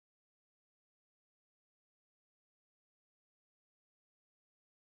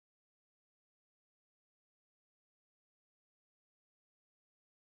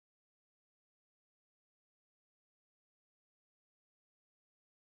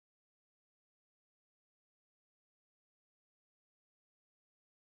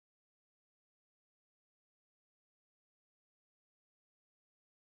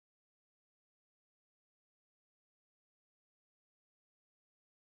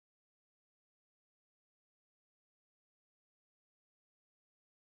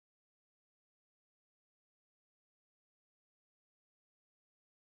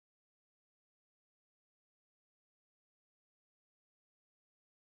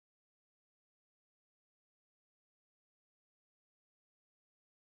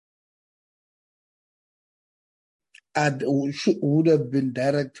would have been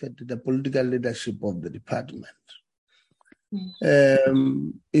directed to the political leadership of the department.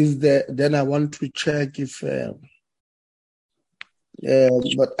 Then I want to check if,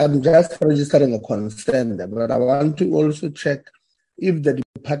 but I'm just registering a concern there, but I want to also check if the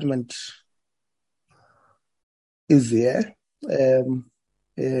department is here, the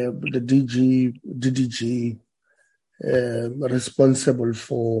DDG responsible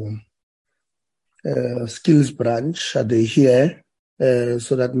for skills branch, are they here?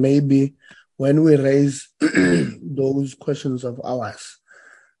 So that maybe when we raise those questions of ours,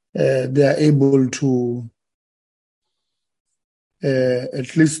 they are able to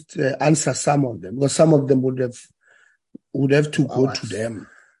at least answer some of them, because some of them would have to go to them.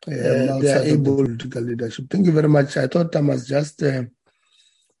 They are able political leadership. Thank you very much. I thought I must just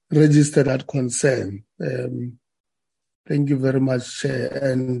register that concern. Thank you very much.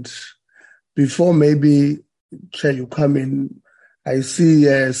 And before maybe, Chair, you come in, I see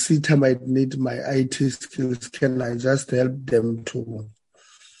CETA might need my IT skills. Can I just help them to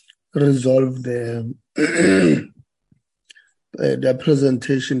resolve the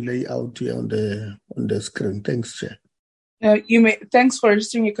presentation layout here on the screen? Thanks, Chair. Thanks for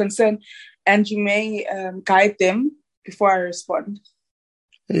registering your concern, and you may guide them before I respond.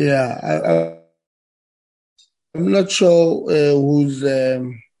 Yeah, I'm not sure who's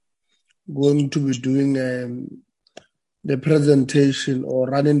going to be doing the presentation or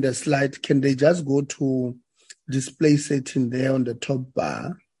running the slide. Can they just go to display setting there on the top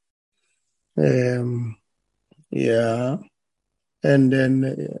bar? Yeah, and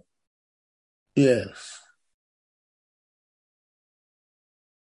then yes.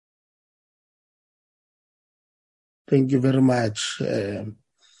 Thank you very much. Thanks,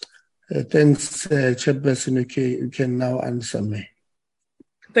 Chairperson. You can now answer me.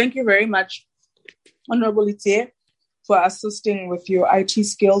 Thank you very much, Honorable Itier, for assisting with your IT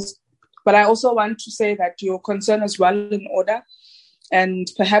skills. But I also want to say that your concern is well in order,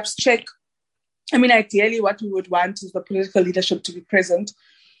 and perhaps check. I mean, ideally, what we would want is the political leadership to be present.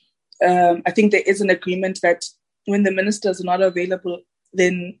 I think there is an agreement that when the ministers are not available,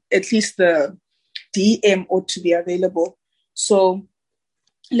 then at least the DM ought to be available. So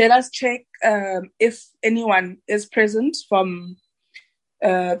let us check if anyone is present from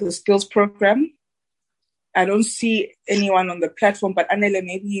the skills program. I don't see anyone on the platform, but Anele,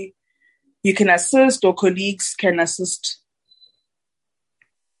 maybe you can assist, or colleagues can assist.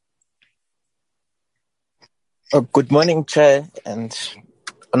 Good morning, Chair and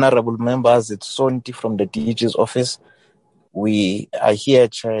honorable members. It's Sonti from the DG's office. We are here,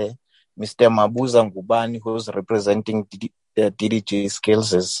 Chair. Mr. Mabuza Ngubani, who's representing the DDG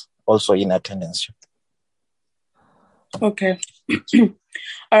Skills, is also in attendance. Okay.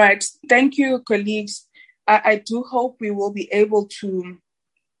 All right. Thank you, colleagues. I do hope we will be able to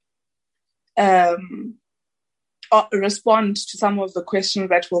respond to some of the questions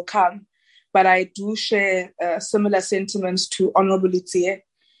that will come. But I do share similar sentiments to Honorable Itier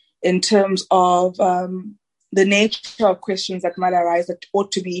in terms of the nature of questions that might arise that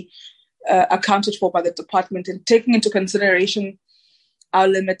ought to be accounted for by the department, and taking into consideration our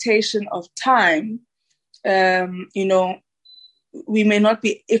limitation of time. We may not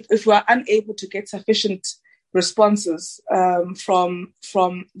be, if we are unable to get sufficient responses from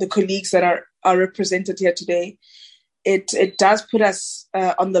the colleagues that are represented here today, it does put us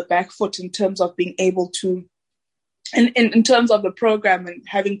on the back foot in terms of being able to, in terms of the program, and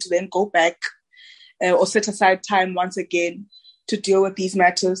having to then go back or set aside time once again to deal with these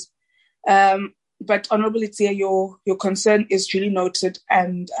matters. But Honorable Itier, your concern is duly noted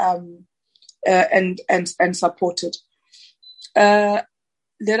and supported.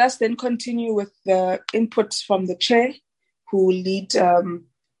 Let us then continue with the input from the chair, who will lead the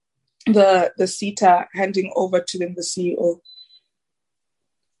CETA, handing over to them the CEO.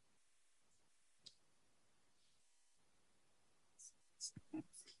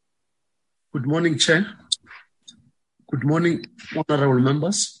 Good morning, Chair. Good morning, honorable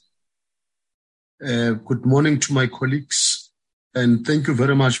members. Good morning to my colleagues, and thank you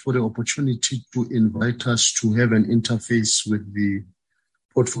very much for the opportunity to invite us to have an interface with the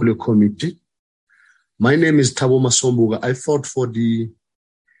Portfolio Committee. My name is Thabo Masombuga. I thought for the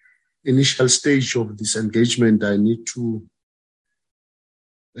initial stage of this engagement, I need to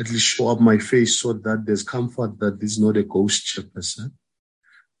at least show up my face so that there's comfort that this is not a ghost chairperson.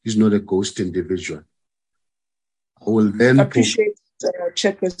 This is not a ghost individual. I will then appreciate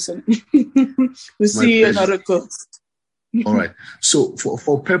chairperson. We see you not a ghost. All right. So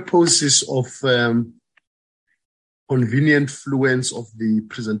for purposes of convenient fluence of the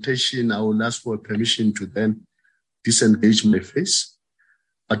presentation, I will ask for permission to then disengage my face,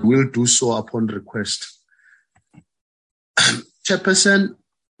 but will do so upon request. Chairperson,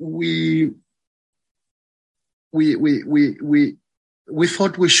 we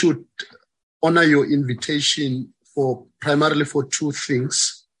thought we should honor your invitation primarily for two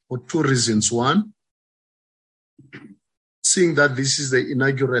things, for two reasons. One, seeing that this is the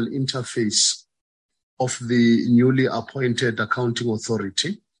inaugural interface of the newly appointed accounting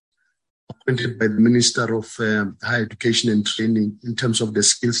authority, appointed by the Minister of Higher Education and Training in terms of the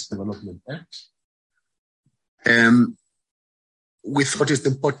Skills Development Act. We thought it's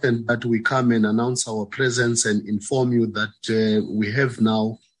important that we come and announce our presence and inform you that we have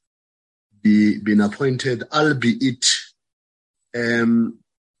now been appointed, albeit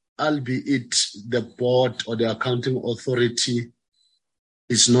the board or the accounting authority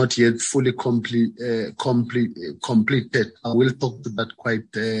is not yet fully completed. I will talk to that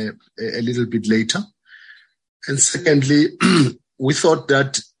quite a little bit later. And secondly, we thought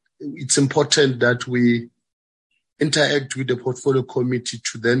that it's important that we interact with the portfolio committee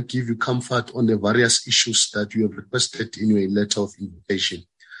to then give you comfort on the various issues that you have requested in your letter of invitation.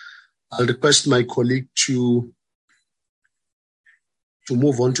 I'll request my colleague to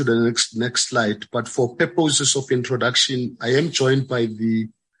move on to the next slide. But for purposes of introduction, I am joined by the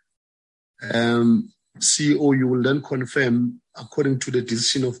CEO. You will then confirm, according to the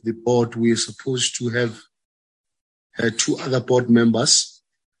decision of the board, we are supposed to have two other board members,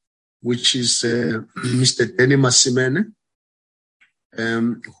 which is Mr. Danny Masimene,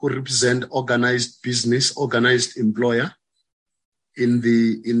 who represent organized business, organized employer in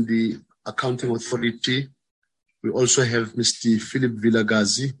the accounting authority. We also have Mr. Philip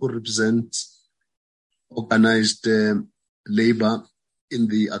Vilagazi, who represents organized labor in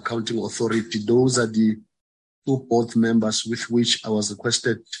the accounting authority. Those are the two board members with which I was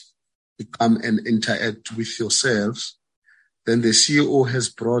requested to come and interact with yourselves. Then the CEO has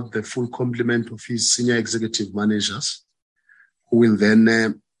brought the full complement of his senior executive managers, who will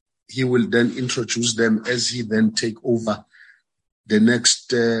then he will then introduce them as he then take over the next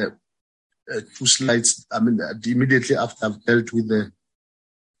two slides. I mean, immediately after I've dealt with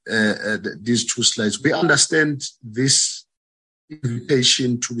these two slides. We understand this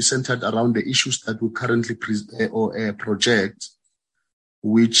invitation to be centered around the issues that we currently project,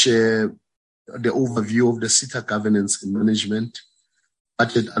 which the overview of the SETA governance and management,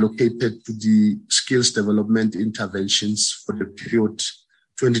 budget allocated to the skills development interventions for the period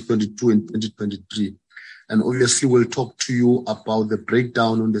 2022 and 2023. And obviously we'll talk to you about the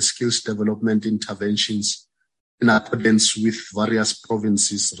breakdown on the skills development interventions in accordance with various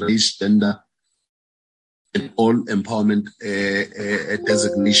provinces, race, gender, and all empowerment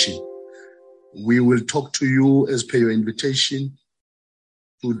designation. We will talk to you as per your invitation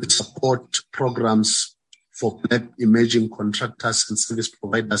to the support programs for Black emerging contractors and service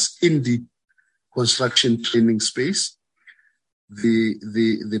providers in the construction training space,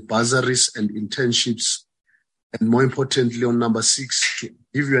 the bursaries and internships, and more importantly, on number 6, to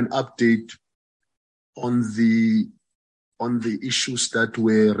give you an update on the issues that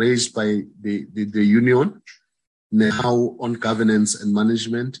were raised by the union, now on governance and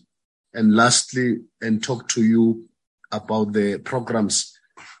management, and lastly, and talk to you about the programs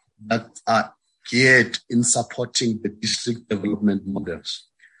that are geared in supporting the district development models.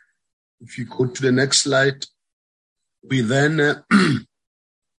 If you go to the next slide, we then,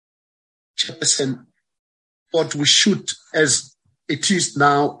 Chairperson, thought we should, as it is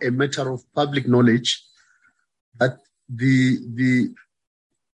now a matter of public knowledge, that the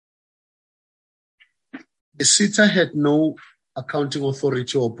SETA had no accounting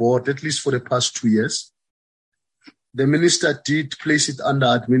authority or board, at least for the past 2 years. The minister did place it under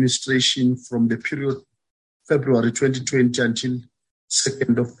administration from the period February 2020 until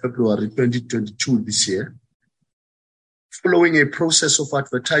 2nd of February 2022 this year. Following a process of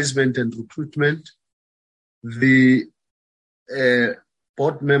advertisement and recruitment, the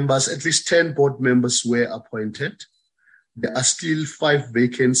board members, at least 10 board members were appointed. There are still 5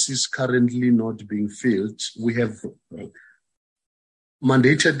 vacancies currently not being filled. We have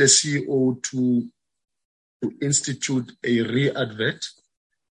mandated the CEO to institute a re-advert,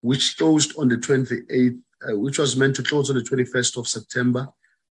 which closed on the 28th, which was meant to close on the 21st of September.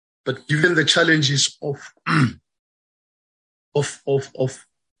 But given the challenges of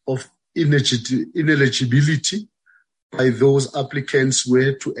ineligibility by those applicants,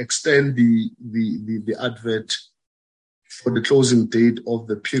 were to extend the advert for the closing date of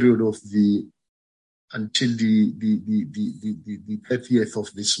the period of until the 30th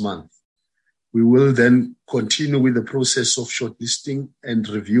of this month. We will then continue with the process of shortlisting and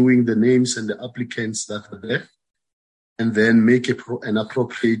reviewing the names and the applicants that are there. and then make an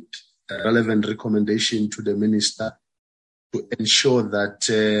appropriate relevant recommendation to the minister to ensure that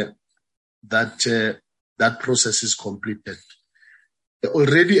that process is completed. The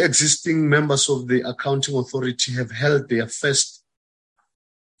already existing members of the Accounting Authority have held their first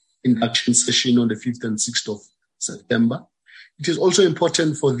induction session on the 5th and 6th of September. It is also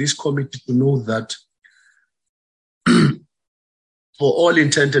important for this committee to know that for all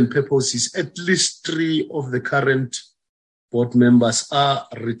intent and purposes, at least 3 of the current board members are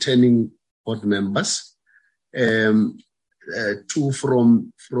returning board members. 2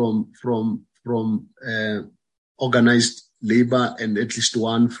 from organized labor and at least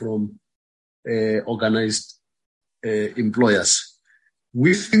 1 from organized employers.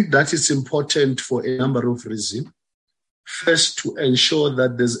 We think that is important for a number of reasons. First, to ensure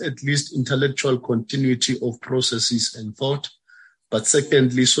that there's at least intellectual continuity of processes and thought. But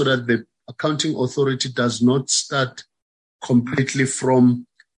secondly, so that the Accounting Authority does not start completely from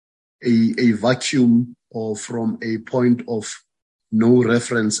a vacuum or from a point of no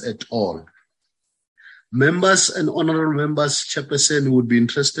reference at all. Members and honorable members, Chairperson, would be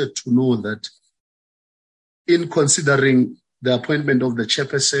interested to know that in considering the appointment of the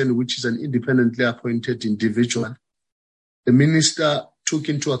Chairperson, which is an independently appointed individual, the Minister took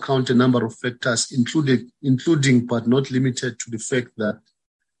into account a number of factors, including but not limited to the fact that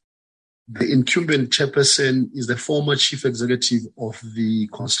the incumbent Chairperson is the former Chief Executive of the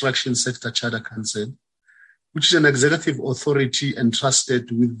Construction Sector Charter Council, which is an executive authority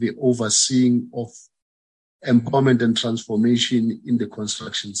entrusted with the overseeing of empowerment and transformation in the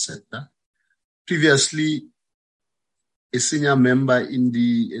construction sector. Previously, a senior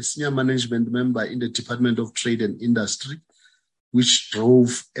management member in the Department of Trade and Industry, which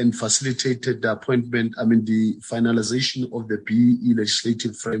drove and facilitated the the finalization of the BEE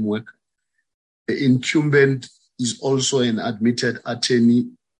legislative framework. The incumbent is also an admitted attorney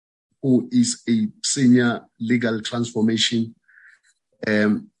who is a senior legal transformation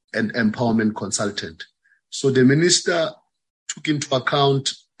and empowerment consultant. So the minister took into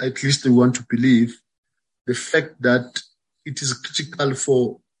account, at least we want to believe, the fact that it is critical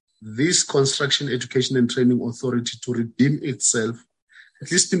for this Construction Education and Training Authority to redeem itself,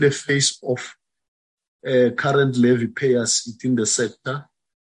 at least in the face of current levy payers within the sector,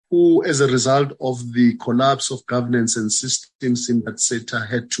 who, as a result of the collapse of governance and systems in that sector,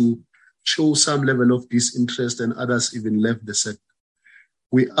 had to show some level of disinterest, and others even left the sector.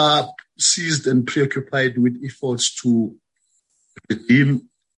 We are seized and preoccupied with efforts to redeem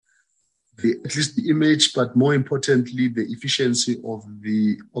at least the image, but more importantly, the efficiency of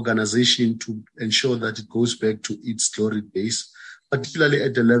the organization to ensure that it goes back to its glory days, particularly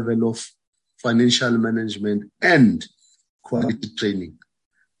at the level of financial management and quality training.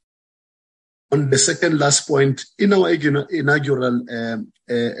 On the second last point, in our inaugural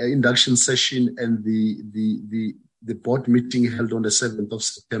induction session and the board meeting held on the 7th of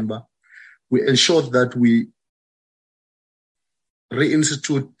September, we ensured that we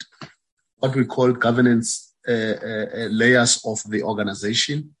reinstitute what we call governance layers of the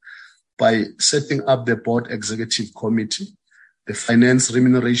organization by setting up the board executive committee, the finance,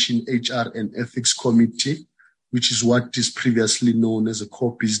 remuneration, HR, and ethics committee, which is what is previously known as a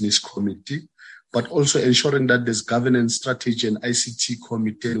core business committee, but also ensuring that there's governance strategy and ICT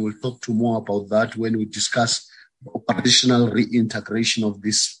committee. And we'll talk to more about that when we discuss the operational reintegration of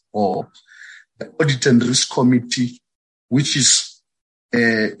this board. The audit and risk committee, which is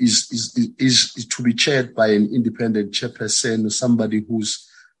to be chaired by an independent chairperson, somebody who's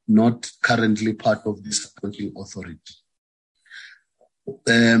not currently part of this accounting authority.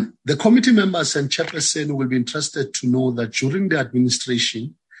 The committee members and chairperson will be interested to know that during the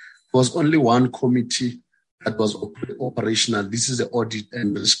administration, there was only one committee that was operational. This is the audit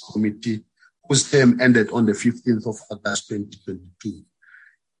and risk committee, whose term ended on the 15th of August 2022.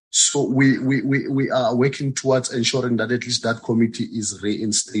 So we are working towards ensuring that at least that committee is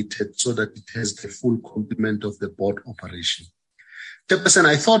reinstated so that it has the full complement of the board operation. Chairperson,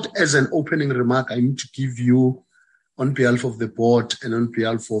 I thought as an opening remark, I need to give you, on behalf of the board and on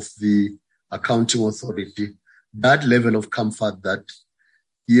behalf of the accounting authority, that level of comfort that,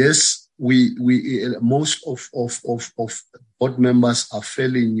 yes, most of board members are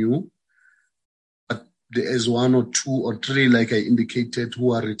fairly new. There is 1 or 2 or 3, like I indicated,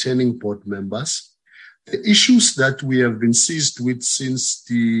 who are returning board members. The issues that we have been seized with since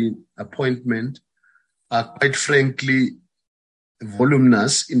the appointment are quite frankly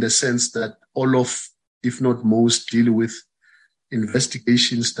voluminous, in the sense that all of, if not most, deal with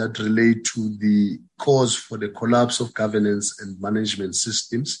investigations that relate to the cause for the collapse of governance and management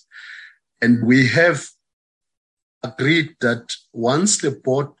systems. And we have agreed that once the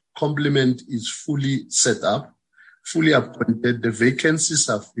board complement is fully set up, fully appointed, the vacancies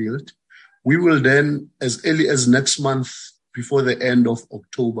are filled, we will then, as early as next month, before the end of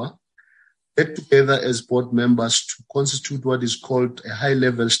October, get together as board members to constitute what is called a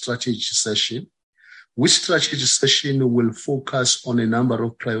high-level strategy session, which strategy session will focus on a number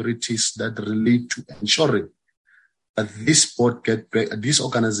of priorities that relate to ensuring that this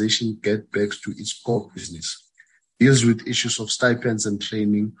organization get back to its core business, deals with issues of stipends and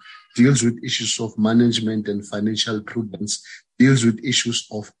training, deals with issues of management and financial prudence, deals with issues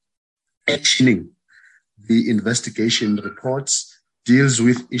of actioning the investigation reports, deals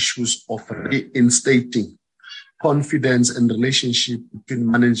with issues of reinstating confidence and relationship between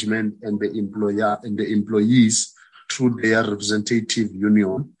management and the employer and the employees through their representative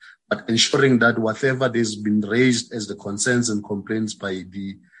union, but ensuring that whatever has been raised as the concerns and complaints by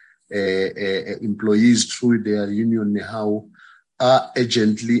the employees through their union now are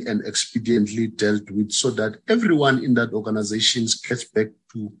urgently and expediently dealt with, so that everyone in that organization gets back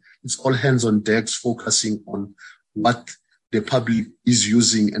to its all hands on decks, focusing on what the public is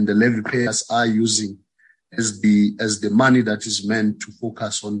using and the levy payers are using as the money that is meant to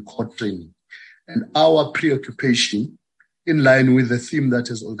focus on core training. And our preoccupation, in line with the theme that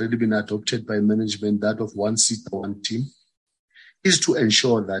has already been adopted by management, that of one seat, one team, is to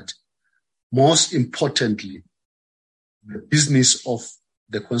ensure that, most importantly, the business of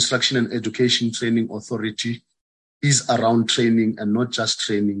the Construction and Education Training Authority is around training, and not just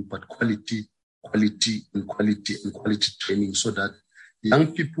training, but quality training, so that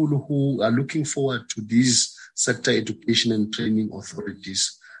young people who are looking forward to these sector education and training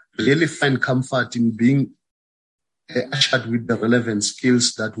authorities really find comfort in being ushered with the relevant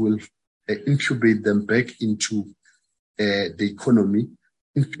skills that will incubate them back into the economy,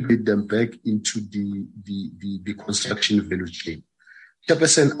 incubate them back into the construction value chain.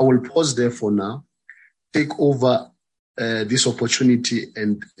 Chairperson, I will pause there for now, take over this opportunity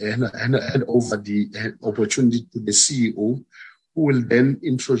and hand over the opportunity to the CEO, who will then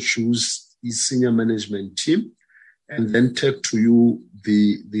introduce his senior management team and then take to you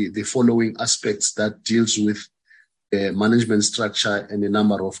the following aspects that deals with management structure and a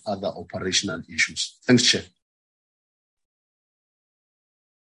number of other operational issues. Thanks, Chair.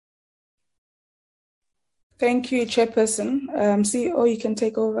 Thank you, Chairperson. CEO, you can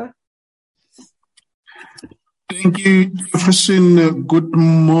take over. Thank you, Jefferson. Good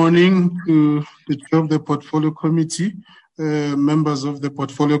morning to the chair of the Portfolio Committee, members of the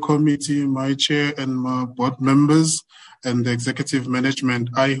Portfolio Committee, my chair and my board members, and the executive management.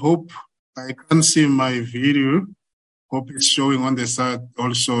 I hope I can see my video. Hope it's showing on the side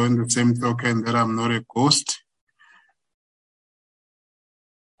also in the same token that I'm not a ghost.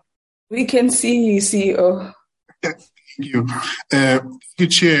 We can see you, CEO. Thank you. Thank you,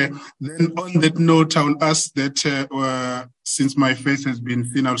 Chair. Then on that note, I will ask that since my face has been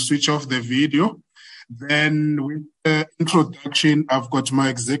seen, I'll switch off the video. Then with the introduction, I've got my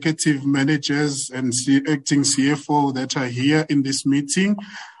executive managers and acting CFO that are here in this meeting.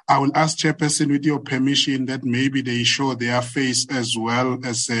 I will ask Chairperson, with your permission, that maybe they show their face as well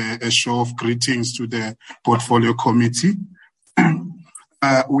as a show of greetings to the Portfolio Committee.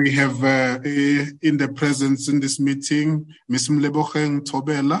 We have in the presence in this meeting, Ms. Mleboheng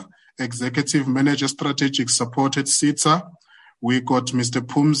Tobela, Executive Manager Strategic Support at SETA. We got Mr.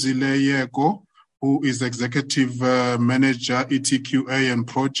 Phumzile Yego, who is Executive Manager ETQA and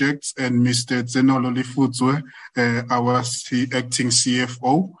Projects, and Mr. Zenolo Lifudzwe, our acting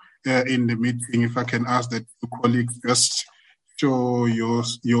CFO in the meeting. If I can ask that you colleagues just show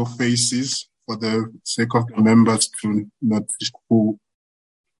your faces for the sake of the members to notice who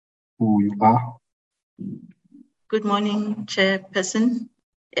you are. Good morning, Chairperson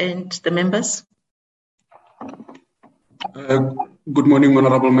and the members. Good morning,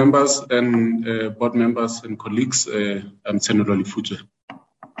 honorable members and board members and colleagues. I'm Zenolo Lifudzwe.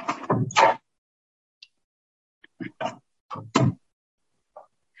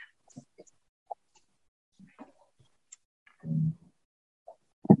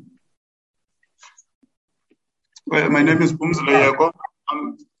 My name is Phumzile Yego.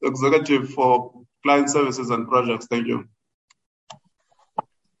 I'm executive for client services and projects. Thank you.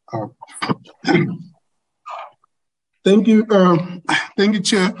 Thank you. Thank you,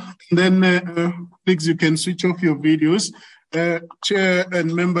 Chair. Then, please, you can switch off your videos. Chair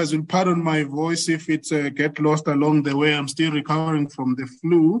and members will pardon my voice if it get lost along the way. I'm still recovering from the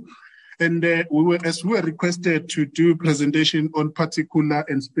flu. And we were requested to do presentation on particular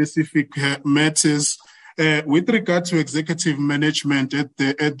and specific matters with regard to executive management at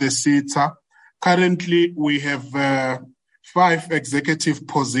the SETA. Currently, we have 5 executive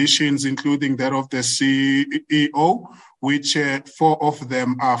positions, including that of the CEO, which 4 of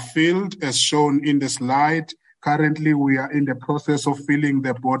them are filled, as shown in the slide. Currently, we are in the process of filling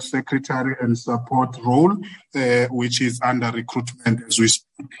the board secretary and support role, which is under recruitment as we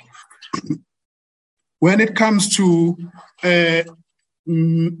speak. When it comes to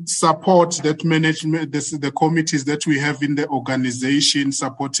support that management, the committees that we have in the organization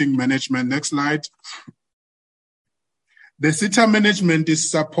supporting management. Next slide. The SETA management is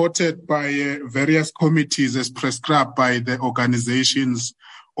supported by various committees as prescribed by the organization's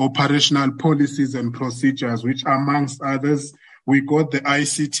operational policies and procedures, which amongst others, we got the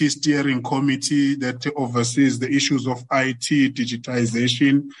ICT steering committee that oversees the issues of IT,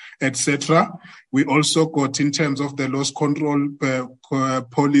 digitization, etc. We also got, in terms of the loss control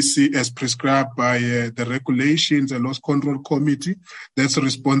policy as prescribed by the regulations, a loss control committee that's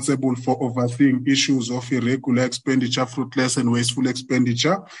responsible for overseeing issues of irregular expenditure, fruitless and wasteful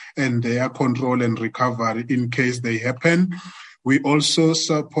expenditure, and their control and recovery in case they happen. We also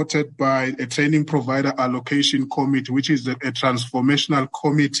supported by a training provider allocation committee, which is a transformational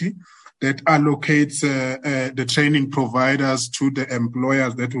committee that allocates the training providers to the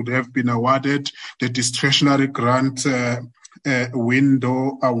employers that would have been awarded the discretionary grant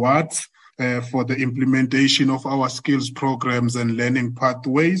window awards for the implementation of our skills programs and learning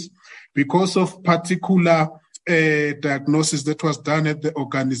pathways. Because of particular diagnosis that was done at the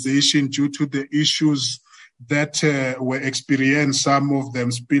organization due to the issues that were experienced, some of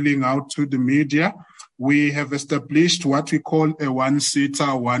them spilling out to the media, we have established what we call a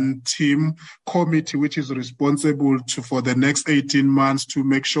one-seater, one-team committee, which is responsible for the next 18 months to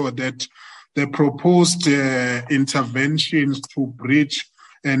make sure that the proposed interventions to bridge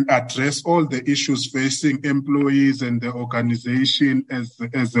and address all the issues facing employees and the organization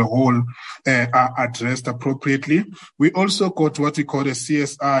as a whole are addressed appropriately. We also got what we call a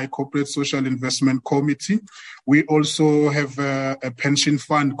CSI, Corporate Social Investment Committee. We also have a pension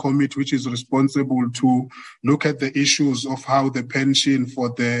fund committee, which is responsible to look at the issues of how the pension for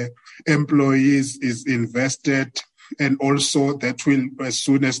the employees is invested, and also that will, as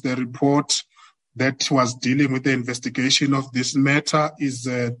soon as the report that was dealing with the investigation of this matter is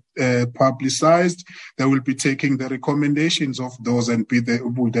publicized, they will be taking the recommendations of those and be the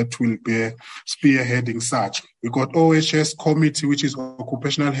that will be spearheading such. We got OHS committee, which is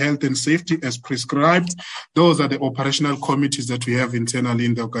occupational health and safety as prescribed. Those are the operational committees that we have internally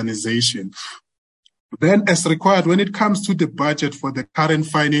in the organization. Then, as required, when it comes to the budget for the current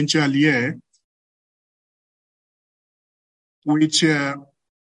financial year, which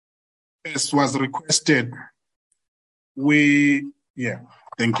as was requested,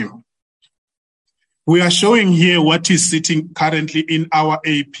 thank you. We are showing here what is sitting currently in our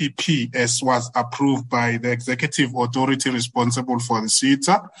APP as was approved by the executive authority responsible for the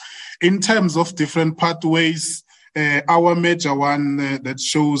SETA. In terms of different pathways, our major one that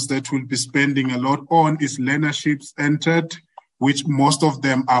shows that we'll be spending a lot on is learnerships entered, which most of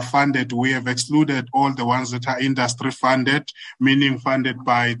them are funded. We have excluded all the ones that are industry funded, meaning funded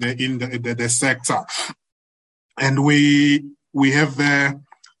by the sector. And we have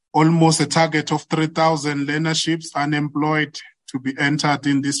almost a target of 3,000 learnerships unemployed to be entered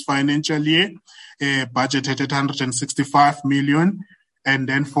in this financial year, budgeted at 165 million. And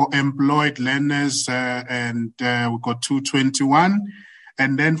then for employed learners, we got 221.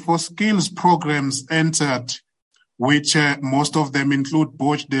 And then for skills programs entered, which most of them include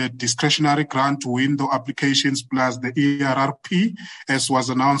both the discretionary grant window applications plus the ERRP, as was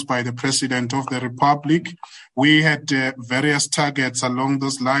announced by the President of the Republic. We had various targets along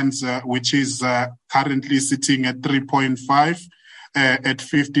those lines, which is currently sitting at 3.5, at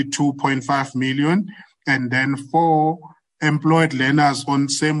 52.5 million. And then for employed learners on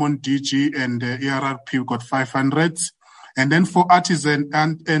DG and ERRP, we got 500. And then for artisan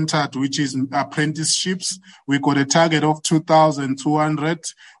entered, which is apprenticeships, we got a target of 2,200,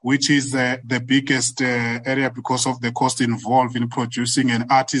 which is the biggest area because of the cost involved in producing an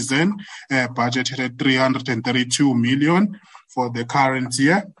artisan, budgeted at 332 million for the current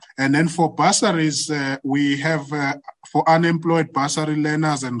year. And then for bursaries, we have for unemployed bursary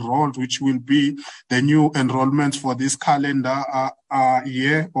learners enrolled, which will be the new enrollment for this calendar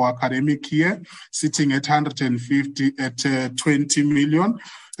year or academic year, sitting at 150 at 20 million.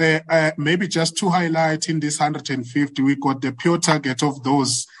 Maybe just to highlight in this 150, we got the pure target of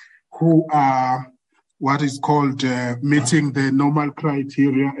those who are what is called meeting the normal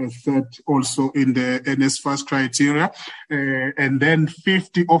criteria as set also in the NSFAS criteria. And then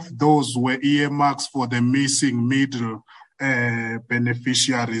 50 of those were earmarks for the missing middle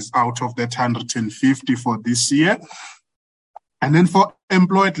beneficiaries out of that 150 for this year. And then for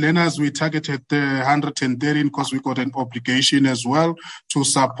employed learners, we targeted 113 because we got an obligation as well to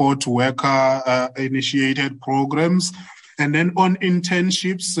support worker-initiated programs. And then on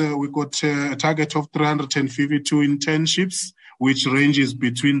internships, we got a target of 352 internships, which ranges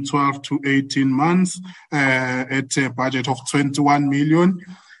between 12 to 18 months at a budget of 21 million.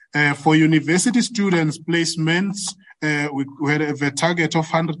 For university students placements, we had a target of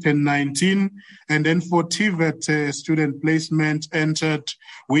 119, and then for TVET student placement entered,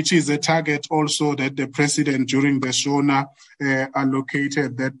 which is a target also that the president during the SONA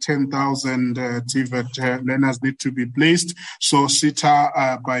allocated that 10,000 TVET learners need to be placed. So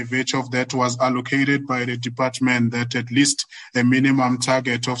SITA, by virtue of that, was allocated by the department that at least a minimum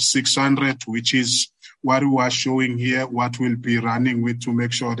target of 600, which is what we are showing here, what we'll be running with to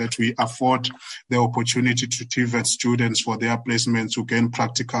make sure that we afford the opportunity to TVET students for their placements to gain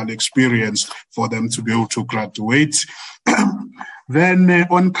practical experience for them to be able to graduate. Then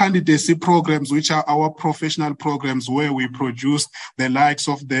on candidacy programs, which are our professional programs where we produce the likes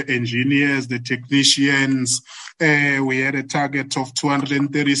of the engineers, the technicians, we had a target of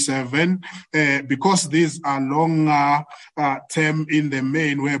 237 because these are longer term in the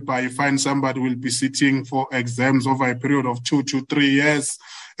main, whereby you find somebody will be sitting for exams over a period of 2 to 3 years.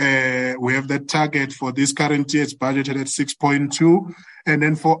 We have the target for this current year, it's budgeted at 6.2. And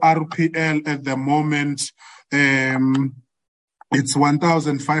then for RPL at the moment, it's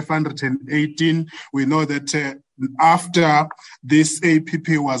 1,518. We know that after this APP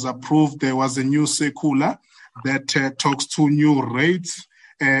was approved, there was a new circular that talks to new rates.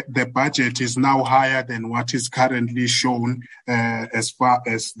 The budget is now higher than what is currently shown as far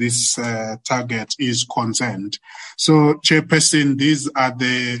as this target is concerned. So, Chairperson, these are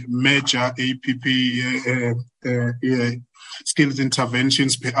the major APP skills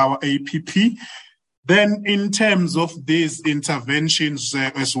interventions per our APP. Then in terms of these interventions,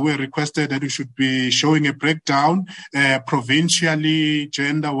 as we requested that we should be showing a breakdown provincially,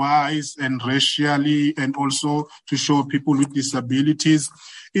 gender-wise and racially, and also to show people with disabilities.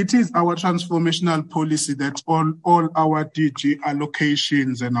 It is our transformational policy that on all our DG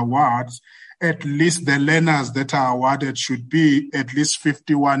allocations and awards, at least the learners that are awarded should be at least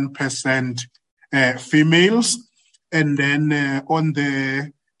 51% females. And then on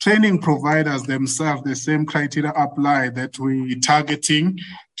the training providers themselves, the same criteria apply that we targeting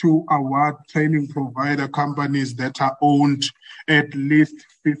to award training provider companies that are owned at least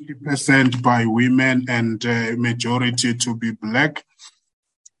 50% by women and majority to be Black.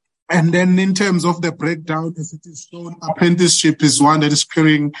 And then in terms of the breakdown, as it is shown, apprenticeship is one that is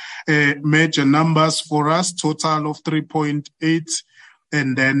carrying major numbers for us, total of 3.8.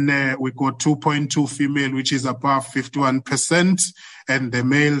 And then we got 2.2 female, which is above 51%, and the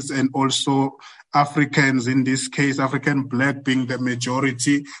males and also Africans, in this case, African Black being the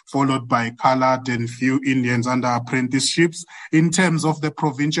majority, followed by colored and few Indians under apprenticeships. In terms of the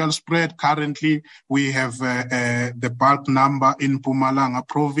provincial spread, currently we have the bulk number in Mpumalanga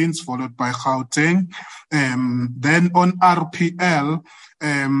province, followed by Gauteng. Then on RPL,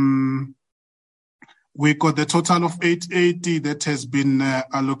 we got the total of 880 that has been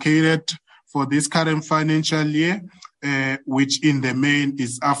allocated for this current financial year, which in the main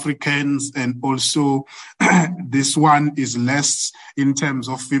is Africans, and also this one is less in terms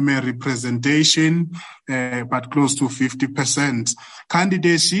of female representation, but close to 50%.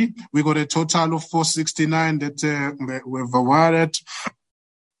 Candidacy, we got a total of 469 that we've awarded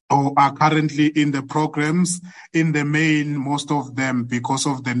or are currently in the programs. In the main, most of them, because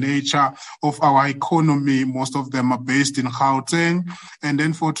of the nature of our economy, most of them are based in Gauteng. And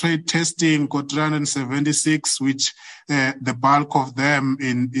then for trade testing, got 376, which the bulk of them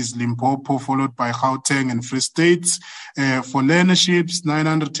is Limpopo, followed by Gauteng and Free State. For learnerships,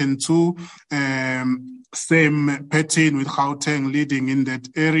 902, same pattern with Gauteng leading in that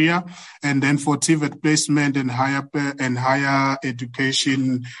area. And then for TVET placement and higher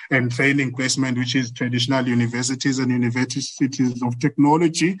education and training placement, which is traditional universities and universities of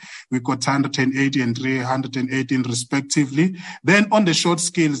technology, we got 180 and 318 respectively. Then on the short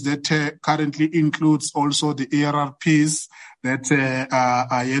skills, that currently includes also the ERRPs that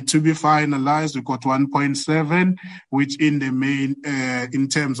are yet to be finalized. We got 1.7, which in the main, in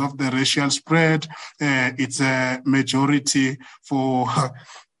terms of the racial spread, it's a majority for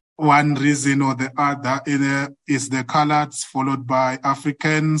one reason or the other. Is the coloreds, followed by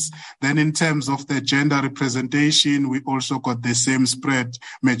Africans. Then in terms of the gender representation, we also got the same spread,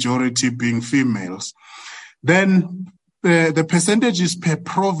 majority being females. Then the percentages per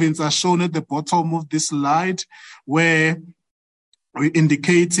province are shown at the bottom of this slide, where we're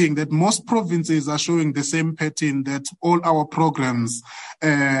indicating that most provinces are showing the same pattern, that all our programs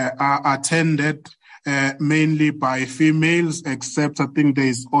are attended mainly by females, except I think there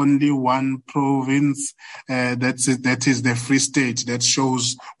is only one province that is the Free State, that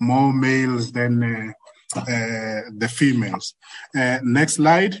shows more males than the females. Next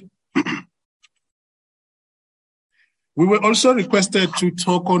slide. We were also requested to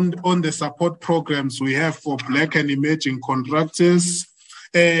talk on the support programs we have for Black and emerging contractors.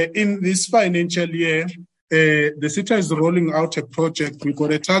 In this financial year, the SETA is rolling out a project. We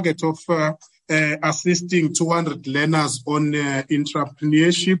got a target of assisting 200 learners on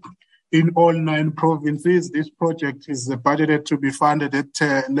entrepreneurship in all 9 provinces. This project is budgeted to be funded at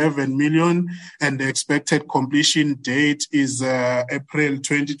 11 million, and the expected completion date is April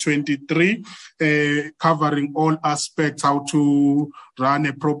 2023, covering all aspects, how to run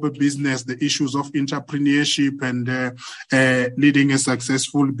a proper business, the issues of entrepreneurship, and leading a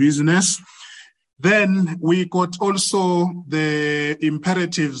successful business. Then we got also the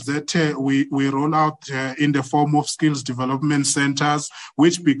imperatives that we roll out in the form of skills development centers,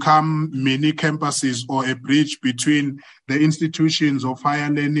 which become mini campuses or a bridge between the institutions of higher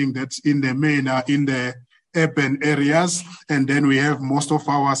learning that's in the main in the urban areas. And then we have most of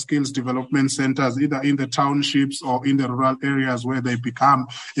our skills development centers either in the townships or in the rural areas, where they become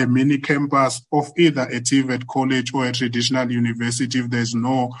a mini campus of either a TVET college or a traditional university if there's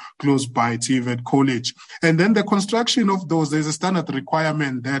no close by TVET college. And then the construction of those, there's a standard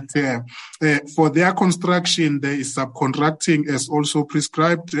requirement that for their construction there is subcontracting as also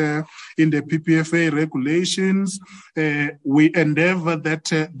prescribed in the PPFA regulations. We endeavor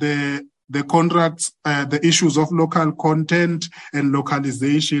that the contracts, the issues of local content and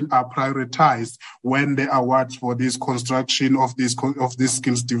localization are prioritized when the awards for this construction of these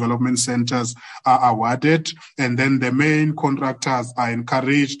skills development centers are awarded. And then the main contractors are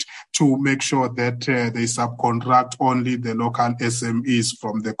encouraged to make sure that they subcontract only the local SMEs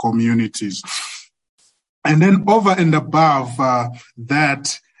from the communities. And then over and above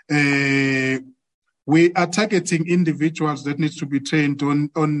that, we are targeting individuals that need to be trained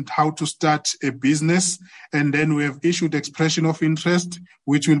on how to start a business. And then we have issued expression of interest,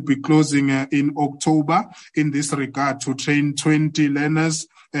 which will be closing in October in this regard, to train 20 learners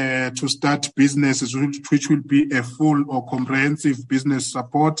to start businesses, which will be a full or comprehensive business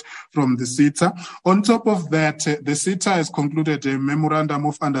support from the SETA. On top of that, the SETA has concluded a memorandum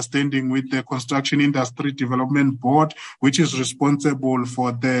of understanding with the Construction Industry Development Board, which is responsible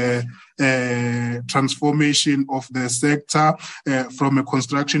for the transformation of the sector from a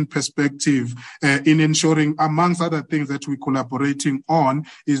construction perspective, in ensuring, amongst other things that we're collaborating on,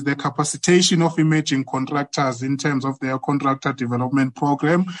 is the capacitation of emerging contractors in terms of their contractor development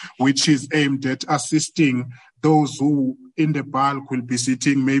program, which is aimed at assisting those who in the bulk will be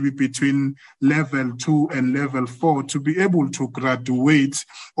sitting maybe between level 2 and level 4 to be able to graduate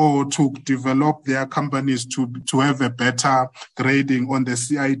or to develop their companies to have a better grading on the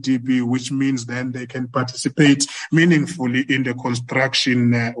CIDB, which means then they can participate meaningfully in the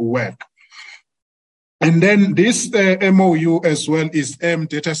construction work. And then this MOU as well is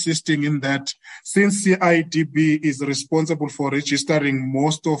aimed at assisting in that, since CIDB is responsible for registering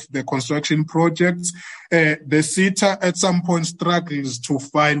most of the construction projects, the SETA at some point struggles to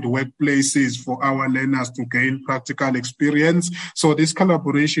find workplaces for our learners to gain practical experience. So this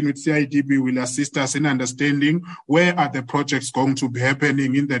collaboration with CIDB will assist us in understanding where are the projects going to be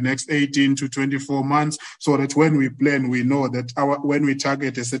happening in the next 18 to 24 months, so that when we plan, we know that when we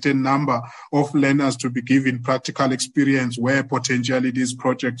target a certain number of learners to be given practical experience, where potentially these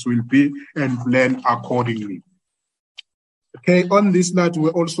projects will be, and plan accordingly. Okay, on this slide, we're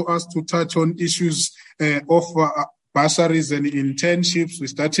also asked to touch on issues of bursaries and internships. We're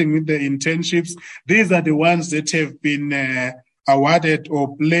starting with the internships. These are the ones that have been awarded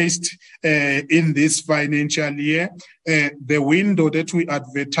or placed in this financial year. The window that we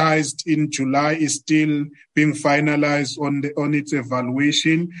advertised in July is still being finalized on its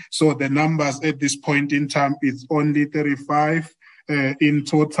evaluation. So the numbers at this point in time is only 35 in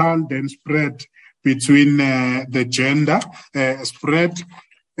total, then spread between the gender spread.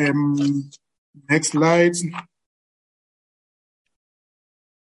 Next slide.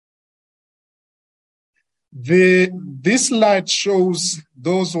 This slide shows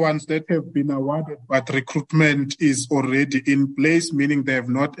those ones that have been awarded, but recruitment is already in place, meaning they have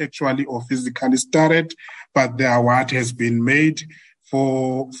not actually or physically started, but the award has been made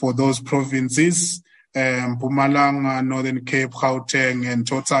for those provinces. Mpumalanga, Northern Cape, Gauteng, and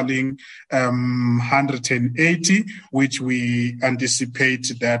totaling 180, which we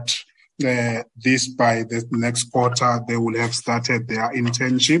anticipate that this by the next quarter they will have started their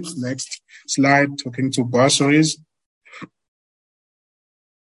internships. Next slide, talking to bursaries.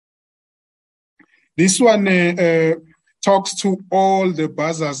 This one talks to all the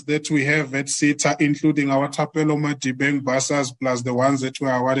bursars that we have at SETA, including our Thapelo Madibeng bursars, plus the ones that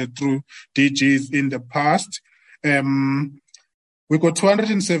were awarded through DGs in the past. We got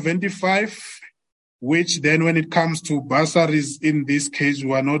 275, which then when it comes to bursaries, in this case,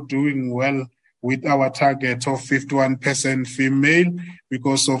 we are not doing well with our target of 51% female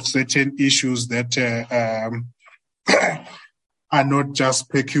because of certain issues that are not just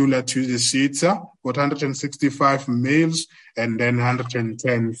peculiar to the SETA, but 165 males and then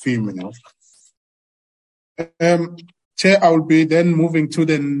 110 females. Chair, I will be then moving to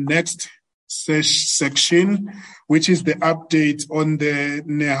the next section, which is the update on the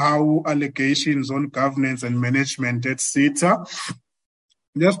NEHAWU allegations on governance and management at SETA.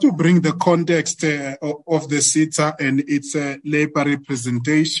 Just to bring the context of the SETA and its labor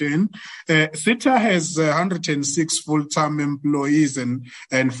representation, SETA has 106 full-time employees and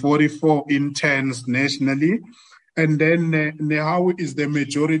 44 interns nationally. And then NEHAWU is the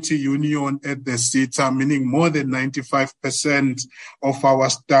majority union at the SETA, meaning more than 95% of our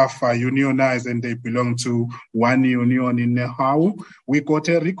staff are unionized and they belong to one union in NEHAWU. We got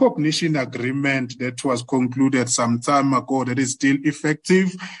a recognition agreement that was concluded some time ago that is still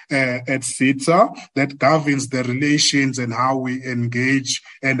effective at SETA that governs the relations and how we engage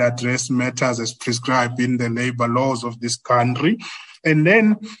and address matters as prescribed in the labor laws of this country. And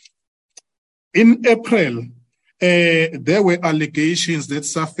then in April, there were allegations that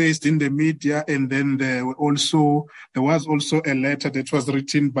surfaced in the media, and then there was also a letter that was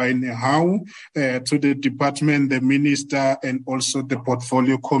written by NEHAWU to the department, the minister, and also the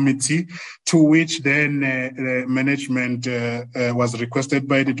portfolio committee, to which then management was requested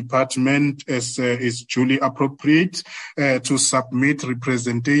by the department, as is duly appropriate, to submit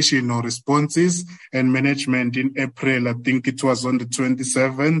representation or responses. And management in April, I think it was on the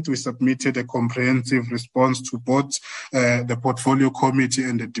 27th, we submitted a comprehensive response to both the portfolio committee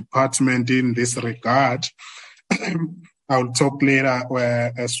and the department in this regard. I'll talk later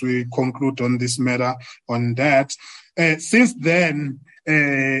as we conclude on this matter on that. Since then,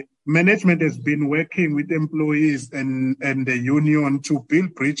 management has been working with employees and the union to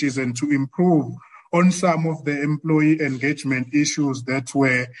build bridges and to improve on some of the employee engagement issues that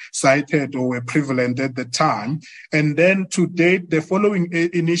were cited or were prevalent at the time. And then to date, the following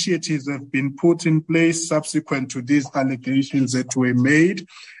initiatives have been put in place subsequent to these allegations that were made.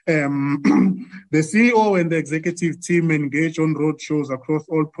 The CEO and the executive team engaged on roadshows across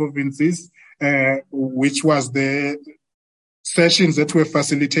all provinces, which was the sessions that were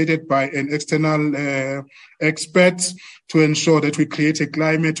facilitated by an external expert to ensure that we create a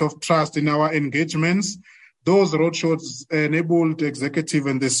climate of trust in our engagements. Those roadshows enabled the executive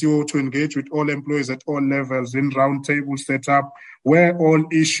and the CEO to engage with all employees at all levels in roundtable setup where all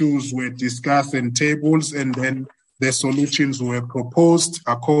issues were discussed and tables, and then the solutions were proposed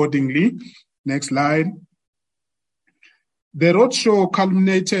accordingly. Next slide. The roadshow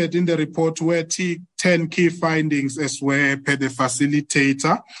culminated in the report where 10 key findings, as were per the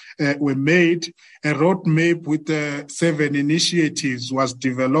facilitator, were made. A roadmap with 7 initiatives was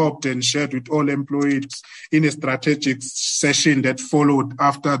developed and shared with all employees in a strategic session that followed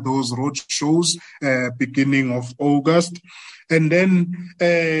after those roadshows, beginning of August. And then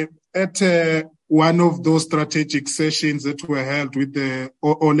at one of those strategic sessions that were held with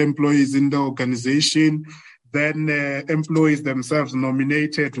all employees in the organization, then employees themselves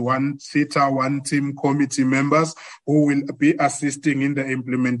nominated one SETA, one team committee members who will be assisting in the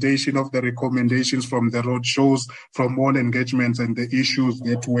implementation of the recommendations from the roadshows, from all engagements and the issues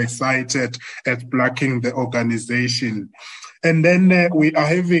that were cited as blocking the organization. And then we are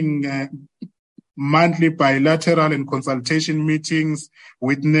having monthly bilateral and consultation meetings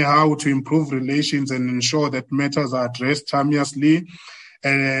with NEHAWU to improve relations and ensure that matters are addressed timeously.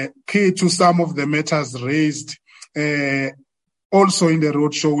 Key to some of the matters raised also in the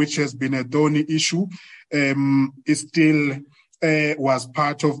roadshow, which has been a thorny issue, is still was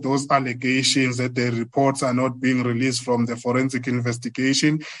part of those allegations that the reports are not being released from the forensic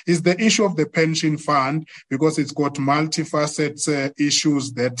investigation is the issue of the pension fund, because it's got multifaceted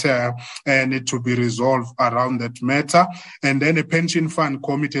issues that need to be resolved around that matter. And then a pension fund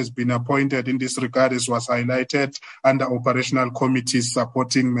committee has been appointed in this regard, as was highlighted under operational committees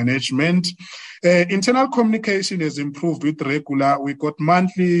supporting management. Internal communication has improved with regular. We got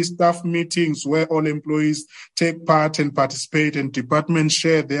monthly staff meetings where all employees take part and participate, and departments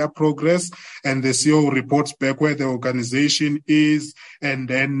share their progress, and the CEO reports back where the organization is. And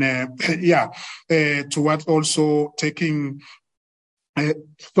then, towards also taking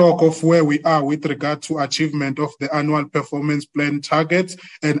stock of where we are with regard to achievement of the annual performance plan targets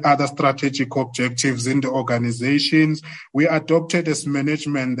and other strategic objectives in the organizations. We adopted as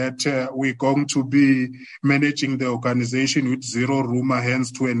management that we're going to be managing the organization with zero rumor, hence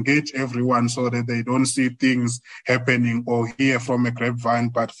to engage everyone so that they don't see things happening or hear from a grapevine,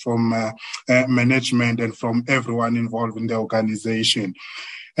 but from management and from everyone involved in the organization.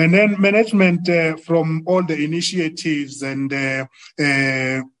 And then management from all the initiatives and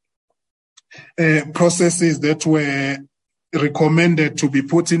processes that were recommended to be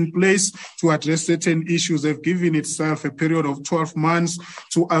put in place to address certain issues have given itself a period of 12 months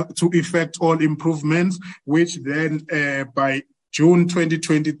to effect all improvements, which then by June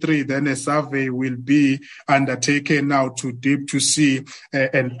 2023, then a survey will be undertaken now to see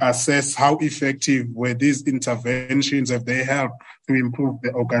and assess how effective were these interventions, if they help to improve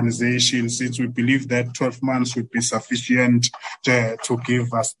the organization, since we believe that 12 months would be sufficient to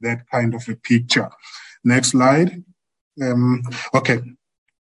give us that kind of a picture. Next slide. Okay.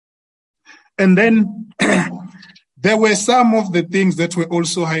 And then there were some of the things that were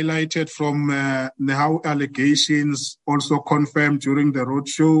also highlighted from how allegations also confirmed during the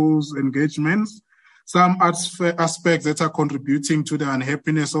roadshows, engagements. Some aspects that are contributing to the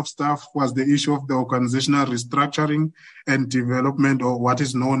unhappiness of staff was the issue of the organizational restructuring and development, or what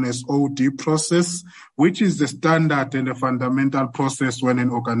is known as OD process, which is the standard and a fundamental process when an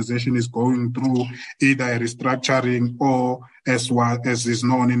organization is going through either a restructuring or, as well as is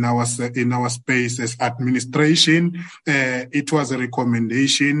known in our space as administration. It was a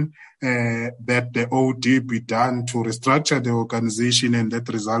recommendation that the OD be done to restructure the organization, and that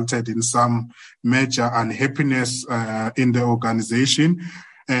resulted in some major unhappiness in the organization,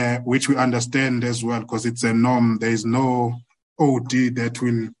 which we understand as well, because it's a norm. There is no OD that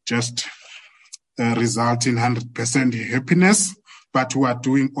will just result in 100% happiness, but we are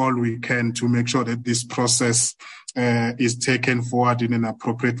doing all we can to make sure that this process is taken forward in an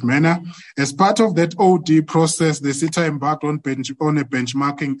appropriate manner. As part of that OD process, the SITA embarked on a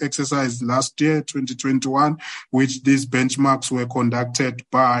benchmarking exercise last year, 2021, which these benchmarks were conducted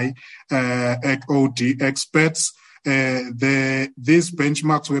by OD experts. These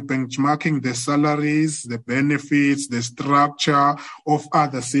benchmarks were benchmarking the salaries, the benefits, the structure of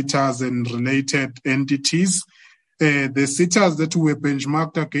other SITAs and related entities. The SITAs that were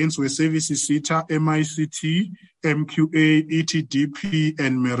benchmarked against were Services SITA, MICT, MQA, ETDP,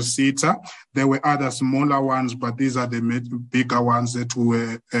 and MERSITA. There were other smaller ones, but these are the bigger ones that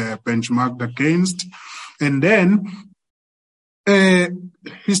were benchmarked against. And then,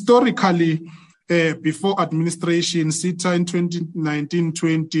 historically, before administration, SITA in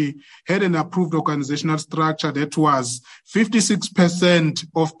 2019-20 had an approved organizational structure that was 56%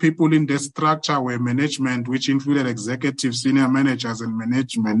 of people in the structure were management, which included executives, senior managers, and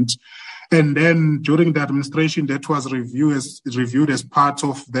management. And then during the administration, that was reviewed as part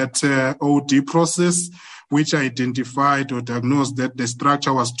of that OD process, which identified or diagnosed that the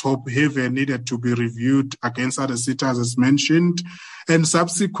structure was top heavy and needed to be reviewed against other SITAs as mentioned. And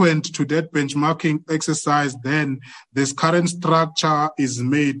subsequent to that benchmarking exercise, then this current structure is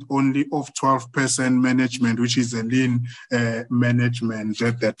made only of 12% management, which is a lean management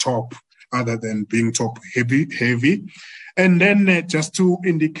at the top, other than being top heavy. And then just to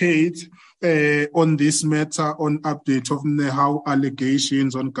indicate on this matter, on update of how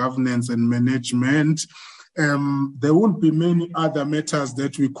allegations on governance and management, there won't be many other matters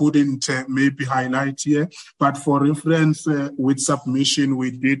that we couldn't maybe highlight here, but for reference, with submission,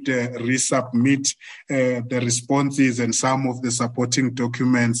 we did resubmit the responses and some of the supporting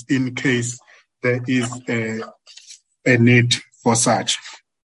documents in case there is a need for such.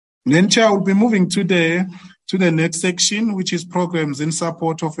 Then, Chair, will be moving to the next section, which is programs in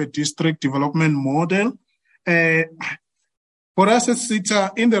support of a district development model. For us at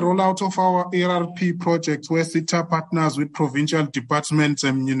SITA, in the rollout of our ERP project, where SITA partners with provincial departments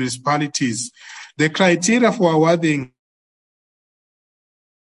and municipalities, the criteria for awarding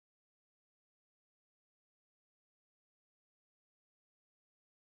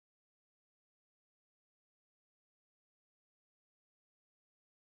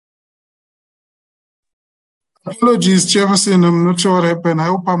Apologies, Chairperson. I'm not sure what happened. I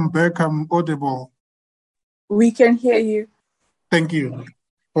hope I'm back. I'm audible. We can hear you. Thank you.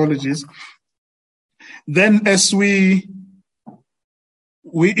 Apologies. Then as we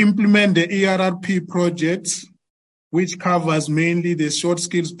implement the ERRP project, which covers mainly the short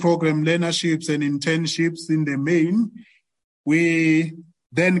skills program, learnerships and internships in the main, we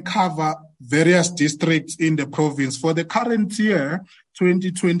then cover various districts in the province. For the current year,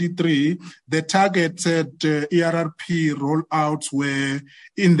 2023, the targeted ERRP rollouts were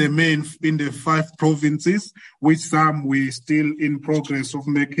in the main in the 5 provinces, which some we still in progress of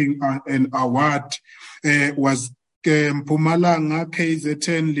making an award, was Mpumalanga,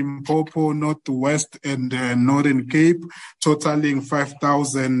 KZN, Limpopo, Northwest, and Northern Cape, totaling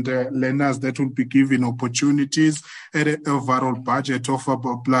 5,000 learners that will be given opportunities at an overall budget of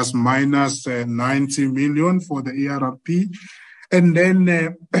about plus minus 90 million for the ERRP. And then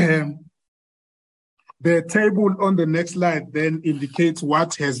the table on the next slide then indicates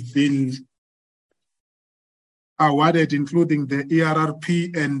what has been awarded, including the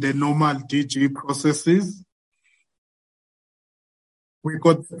ERRP and the normal DG processes. We've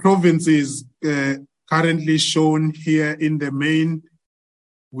got provinces currently shown here in the main,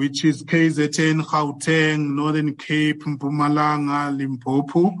 which is KZN, Gauteng, Northern Cape, Mpumalanga,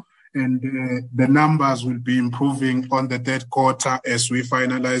 Limpopo, and the numbers will be improving on the 3rd quarter as we're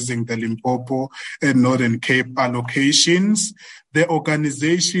finalizing the Limpopo and Northern Cape allocations. The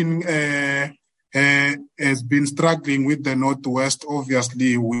organization has been struggling with the Northwest,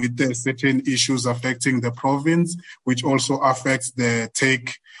 obviously, with certain issues affecting the province, which also affects the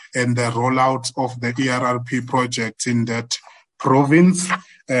take and the rollout of the ERRP project in that province.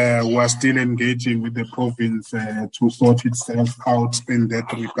 We're still engaging with the province to sort itself out in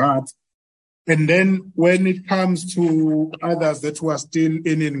that regard. And then when it comes to others that were still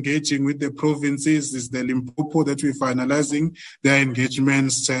in engaging with the provinces, is the Limpopo that we're finalizing their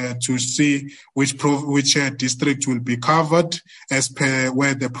engagements to see which district will be covered as per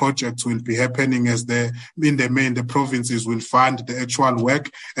where the project will be happening, as in the main, the provinces will fund the actual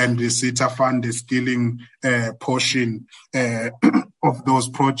work and the SETA fund the skilling portion of those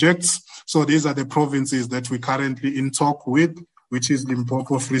projects. So these are the provinces that we're currently in talk with, which is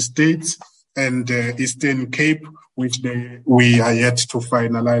Limpopo, Free State, and Eastern Cape, which we are yet to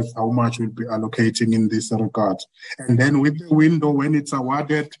finalize how much we'll be allocating in this regard. And then with the window, when it's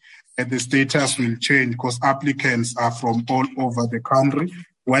awarded, the status will change because applicants are from all over the country.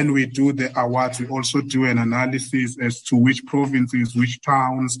 When we do the awards, we also do an analysis as to which provinces, which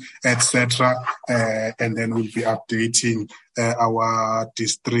towns, etc., and then we'll be updating our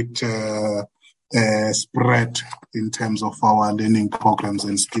district spread in terms of our learning programs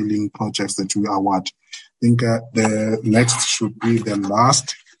and skilling projects that we award. I think the next should be the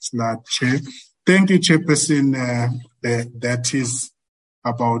last slide, Chair. Thank you, Chairperson. That is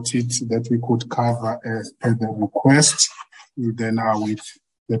about it that we could cover as per the request. We then are with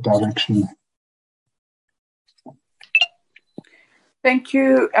the direction. Thank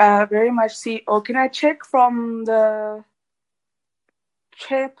you very much, CEO. Can I check from the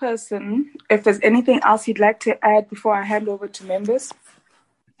Chairperson if there's anything else you'd like to add before I hand over to members?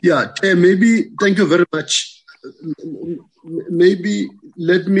 Yeah, maybe, thank you very much. Maybe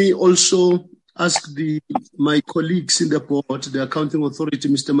let me also ask my colleagues in the board, the Accounting Authority,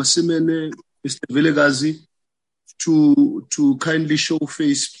 Mr. Masimene, Mr. Vilakazi, to kindly show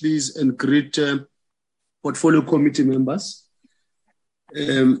face, please, and greet portfolio committee members.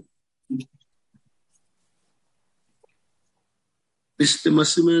 Mr.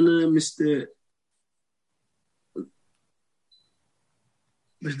 Masimene, Mr.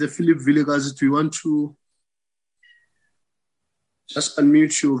 Philip Vilakazi, do you want to just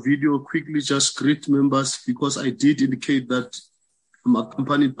unmute your video quickly, just greet members, because I did indicate that I'm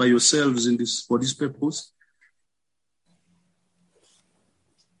accompanied by yourselves for this purpose.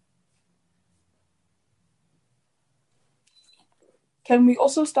 Can we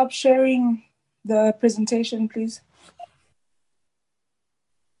also stop sharing the presentation, please?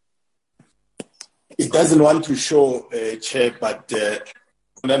 It doesn't want to show, Chair, but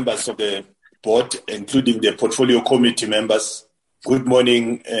members of the board, including the portfolio committee members, good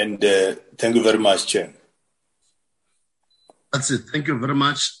morning and thank you very much, Chair. That's it. Thank you very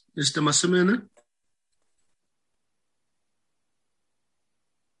much. Mr. Masimene?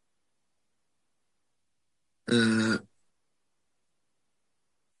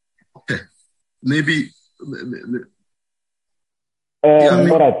 Okay. Maybe...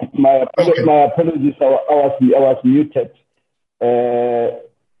 all right. My apologies. I was muted.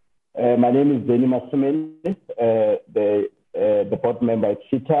 My name is Benny Masimene, the board member at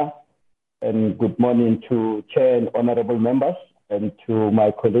SETA. and good morning to Chair and honorable members, and to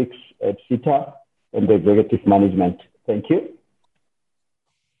my colleagues at SETA and the executive management. Thank you.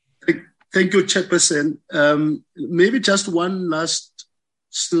 Thank you, Chairperson. Maybe just one last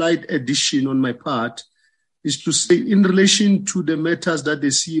slight addition on my part is to say, in relation to the matters that the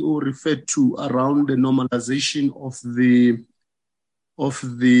CEO referred to around the normalization of the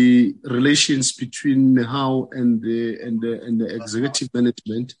relations between NEHAWU and the executive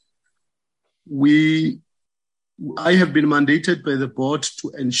management, I have been mandated by the board to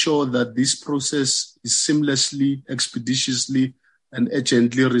ensure that this process is seamlessly, expeditiously, and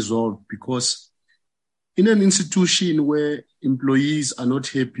urgently resolved, because in an institution where employees are not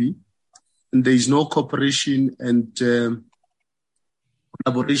happy and there is no cooperation and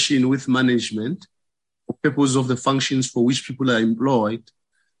collaboration with management for purpose of the functions for which people are employed,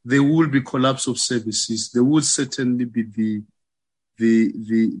 there will be collapse of services. There will certainly be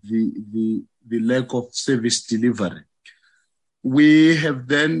the lack of service delivery. I have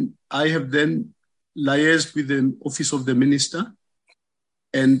then liaised with the Office of the Minister,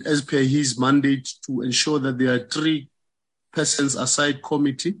 and as per his mandate, to ensure that there are 3 persons aside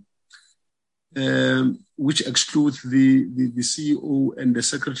committee, which excludes the CEO and the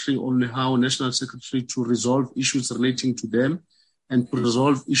Secretary of NEHAWU, National Secretary, to resolve issues relating to them and to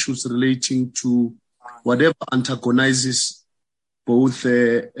resolve issues relating to whatever antagonizes both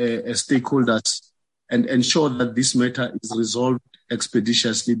stakeholders, and ensure that this matter is resolved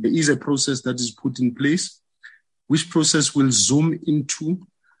expeditiously. There is a process that is put in place, which process will zoom into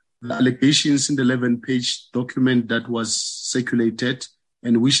the allegations in the 11-page document that was circulated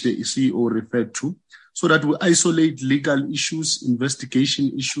and which the CEO referred to, so that we isolate legal issues,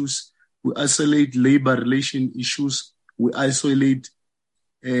 investigation issues, we isolate labor relation issues, we isolate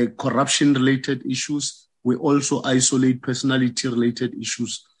corruption-related issues, we also isolate personality-related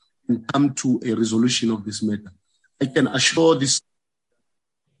issues, and come to a resolution of this matter. I can assure this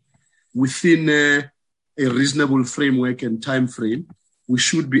within a reasonable framework and time frame, we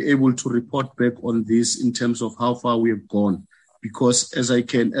should be able to report back on this in terms of how far we have gone. Because as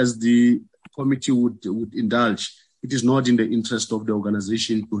the committee would indulge, it is not in the interest of the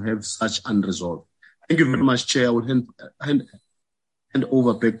organization to have such unresolved. Thank you very much, Chair. I will hand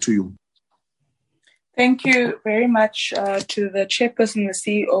over back to you. Thank you very much to the chairperson, the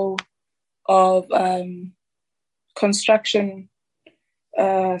CEO of Construction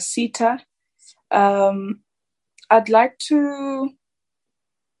SETA. I'd like to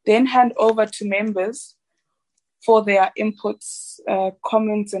then hand over to members for their inputs,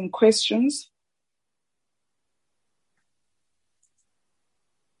 comments, and questions.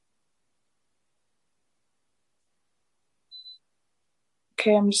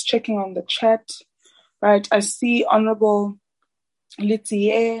 Okay, I'm just checking on the chat. Right, I see Honorable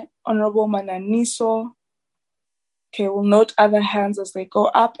Litsie, Honorable Mananiso. Okay, we'll note other hands as they go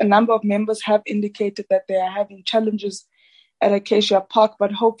up. A number of members have indicated that they are having challenges at Acacia Park,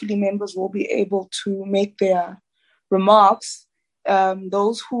 but hopefully members will be able to make their remarks.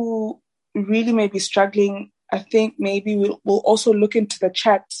 Those who really may be struggling, I think maybe we'll also look into the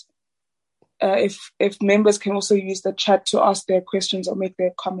chat. If members can also use the chat to ask their questions or make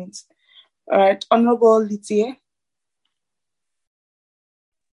their comments. All right, Honorable Litsie.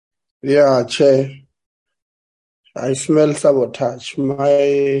 Yeah, Chair. I smell sabotage.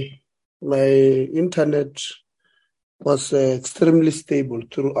 My internet was extremely stable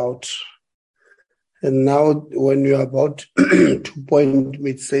throughout. And now when you're about to point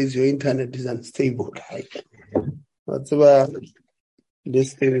me, it says your internet is unstable. Whatever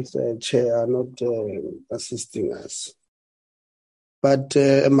these things, Chair, are not assisting us. But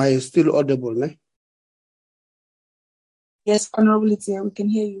am I still audible, ne? Yes, Honorable Litsie, we can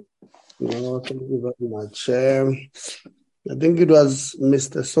hear you. No, thank you very much. I think it was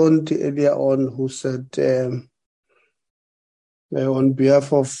Mr. Sonti earlier on who said on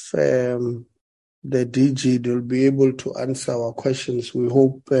behalf of the DG, they'll be able to answer our questions. We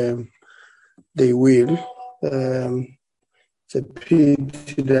hope they will. It's a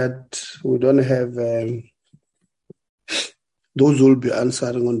pity that we don't have those who will be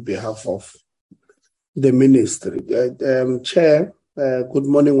answering on behalf of the ministry. Chair, good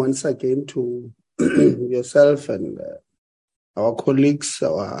morning once again to yourself and our colleagues,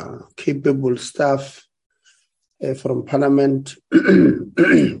 our capable staff from Parliament.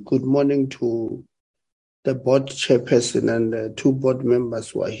 Good morning to the board chairperson and 2 board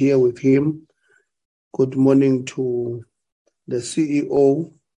members who are here with him. Good morning to the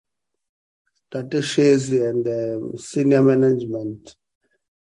CEO, Tate Shezi, and senior management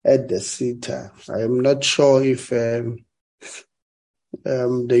at the SETA. I am not sure if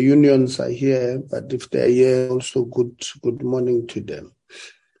The unions are here, but if they're here, also good morning to them.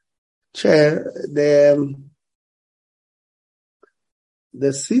 Chair, the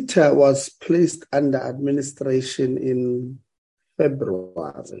SETA was placed under administration in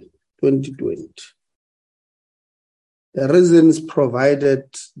February 2020. The reasons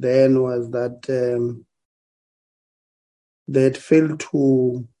provided then was that they had failed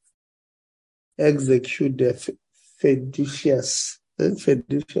to execute the fiduciary.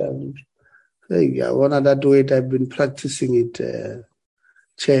 One of that way I've been practicing it,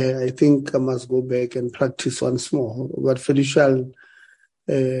 Chair. I think I must go back and practice once more. But fiduciary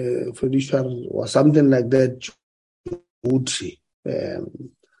or something like that.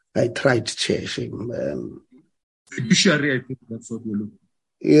 I tried, Chair. Fiduciary, I think that's what we're looking.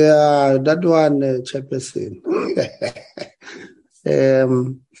 Yeah, that one, Chairperson.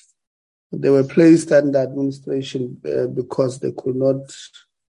 They were placed under administration because they could not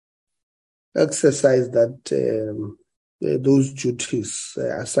exercise those duties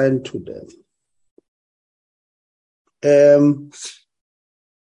assigned to them.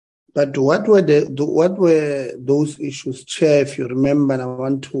 But what were those issues, Chair? If you remember, and I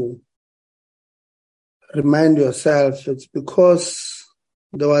want to remind yourself, it's because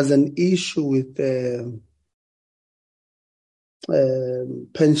there was an issue with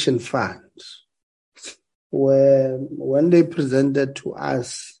pension funds, where when they presented to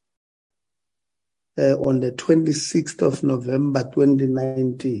us on the 26th of November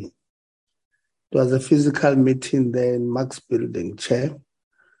 2019, there was a physical meeting there in Max Building, Chair.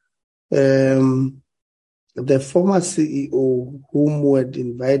 The former CEO whom we had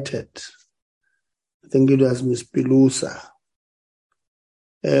invited, I think it was Ms. Pilusa,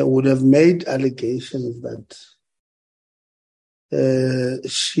 would have made allegations that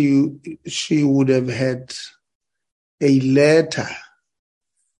she would have had a letter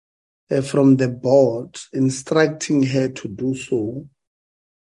from the board instructing her to do so,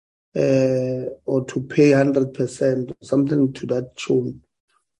 or to pay 100%, something to that tune,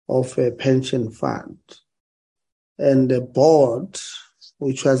 of a pension fund. And the board,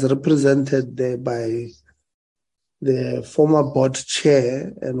 which was represented there by the former board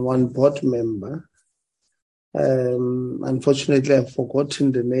chair and one board member, unfortunately I've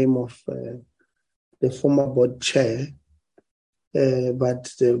forgotten the name of the former board chair,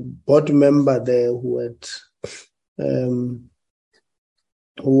 but the board member there who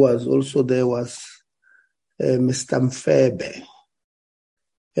was also there was Mr. Mfebe.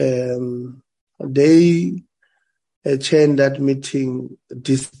 They chaired that meeting,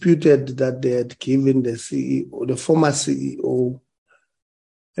 disputed that they had given the CEO, the former CEO,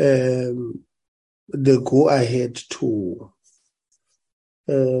 the go-ahead to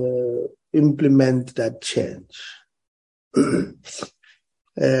implement that change.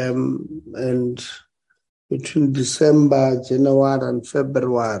 And between December, January, and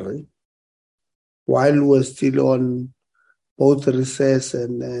February, while we're still on both recess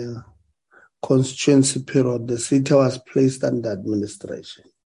and constituency period, the SETA was placed under administration.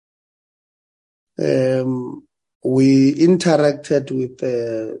 We interacted with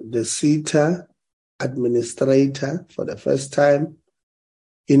the SETA administrator for the first time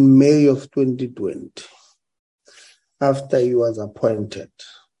in May of 2020, after he was appointed,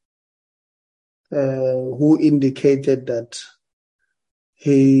 who indicated that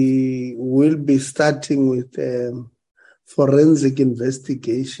he will be starting with forensic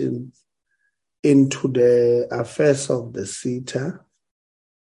investigation into the affairs of the SETA,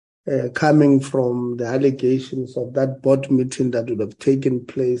 coming from the allegations of that board meeting that would have taken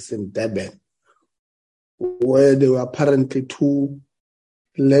place in Durban, where there were apparently two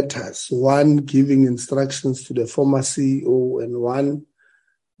letters, one giving instructions to the former CEO and one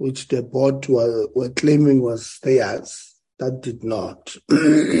which the board were claiming was theirs, that did not.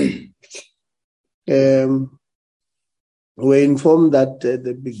 We're informed that at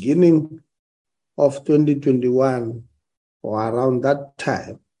the beginning of 2021, or around that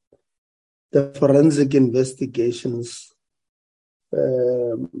time, the forensic investigations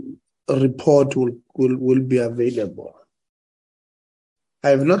report will be available. I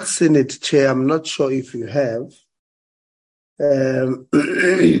have not seen it, Chair. I'm not sure if you have. So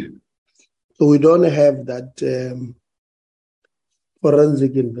we don't have that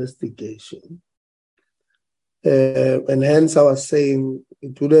forensic investigation. And hence I was saying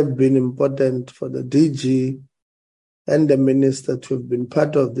it would have been important for the DG and the minister to have been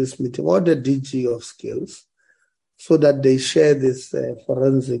part of this meeting, or the DG of skills, so that they share this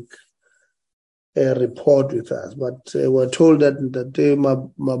forensic report with us. But we're told that Tate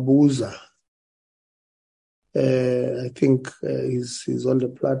Mabuza I think he's on the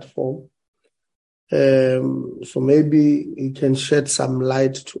platform. So maybe he can shed some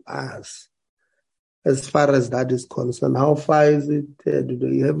light to us as far as that is concerned. How far is it? Do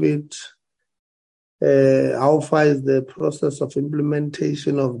they have it? How far is the process of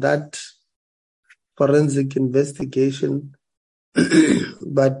implementation of that forensic investigation?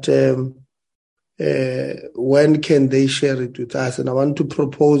 But when can they share it with us? And I want to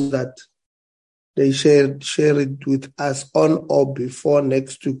propose that they share it with us on or before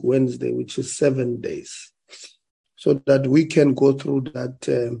next week, Wednesday, which is 7 days, so that we can go through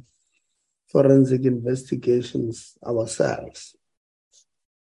that forensic investigations ourselves.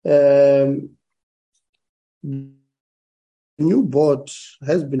 New board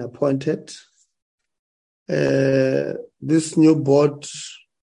has been appointed. This new board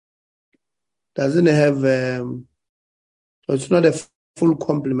doesn't have, it's not a full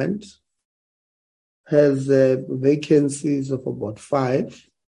complement, has vacancies of about 5.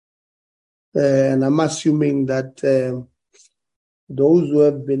 And I'm assuming that those who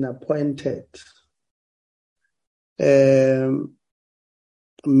have been appointed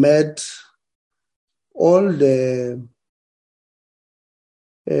met all the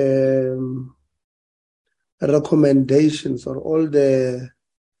recommendations or all the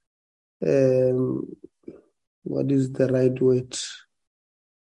what is the right word?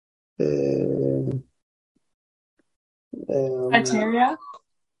 Criteria?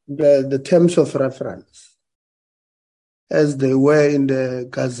 The terms of reference as they were in the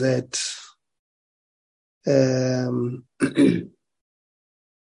Gazette. That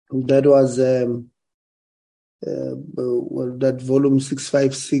was that volume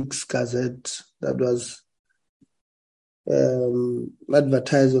 656 Gazette that was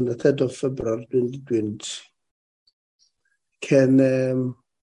advertised on the 3rd of February 2020. Can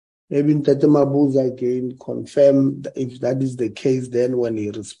maybe Ntate Mabuza again confirm if that is the case then when he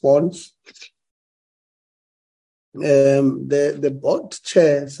responds? The board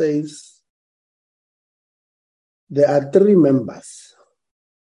chair says there are 3 members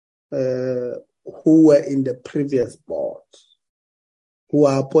who were in the previous board who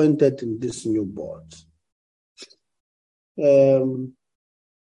are appointed in this new board.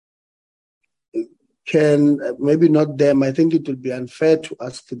 Can maybe not them. I think it will be unfair to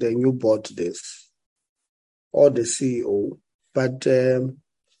ask the new board this or the CEO, but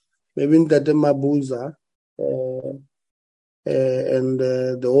maybe Ntate Mabuza and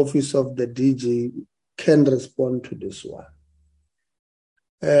the office of the DG can respond to this one.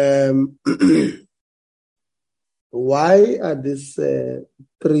 Why are these 3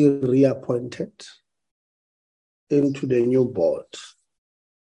 reappointed into the new board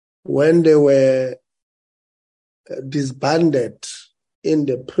when they were disbanded in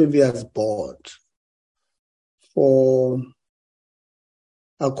the previous board for,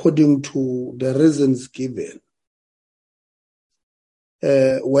 according to the reasons given,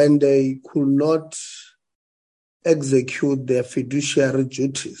 when they could not execute their fiduciary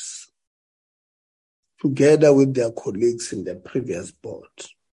duties together with their colleagues in the previous board?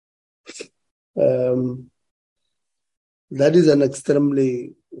 That is an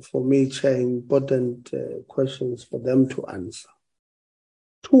extremely, for me, Chair, important questions for them to answer.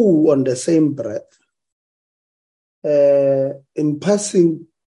 2, on the same breath, in passing,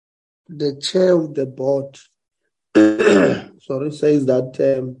 the chair of the board says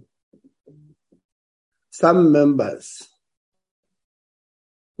that some members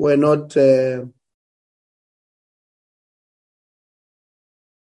were not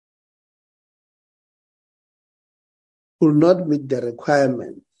will not meet the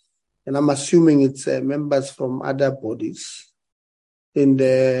requirement, and I'm assuming it's members from other bodies in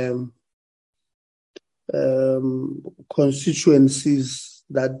the constituencies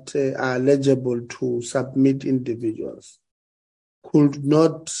that are eligible to submit individuals, could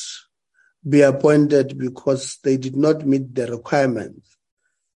not be appointed because they did not meet the requirements.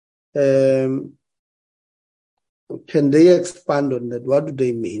 Can they expand on that? What do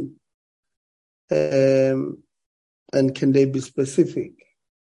they mean? And can they be specific?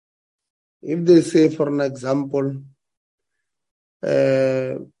 If they say, for an example,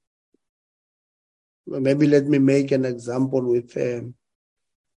 maybe let me make an example with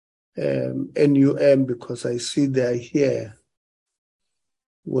NUM, because I see they are here.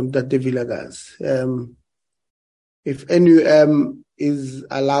 If NUM is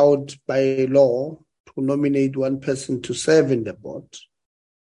allowed by law to nominate one person to serve in the board,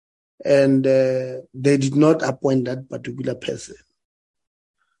 and they did not appoint that particular person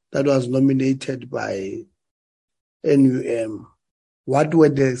that was nominated by NUM, what were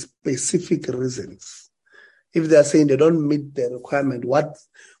the specific reasons if they are saying they don't meet the requirement, what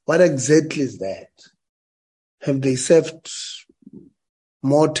exactly is that? Have they served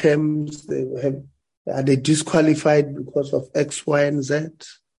more terms? Are they disqualified because of X, Y, and Z?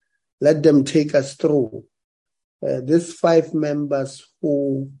 Let them take us through. These 5 members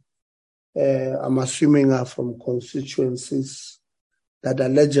who I'm assuming are from constituencies that are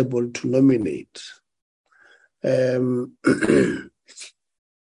eligible to nominate.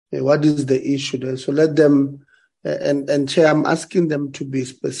 What is the issue there? So let them, and Chair, I'm asking them to be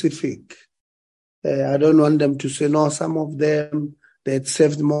specific. I don't want them to say, no, some of them, they had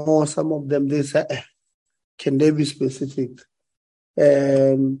served more, some of them, they say, can they be specific?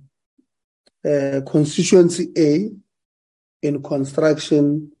 Constituency A in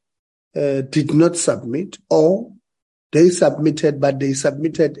construction did not submit, or they submitted, but they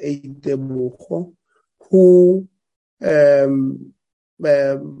submitted a Tebogo who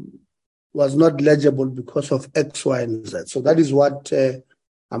was not legible because of X, Y, and Z. So that is what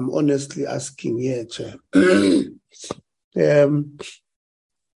I'm honestly asking here, Chair.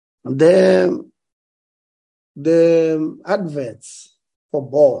 The adverts for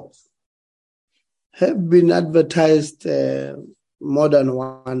boards have been advertised more than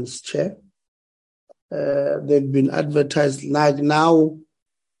once, Chair. They've been advertised like now,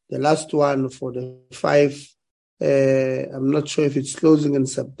 the last one for the 5, I'm not sure if it's closing in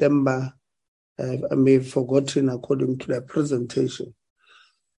September. I may have forgotten according to their presentation.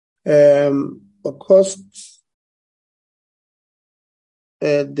 Of course,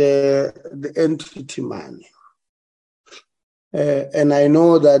 the entity money. And I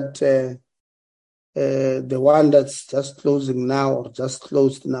know that the one that's just closing now or just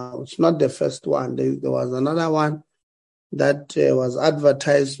closed now, it's not the first one. There was another one that was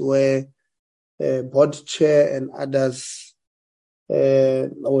advertised where board chair and others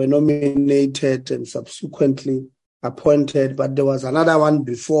were nominated and subsequently appointed, but there was another one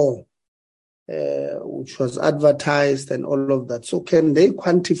before which was advertised and all of that. So can they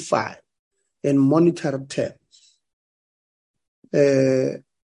quantify in monetary terms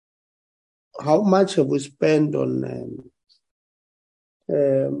how much have we spent on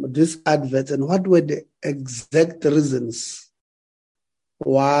this advert, and what were the exact reasons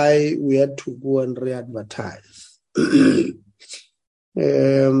why we had to go and re-advertise? And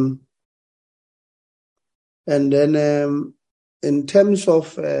then in terms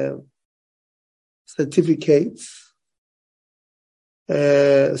of certificates,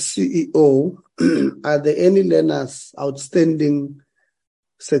 CEO, are there any learners outstanding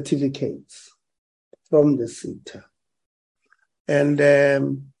certificates from the SETA? And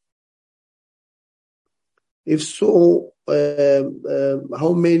if so,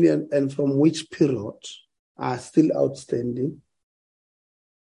 how many and from which period are still outstanding?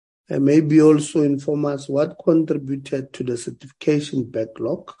 And maybe also inform us what contributed to the certification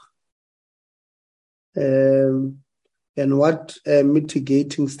backlog, and what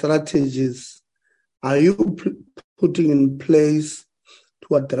mitigating strategies are you putting in place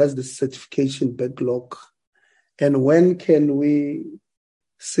to address the certification backlog, and when can we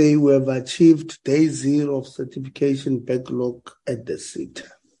say we have achieved day 0 of certification backlog at the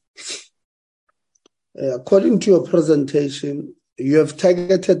SETA? According to your presentation, you have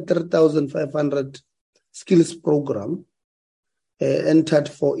targeted 3,500 skills program entered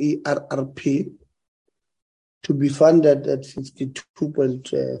for ERRP to be funded at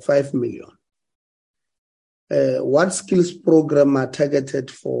 62.5 million. What skills program are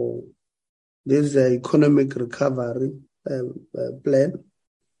targeted for this economic recovery plan?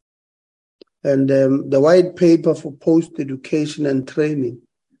 And the white paper for post-education and training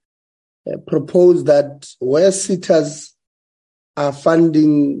proposed that where SETAs are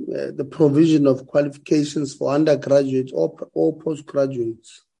funding the provision of qualifications for undergraduates or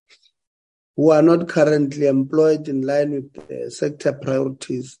postgraduates who are not currently employed in line with sector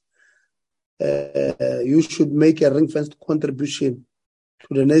priorities, you should make a ring-fenced contribution to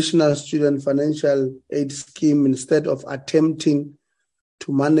the National Student Financial Aid Scheme instead of attempting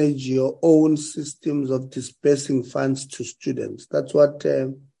to manage your own systems of dispersing funds to students. That's what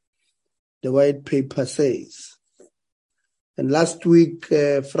the white paper says. And last week,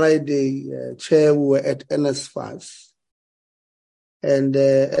 Friday, Chair, we were at NSFAS. And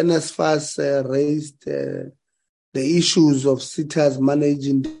NSFAS raised the issues of SETAs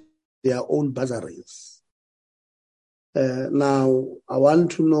managing their own bursaries. Now, I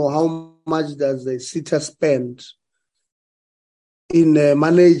want to know how much does the SETA spend in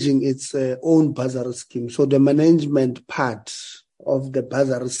managing its own bursary scheme. So the management part of the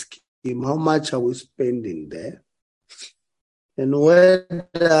bursary scheme, how much are we spending there? and whether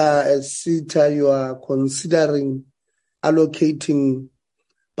as SETA you are considering allocating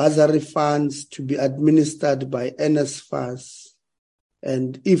bursary funds to be administered by NSFAS,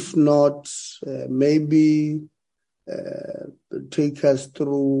 and if not, maybe take us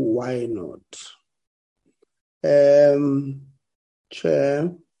through why not.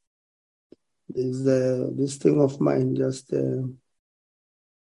 Chair, is this thing of mine just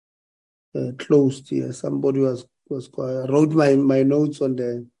closed here? Somebody was I wrote my notes on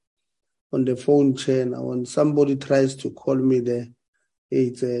the phone, Chair. Now when somebody tries to call me there,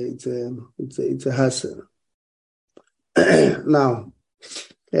 it's a hassle. Now,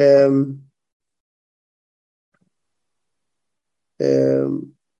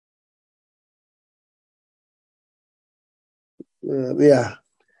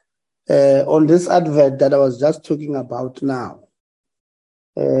 on this advert that I was just talking about now,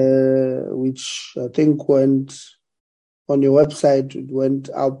 which I think went on your website, it went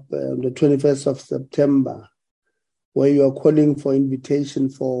up on the 21st of September, where you are calling for invitation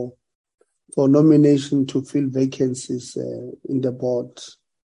for nomination to fill vacancies in the board.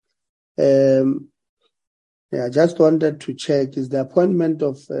 I just wanted to check, is the appointment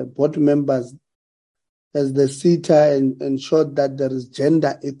of board members as the SETA ensured that there is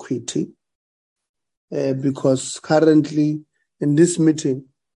gender equity? Because currently in this meeting,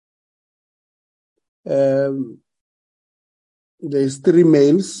 there's 3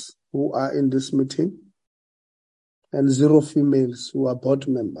 males who are in this meeting and 0 females who are board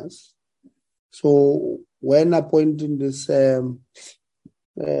members. So when appointing this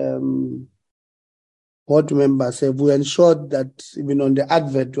board members, have we ensured that even on the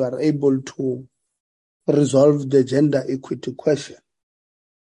advert we are able to resolve the gender equity question?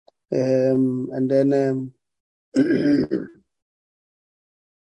 And then the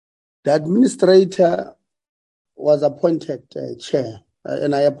administrator was appointed chair,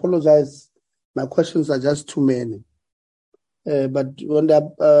 and I apologize, my questions are just too many. But when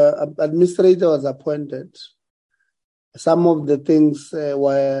the administrator was appointed, some of the things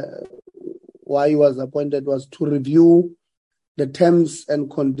why he was appointed was to review the terms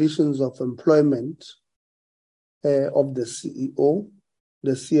and conditions of employment of the CEO,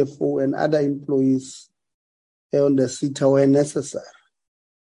 the CFO, and other employees on the SETA where necessary.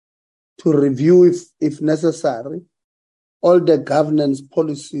 To review, if necessary, all the governance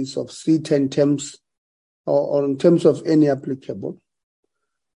policies of SETA in terms or in terms of any applicable,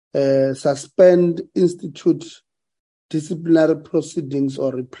 suspend, institute disciplinary proceedings,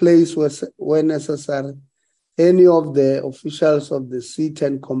 or replace where necessary any of the officials of the SETA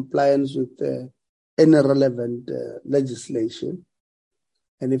in compliance with any relevant legislation,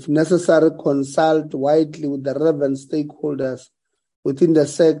 and if necessary, consult widely with the relevant stakeholders within the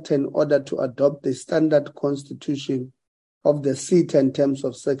sector in order to adopt the standard constitution of the SETA in terms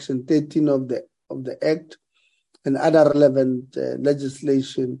of Section 13 of the Act and other relevant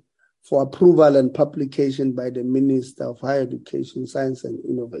legislation for approval and publication by the Minister of Higher Education, Science and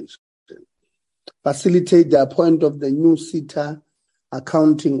Innovation. Facilitate the appointment of the new SETA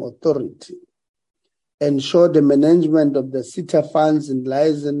accounting authority. Ensure the management of the SETA funds in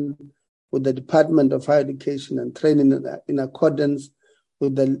liaison with the Department of Higher Education and Training in accordance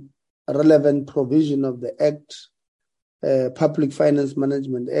with the relevant provision of the Act, Public Finance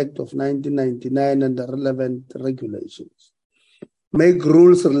Management Act of 1999 and the relevant regulations. Make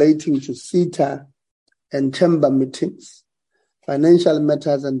rules relating to SETA and chamber meetings, financial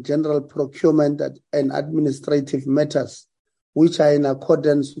matters and general procurement and administrative matters which are in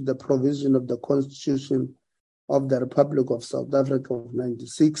accordance with the provision of the Constitution of the Republic of South Africa of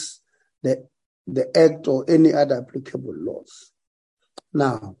 1996, the Act or any other applicable laws.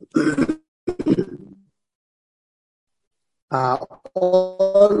 Now, are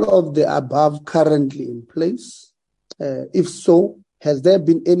all of the above currently in place? If so, has there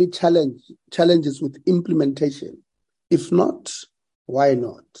been any challenges with implementation? If not, why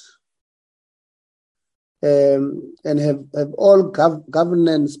not? And have all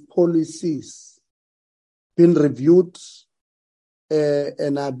governance policies been reviewed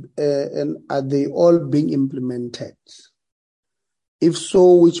and are they all being implemented? If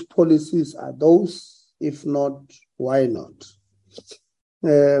so, which policies are those? If not, why not?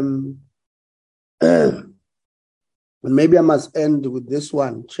 Maybe I must end with this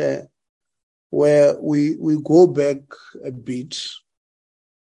one, Chair, where we go back a bit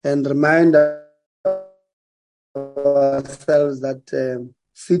and remind ourselves that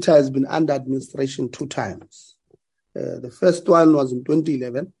SETA has been under administration 2 times. The first one was in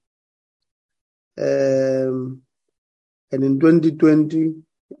 2011, and in 2020,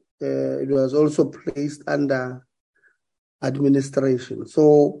 it was also placed under administration.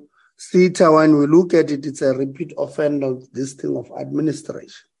 So SETA, when we look at it, it's a repeat offender of this thing of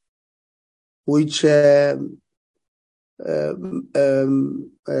administration, which Chair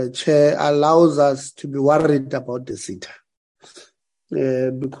allows us to be worried about the SETA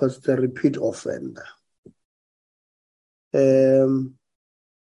because the repeat offender.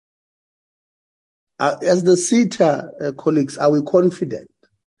 As the SETA colleagues, are we confident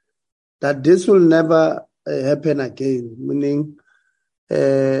that this will never happen again, meaning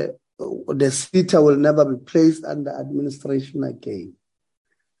the SETA will never be placed under administration again?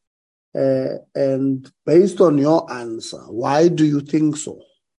 And based on your answer, why do you think so?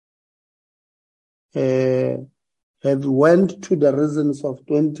 Have you went to the reasons of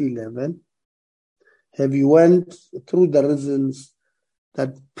 2011? Have you went through the reasons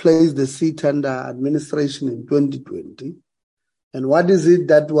that placed the SETA under administration in 2020? And what is it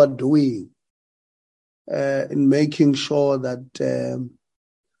that we're doing in making sure that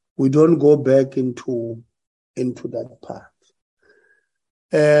we don't go back into that path?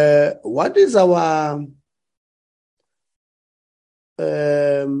 What is our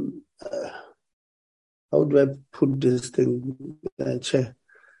how do I put this thing, Chair?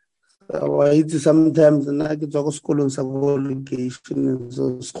 Sometimes I get to school and some obligation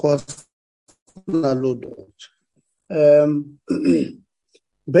so cost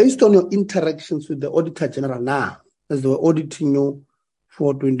based on your interactions with the Auditor General now, as they were auditing you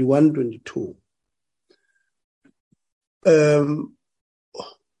for 21-22,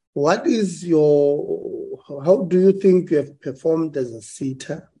 what is how do you think you have performed as a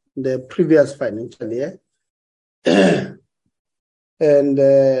SETA in the previous financial year?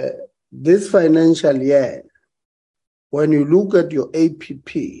 And this financial year, when you look at your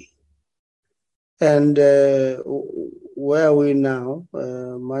APP, and where are we now?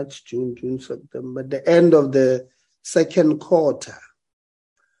 March, June, September, the end of the second quarter.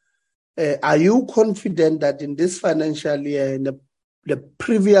 Are you confident that in this financial year, in the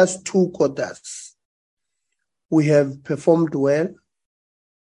previous 2 quarters, we have performed well?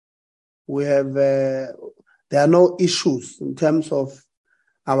 We have, there are no issues in terms of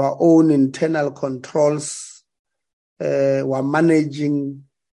our own internal controls. We're managing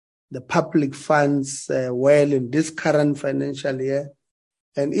the public funds well in this current financial year.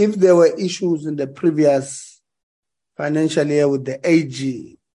 And if there were issues in the previous financial year with the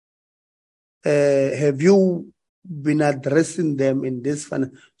AG, have you been addressing them in this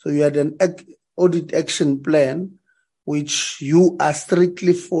financial? So you had an audit action plan, which you are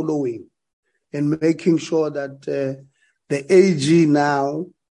strictly following and making sure that the AG now,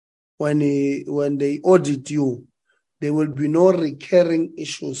 when they audit you, there will be no recurring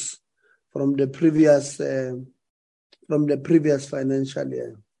issues from the previous financial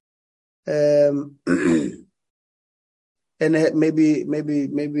year. And maybe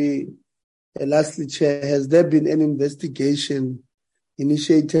lastly, Chair, has there been an investigation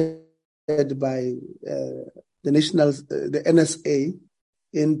initiated by the NSA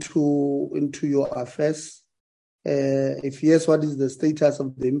into your affairs? If yes, what is the status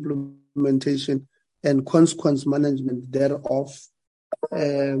of the implementation and consequence management thereof?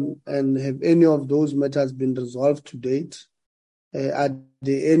 And have any of those matters been resolved to date? Are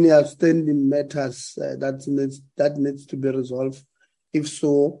there any outstanding matters that needs to be resolved? If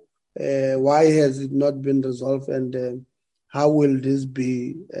so, why has it not been resolved, and how will this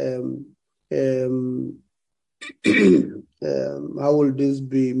be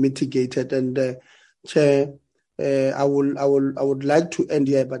mitigated? And Chair, I would like to end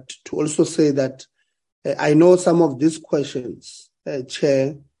here, but to also say that I know some of these questions,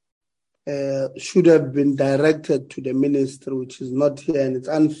 Chair, should have been directed to the Minister, which is not here, and it's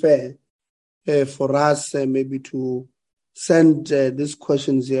unfair for us maybe to send these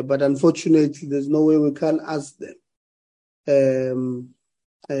questions here, but unfortunately there's no way we can ask them.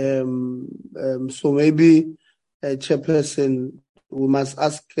 So maybe, Chairperson, we must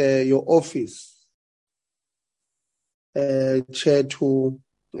ask your office, Chair, to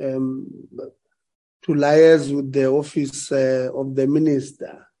liaise with the office of the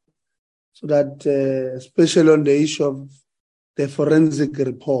Minister, so that, especially on the issue of the forensic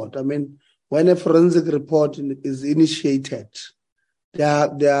report. I mean, when a forensic report is initiated, there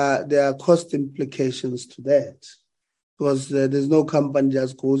are cost implications to that, because there's no company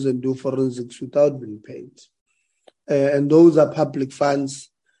just goes and do forensics without being paid. And those are public funds,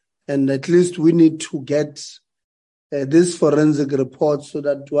 and at least we need to get this forensic report so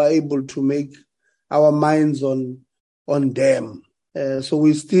that we're able to make our minds on them. So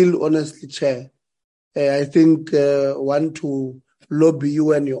we still, honestly, Chair, I think want to lobby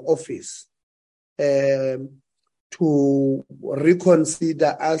you and your office to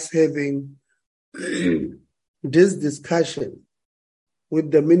reconsider us having this discussion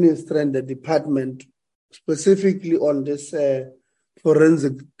with the minister and the department, specifically on this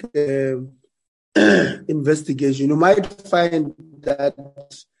forensic investigation. You might find that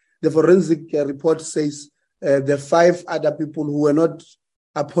the forensic report says the 5 other people who were not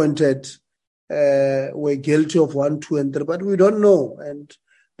appointed were guilty of 1, 2, and 3, but we don't know. And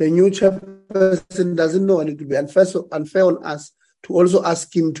the new chairperson doesn't know, and it would be unfair on us to also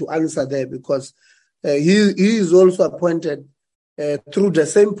ask him to answer there, because he is also appointed through the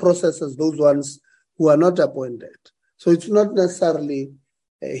same process as those ones who are not appointed. So it's not necessarily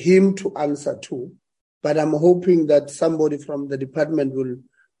him to answer to, but I'm hoping that somebody from the department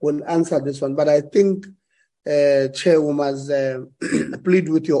will answer this one. But I think, Chair, we must plead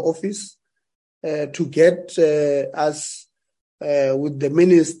with your office to get us with the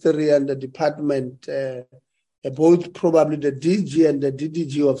ministry and the department, both probably the DG and the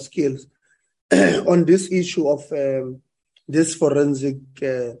DDG of skills, on this issue of this forensic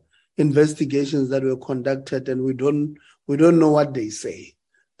investigations that were conducted, and we don't know what they say.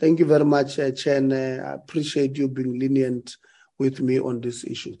 Thank you very much, Chair, and I appreciate you being lenient with me on this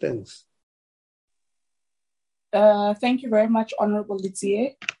issue. Thanks. Thank you very much, Honorable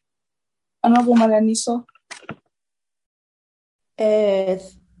Litsie. Honorable Malaniso.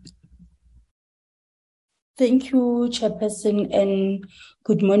 Thank you, Chairperson, and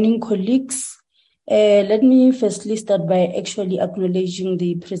good morning, colleagues. Let me firstly start by actually acknowledging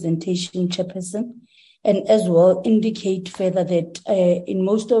the presentation, Chairperson, and as well indicate further that in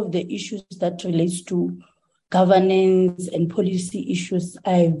most of the issues that relates to governance and policy issues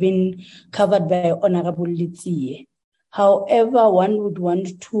have been covered by Honorable Litsie. However, one would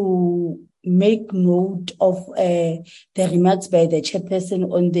want to make note of the remarks by the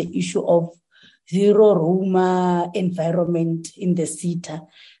Chairperson on the issue of zero Roma environment in the SETA.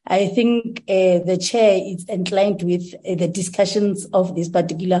 I think the Chair is inclined with the discussions of this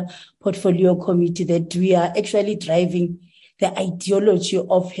particular portfolio committee that we are actually driving the ideology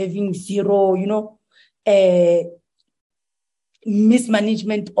of having zero,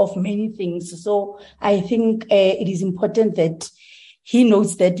 mismanagement of many things. So I think it is important that he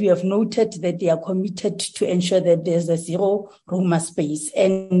notes that we have noted that they are committed to ensure that there's a zero Roma space.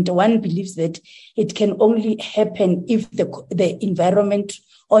 And one believes that it can only happen if the environment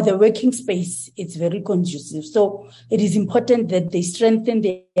or the working space is very conducive. So it is important that they strengthen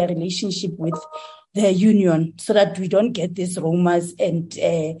their relationship with the union so that we don't get these rumors and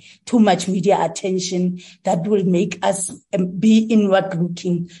too much media attention that will make us be inward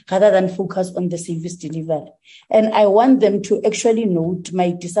looking rather than focus on the service delivery. And I want them to actually note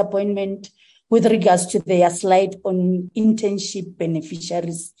my disappointment with regards to their slide on internship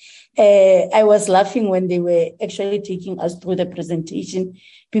beneficiaries. I was laughing when they were actually taking us through the presentation,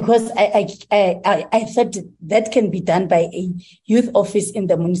 because I thought that can be done by a youth office in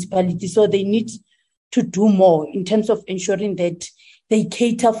the municipality. So they need to do more in terms of ensuring that they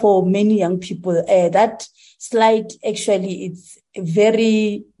cater for many young people. That slide actually it's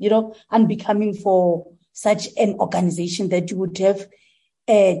very, unbecoming for such an organization that you would have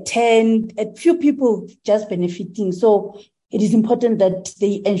a few people just benefiting. So it is important that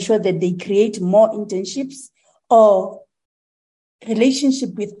they ensure that they create more internships or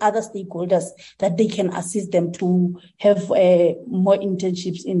relationship with other stakeholders that they can assist them to have more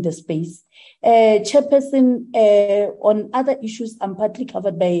internships in the space. Chairperson, on other issues, I'm partly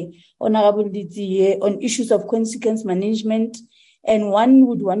covered by Honorable Litsie on issues of consequence management. And one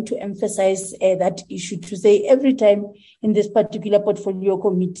would want to emphasize that issue to say every time in this particular portfolio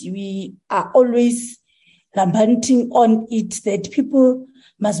committee, we are always lamenting on it that people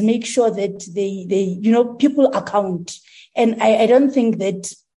must make sure that they people account. And I don't think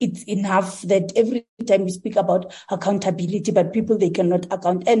that it's enough that every time we speak about accountability, but people, they cannot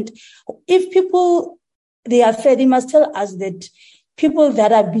account. And if people, they are fair, they must tell us that people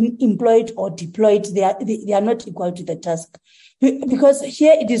that have been employed or deployed, they are not equal to the task. Because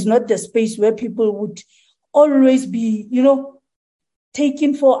here it is not the space where people would always be,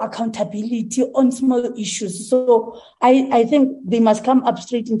 taken for accountability on small issues. So I think they must come up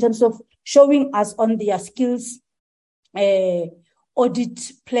straight in terms of showing us on their skills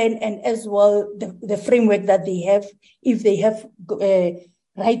audit plan, and as well the framework that they have, if they have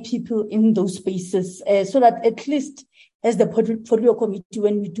right people in those spaces, so that at least as the portfolio committee,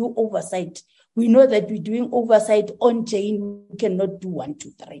 when we do oversight, we know that we're doing oversight on chain. We cannot do 1,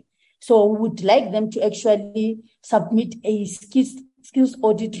 2, 3. So we would like them to actually submit a skills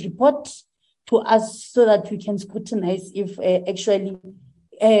audit report to us so that we can scrutinize if actually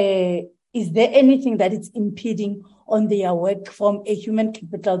is there anything that is impeding on their work from a human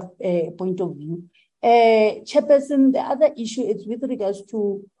capital point of view? Chairperson, the other issue is with regards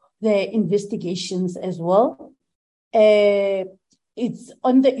to the investigations as well. It's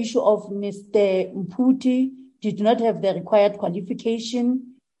on the issue of Mr. Mputi did not have the required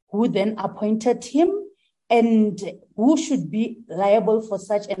qualification, who then appointed him, and who should be liable for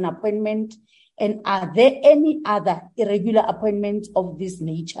such an appointment, and are there any other irregular appointments of this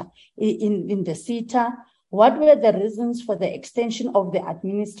nature in the SETA? What were the reasons for the extension of the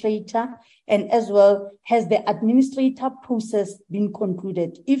administrator? And as well, has the administrator process been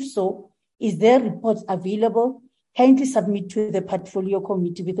concluded? If so, is there reports available? Kindly submit to the portfolio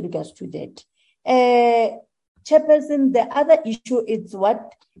committee with regards to that. Chairperson, the other issue is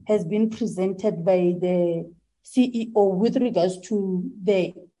what has been presented by the CEO with regards to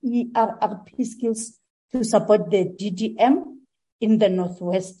the ERRP skills to support the DDM in the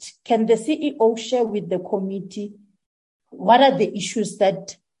Northwest. Can the CEO share with the committee what are the issues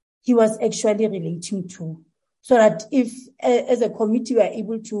that he was actually relating to, so that if, as a committee, we are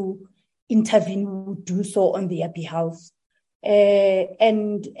able to intervene, we would do so on their behalf? Chair,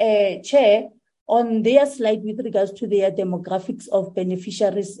 on their slide with regards to their demographics of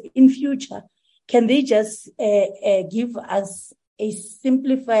beneficiaries in future, can they just give us a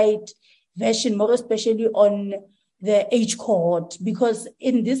simplified version, more especially on the age cohort? Because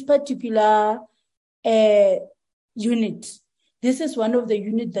in this particular unit, this is one of the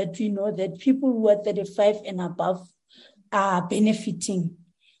units that we know that people who are 35 and above are benefiting.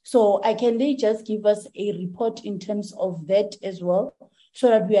 So can they just give us a report in terms of that as well, so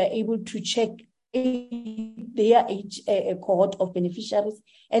that we are able to check their age cohort of beneficiaries?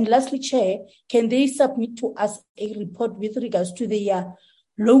 And lastly, Chair, can they submit to us a report with regards to their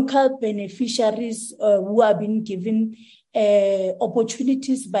local beneficiaries who are being given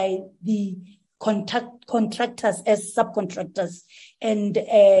opportunities by the contractors as subcontractors, and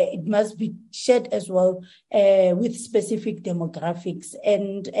it must be shared as well with specific demographics.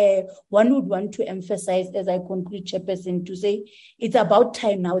 And one would want to emphasize, as I conclude, Chairperson, to say it's about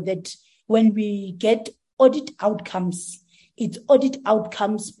time now that when we get audit outcomes, it's audit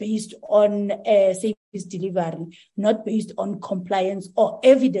outcomes based on service delivery, not based on compliance or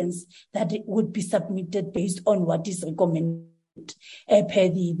evidence that it would be submitted based on what is recommended per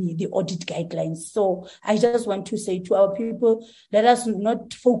the audit guidelines. So I just want to say to our people, let us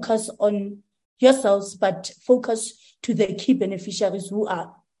not focus on yourselves, but focus to the key beneficiaries who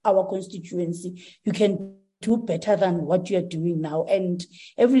are our constituency. You can do better than what you are doing now. And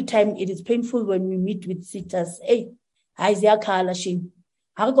every time it is painful when we meet with SETAs,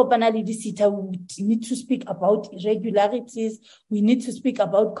 we need to speak about irregularities, we need to speak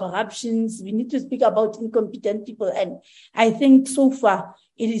about corruptions, we need to speak about incompetent people. And I think so far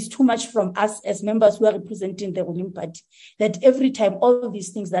it is too much from us as members who are representing the ruling party, that every time all of these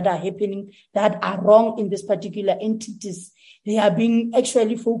things that are happening that are wrong in this particular entities, they are being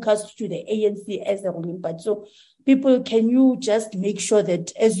actually focused to the ANC as the ruling party. So people, can you just make sure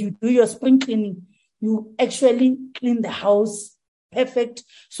that as you do your spring cleaning, you actually clean the house perfect,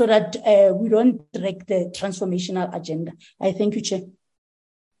 so that we don't drag the transformational agenda? I thank you, Chair.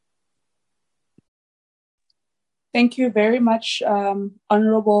 Thank you very much,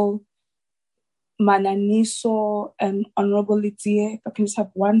 Honorable Mananiso and Honorable Litie. If I can just have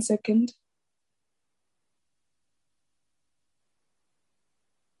 1 second.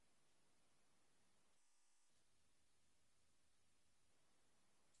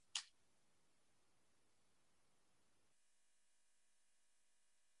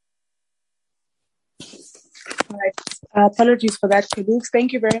 All right. Apologies for that, colleagues.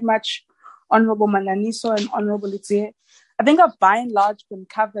 Thank you very much, Honorable Mananiso and Honorable Litie. I think I've by and large been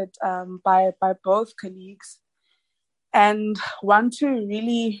covered by both colleagues, and want to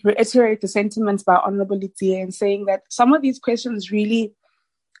really reiterate the sentiments by Honorable Litie in saying that some of these questions really,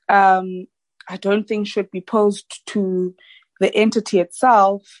 I don't think should be posed to the entity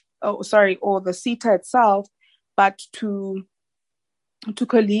itself, or the SETA itself, but to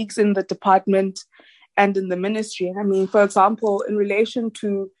colleagues in the department and in the ministry. I mean, for example, in relation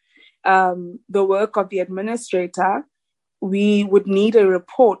to the work of the administrator, we would need a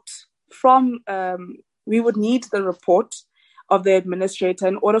report the report of the administrator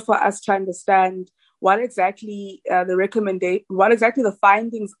in order for us to understand what exactly the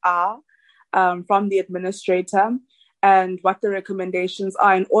findings are from the administrator, and what the recommendations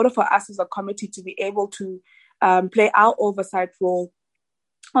are, in order for us as a committee to be able to play our oversight role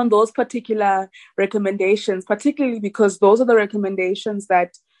on those particular recommendations, particularly because those are the recommendations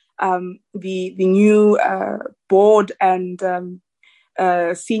that the new board and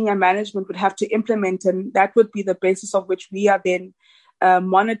senior management would have to implement, and that would be the basis of which we are then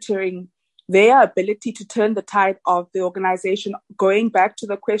monitoring their ability to turn the tide of the organization. Going back to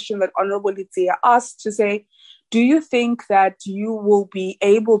the question that Honorable Litzia asked, to say, do you think that you will be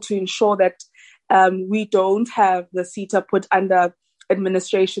able to ensure that we don't have the SETA put under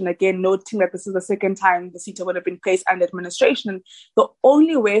administration again, noting that this is the second time the SETA would have been placed under administration? And the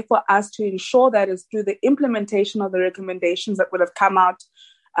only way for us to ensure that is through the implementation of the recommendations that would have come out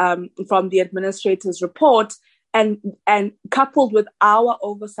from the administrator's report, and coupled with our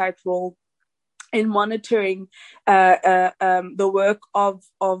oversight role in monitoring the work of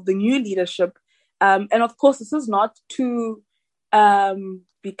the new leadership. And of course, this is not to our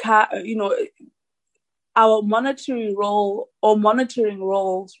monitoring roles,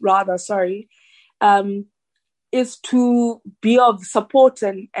 is to be of support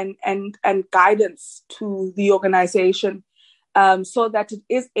and guidance to the organization, so that it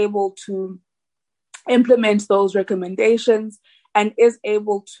is able to implement those recommendations and is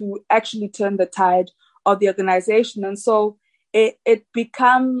able to actually turn the tide of the organization. And so it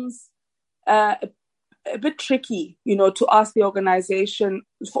becomes a bit tricky, to ask the organization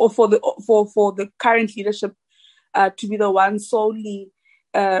for the current leadership to be the one solely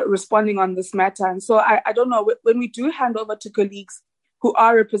responding on this matter. And so I don't know, when we do hand over to colleagues who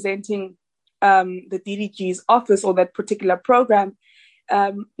are representing the DDG's office or that particular program,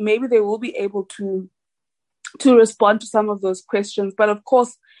 maybe they will be able to respond to some of those questions. But of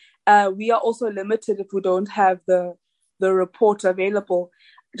course, we are also limited if we don't have the report available.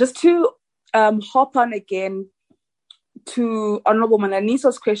 Just to hop on again to Honorable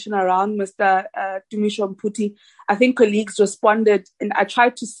Mananiso's question around Mr. Tumisho Mputi, I think colleagues responded, and I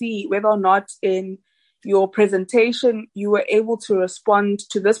tried to see whether or not in your presentation you were able to respond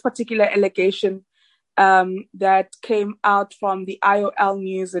to this particular allegation that came out from the IOL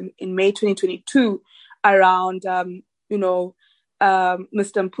News in May 2022 around, Mr.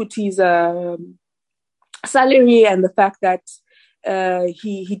 Mputi's salary and the fact that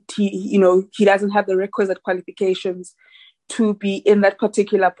he doesn't have the requisite qualifications to be in that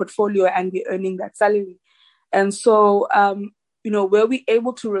particular portfolio and be earning that salary. And so, were we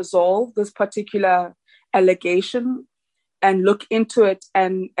able to resolve this particular allegation and look into it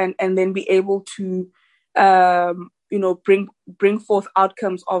and then be able to, bring forth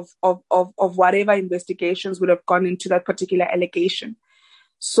outcomes of whatever investigations would have gone into that particular allegation?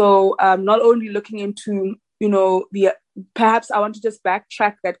 So, not only looking into, perhaps I want to just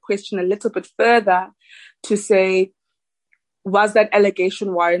backtrack that question a little bit further to say, was that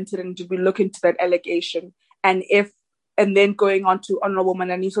allegation warranted, and did we look into that allegation? And then going on to Honorable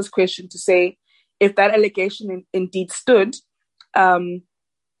Mananiso's question to say, if that allegation indeed stood, who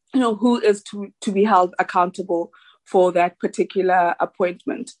is to be held accountable for that particular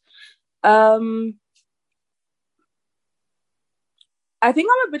appointment? I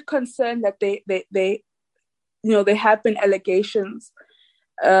think I'm a bit concerned that they have been allegations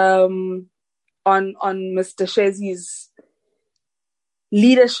on Mr. Shezi's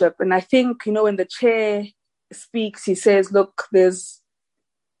leadership, and I think when the chair speaks, he says, "Look, there's,"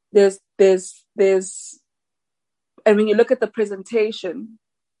 and when you look at the presentation,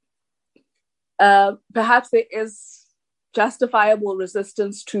 perhaps there is justifiable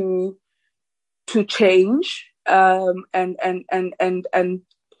resistance to change, and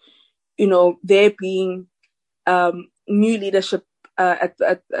there being new leadership at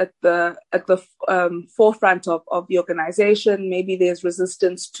the forefront of the organization. Maybe there's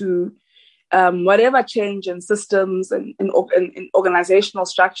resistance to whatever change in systems and in organizational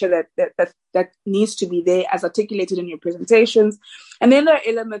structure that needs to be there as articulated in your presentations. And then there are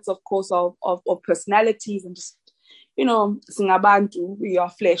elements, of course, of personalities and just, singabantu, we are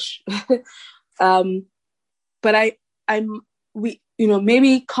flesh. But we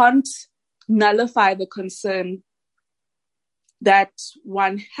maybe can't nullify the concern that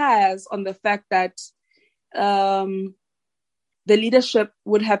one has on the fact that the leadership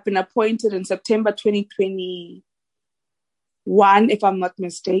would have been appointed in September 2021, if I'm not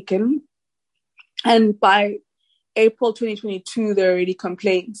mistaken. And by April 2022, there are already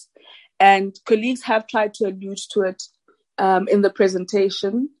complaints. And colleagues have tried to allude to it in the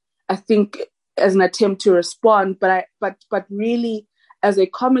presentation, I think, as an attempt to respond. But really, as a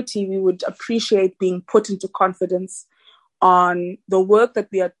committee, we would appreciate being put into confidence on the work that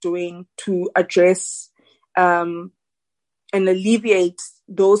we are doing to address and alleviate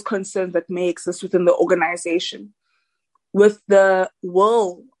those concerns that may exist within the organization, with the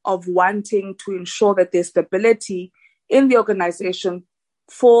will of wanting to ensure that there's stability in the organization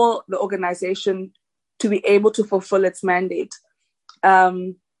for the organization to be able to fulfill its mandate,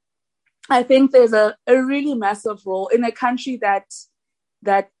 I think there's a really massive role in a country that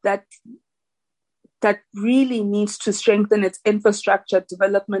really needs to strengthen its infrastructure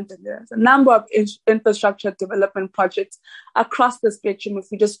development. And there's a number of infrastructure development projects across the spectrum. If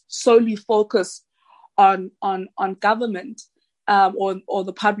we just solely focus on government or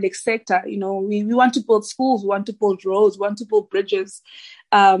the public sector, we want to build schools, we want to build roads, we want to build bridges,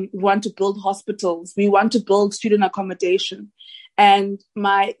 we want to build hospitals, we want to build student accommodation. And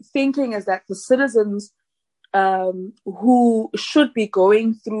my thinking is that the citizens who should be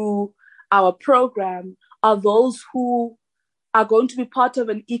going through our program are those who are going to be part of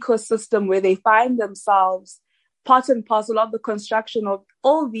an ecosystem where they find themselves part and parcel of the construction of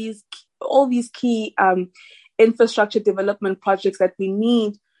all these key infrastructure development projects that we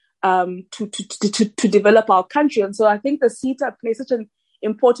need to develop our country. And so I think the SETA plays such an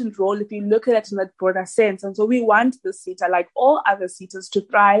important role if you look at it in that broader sense. And so we want the SETA, like all other SETAs, to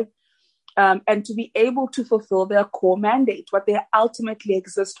thrive and to be able to fulfill their core mandate, what they ultimately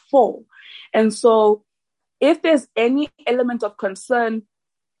exist for. And so if there's any element of concern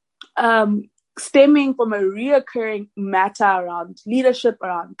stemming from a reoccurring matter around leadership,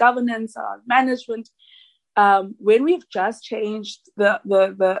 around governance, around management, when we've just changed the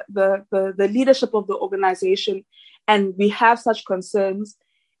leadership of the organization and we have such concerns,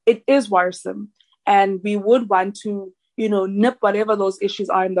 it is worrisome. And we would want to, nip whatever those issues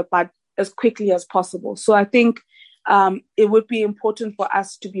are in the bud as quickly as possible. So I think it would be important for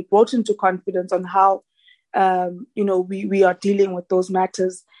us to be brought into confidence on how, we are dealing with those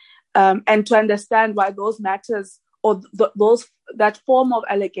matters, and to understand why those matters or that form of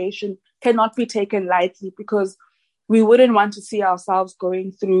allegation cannot be taken lightly, because we wouldn't want to see ourselves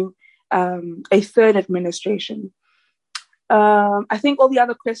going through a third administration. I think all the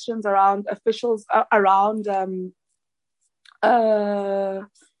other questions around officials, around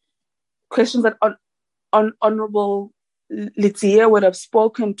questions that Honorable Litsiye would have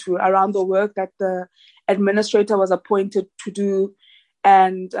spoken to around the work that the administrator was appointed to do,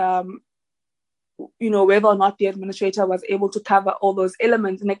 and whether or not the administrator was able to cover all those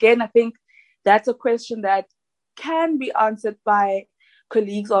elements. And again, I think that's a question that can be answered by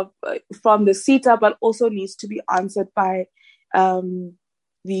colleagues from the SETA, but also needs to be answered by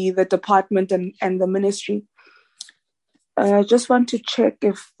the department and the ministry. I just want to check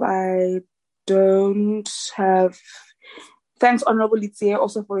if I don't have... Thanks, Honorable Litsiye,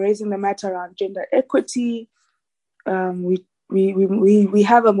 also for raising the matter around gender equity. We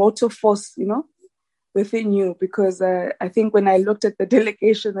have a motive force, within you, because I think when I looked at the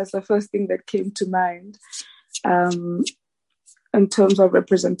delegation, that's the first thing that came to mind in terms of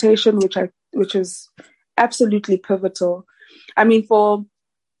representation, which is absolutely pivotal. I mean, for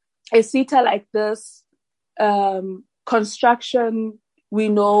a SETA like this, construction, we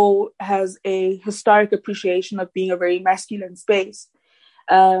know, has a historic appreciation of being a very masculine space.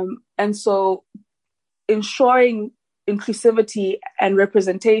 And so ensuring inclusivity and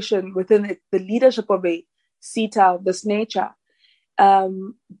representation within the leadership of a SETA of this nature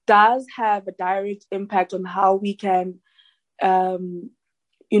does have a direct impact on how we can,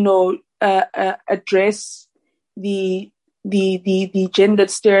 address the gendered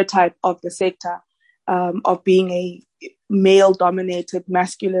stereotype of the sector of being a male-dominated,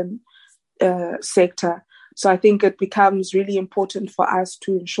 masculine sector. So I think it becomes really important for us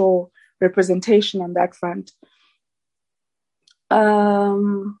to ensure representation on that front.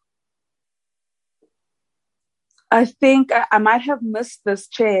 I think I might have missed this,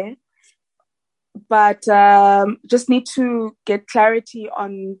 Chair, but just need to get clarity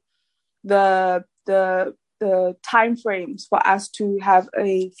on the timeframes for us to have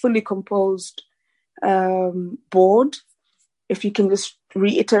a fully composed board. If you can just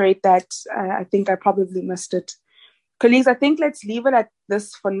reiterate that, I think I probably missed it. Colleagues, I think let's leave it at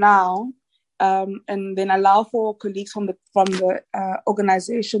this for now, and then allow for colleagues from the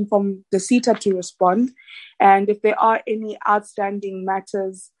organization, from the SETA, to respond. And if there are any outstanding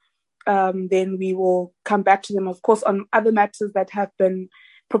matters, then we will come back to them. Of course, on other matters that have been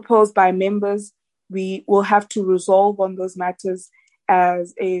proposed by members, we will have to resolve on those matters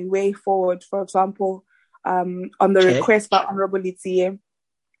as a way forward. For example, on the request by Honorable Litsiye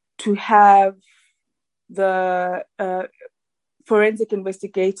to have the forensic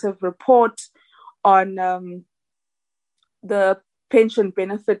investigative report on the pension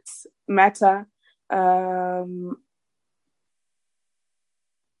benefits matter, that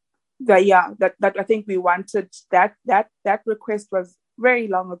I think we wanted that request was very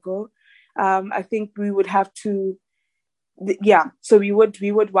long ago. I think we would have to, so we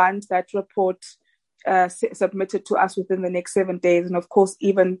would want that report submitted to us within the next 7 days. And of course,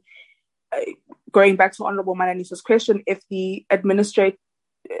 even going back to Honorable Mananiso's question, if the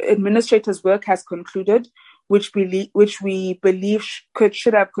administrator's work has concluded, which we believe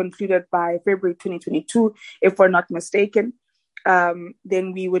should have concluded by February 2022, if we're not mistaken,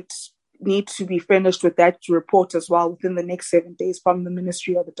 then we would need to be finished with that report as well within the next 7 days from the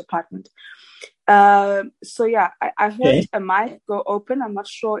ministry or the department. So yeah, I heard a mic go open. I'm not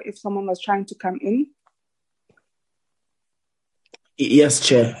sure if someone was trying to come in. Yes,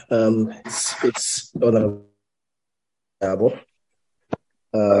 Chair. It's Honorable Yabo.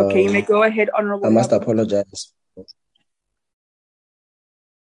 Okay, you may go ahead, Honorable. I must apologize.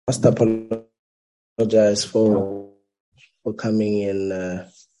 For coming in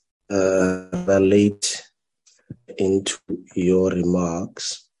late into your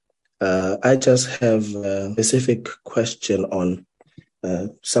remarks. I just have a specific question on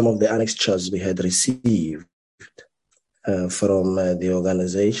some of the annexures we had received from the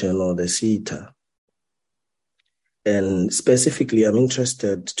organization or the SETA. And specifically, I'm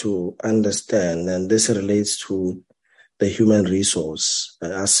interested to understand, and this relates to the human resource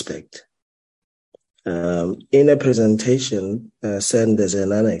aspect. In a presentation sent as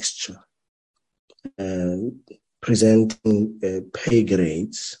an annexure, presenting pay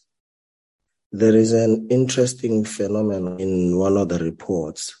grades, there is an interesting phenomenon in one of the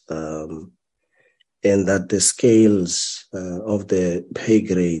reports, in that the scales of the pay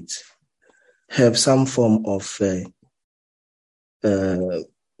grades have some form of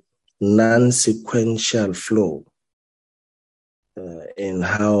non-sequential flow in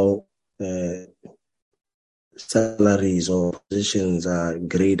how salaries or positions are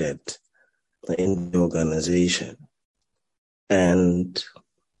graded in the organization. And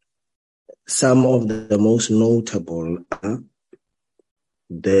some of the most notable are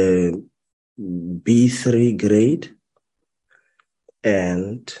the B3 grade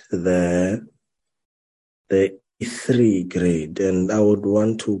and the E3 grade. And I would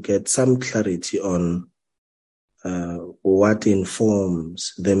want to get some clarity on what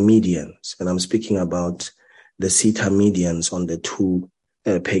informs the medians. And I'm speaking about the SETA medians on the two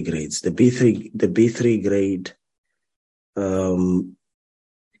pay grades. The B3 grade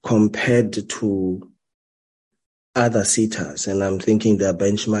compared to other SETAs, and I'm thinking they're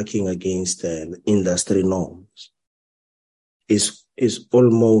benchmarking against industry norms, is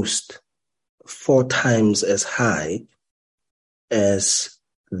almost 4 times as high as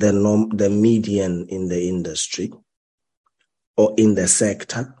the median in the industry or in the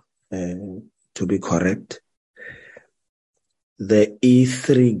sector, to be correct. The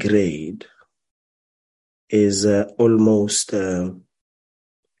E3 grade is almost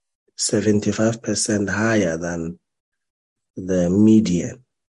 75% higher than the median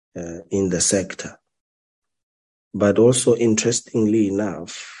in the sector. But also, interestingly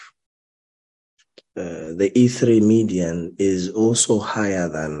enough, the E3 median is also higher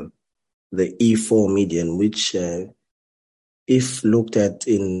than the E4 median, which, if looked at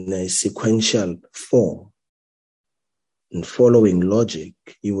in a sequential form, and following logic,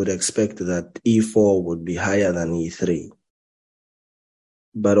 you would expect that E4 would be higher than E3.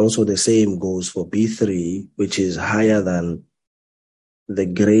 But also the same goes for B3, which is higher than the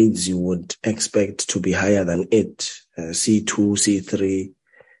grades you would expect to be higher than it, C2, C3,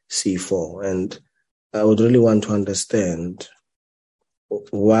 C4. And I would really want to understand,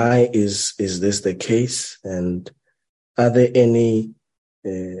 why is this the case? And are there any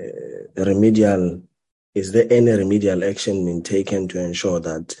is there any remedial action being taken to ensure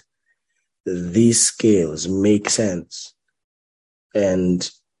that these scales make sense? And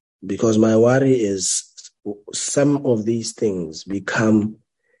because my worry is some of these things become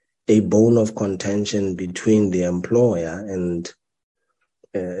a bone of contention between the employer and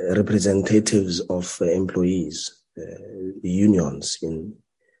representatives of employees, unions,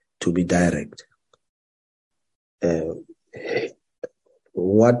 to be direct.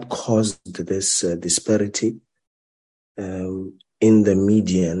 What caused this disparity in the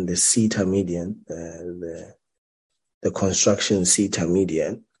median, the SETA median, the construction SETA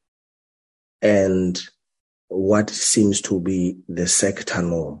median, and what seems to be the sector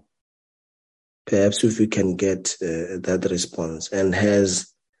norm? Perhaps if we can get that response. And has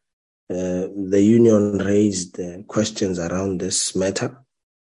the union raised questions around this matter?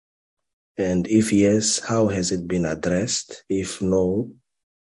 And if yes, how has it been addressed? If no,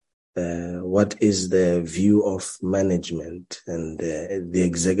 what is the view of management and the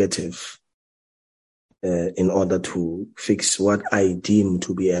executive in order to fix what I deem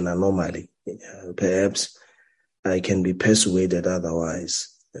to be an anomaly? Perhaps I can be persuaded otherwise.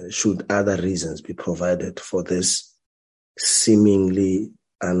 should other reasons be provided for this seemingly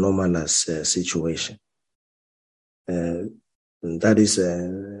anomalous situation. That is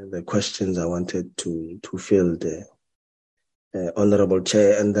the questions I wanted to field, Honorable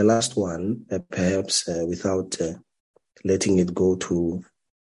Chair. And the last one, perhaps without letting it go to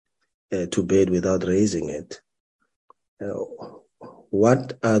bed without raising it,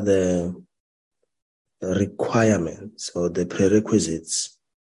 what are the requirements or the prerequisites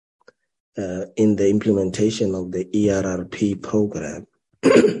in the implementation of the ERRP program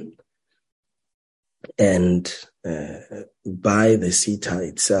and by the SETA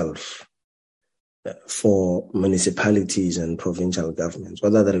itself for municipalities and provincial governments?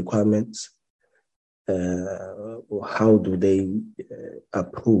 What are the requirements? How do they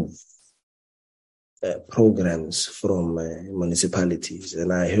approve programs from municipalities?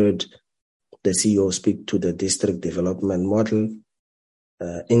 And I heard the CEO speak to the district development model.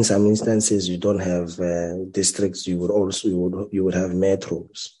 In some instances, you don't have districts. You would have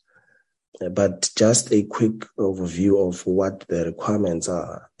metros. But just a quick overview of what the requirements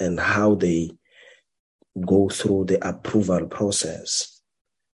are and how they go through the approval process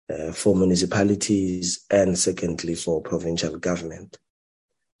for municipalities and secondly for provincial government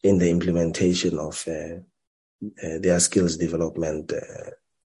in the implementation of their skills development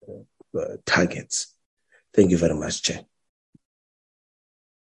targets. Thank you very much, Chair.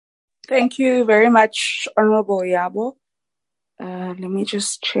 Thank you very much, Honorable Yabo. Let me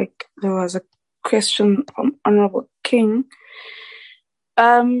just check. There was a question from Honorable King.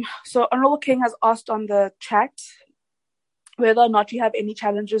 So Honorable King has asked on the chat whether or not you have any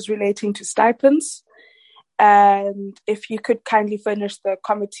challenges relating to stipends, and if you could kindly furnish the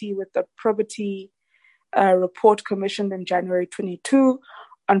committee with the probity report commissioned in January 22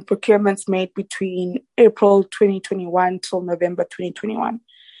 on procurements made between April 2021 till November 2021.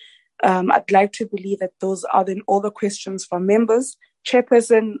 I'd like to believe that those are then all the questions from members.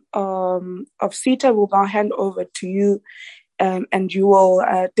 Chairperson of SETA will now hand over to you, and you will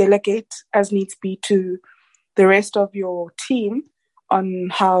delegate as needs be to the rest of your team on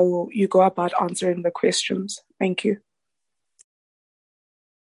how you go about answering the questions. Thank you.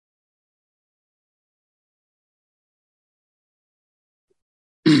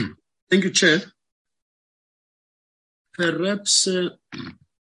 Thank you, Chair. Perhaps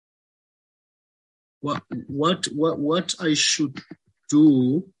what I should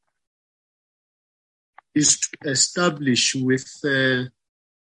do is to establish with the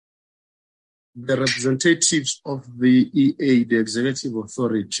representatives of the EA, the Executive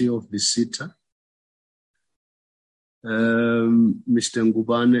Authority of the SETA, Mr.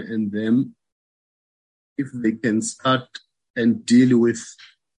 Ngubane and them, if they can start and deal with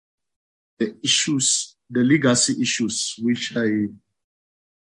the issues, the legacy issues, which I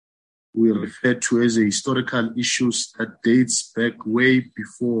will refer to as a historical issues that dates back way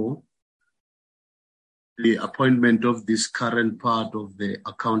before the appointment of this current part of the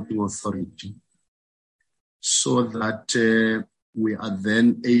accounting authority, so that we are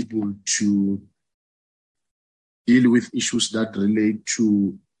then able to deal with issues that relate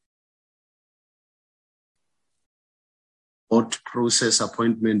to board process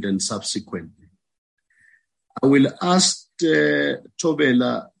appointment and subsequently. I will ask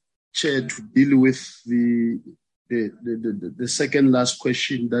Thobela, Chair, to deal with the second last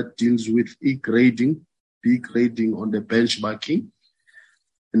question that deals with E-grading, B-grading on the benchmarking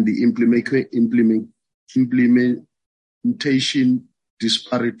and the implementation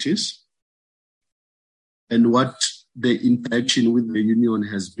disparities and what the interaction with the union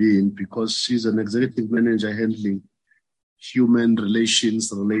has been, because she's an executive manager handling human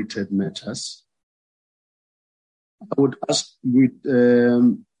relations related matters. I would ask with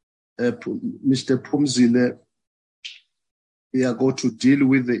Mr. Phumzile, we are going to deal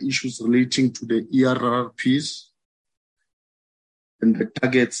with the issues relating to the ERRPs and the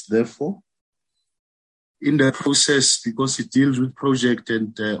targets, therefore. In the process, because it deals with project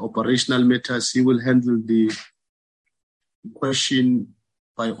and operational matters, he will handle the question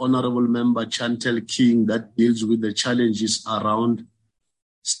by Honorable Member Chantel King that deals with the challenges around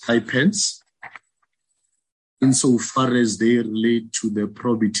stipends, insofar as they relate to the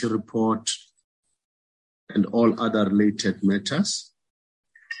probity report and all other related matters.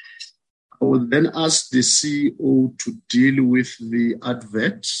 I will then ask the CEO to deal with the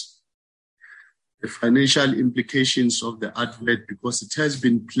advert, the financial implications of the advert, because it has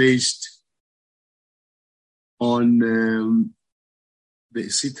been placed on the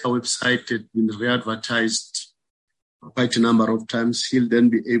SETA website, it's been re-advertised quite a number of times. He'll then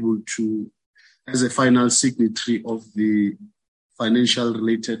be able to, as a final signatory of the financial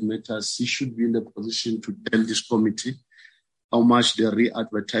related matters, he should be in a position to tell this committee how much the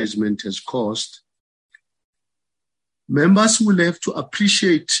re-advertisement has cost. Members will have to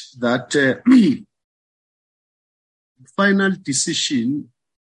appreciate that final decision,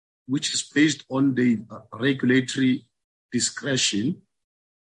 which is based on the regulatory discretion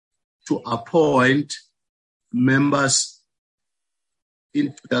to appoint members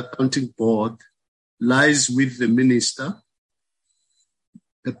into the accounting board, lies with the minister.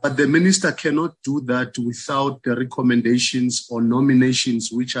 But the minister cannot do that without the recommendations or nominations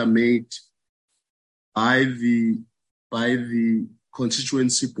which are made by the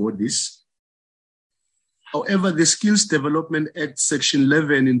constituency bodies. However, the Skills Development Act, Section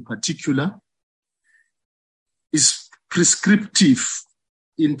 11 in particular, is prescriptive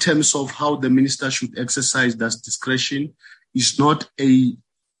in terms of how the minister should exercise that discretion. It's not a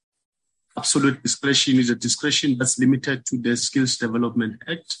absolute discretion, is a discretion that's limited to the Skills Development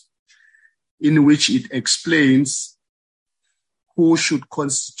Act, in which it explains who should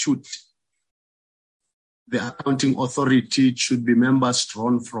constitute the accounting authority. It should be members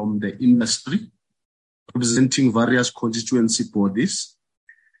drawn from the industry, representing various constituency bodies.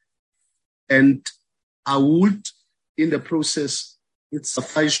 And I would, in the process, it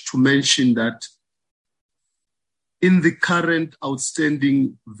suffice to mention that in the current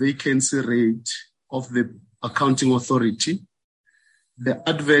outstanding vacancy rate of the accounting authority, the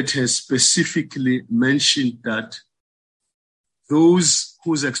advert has specifically mentioned that those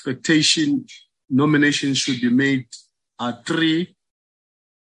whose expectation nominations should be made are 3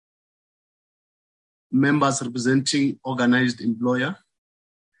 members representing organized employer,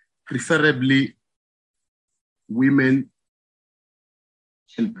 preferably women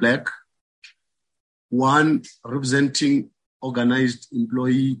and Black, 1 representing organized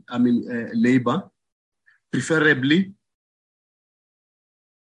labor, preferably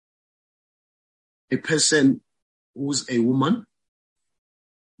a person who's a woman,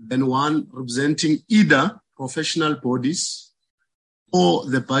 then 1 representing either professional bodies or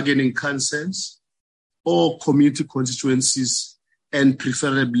the bargaining councils or community constituencies, and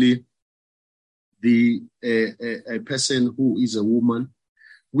preferably a person who is a woman,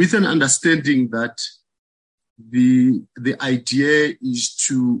 with an understanding that the idea is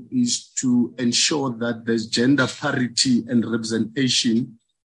to ensure that there's gender parity and representation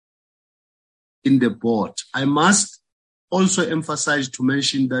in the board. I must also emphasize to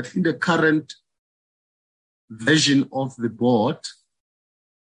mention that in the current version of the board,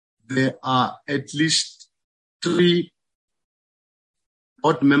 there are at least 3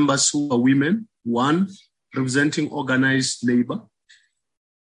 board members who are women, 1 representing organized labor,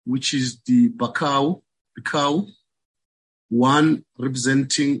 which is the Bikau, 1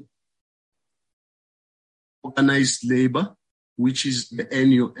 representing organized labor, which is the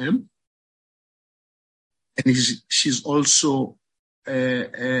NUM, and she's also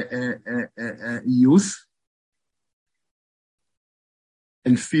a youth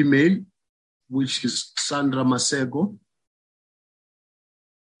and female, which is Sandra Masego,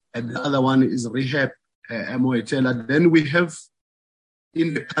 and the other one is Rehab Moetela. Then we have,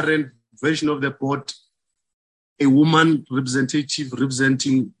 in the current version of the board, a woman representative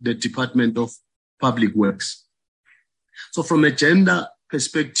representing the Department of Public Works. So from a gender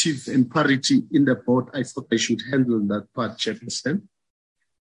perspective and parity in the board, I thought I should handle that part, Chairperson.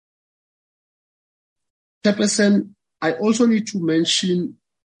 Chairperson, I also need to mention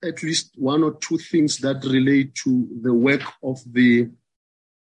at least 1 or 2 things that relate to the work of the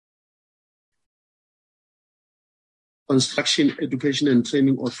Construction, Education and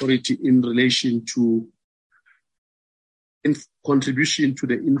Training Authority in relation to contribution to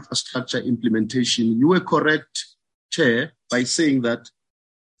the infrastructure implementation. You were correct, Chair, by saying that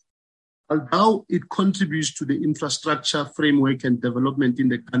although it contributes to the infrastructure framework and development in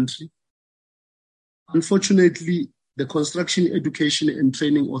the country, unfortunately, the Construction, Education and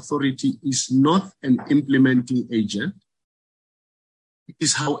Training Authority is not an implementing agent. It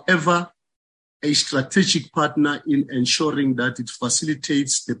is, however, a strategic partner in ensuring that it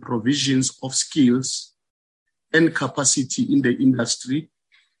facilitates the provisions of skills and capacity in the industry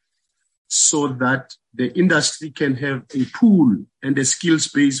so that the industry can have a pool and a skills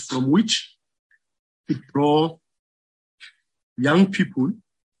base from which to draw young people,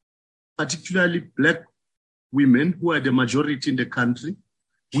 particularly Black women who are the majority in the country,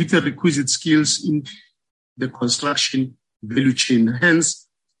 with the requisite skills in the construction value chain. Hence,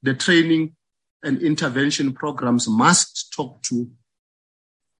 the training and intervention programs must talk to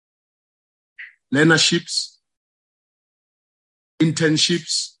learnerships,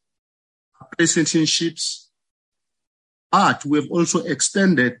 internships, apprenticeships, But we have also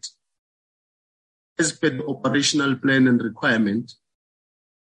extended, as per the operational plan and requirement,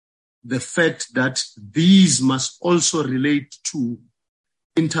 the fact that these must also relate to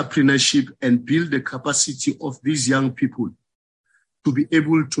entrepreneurship and build the capacity of these young people to be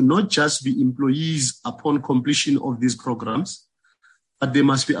able to not just be employees upon completion of these programs, but they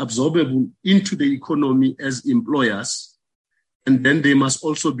must be absorbable into the economy as employers, and then they must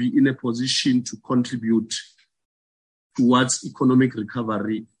also be in a position to contribute towards economic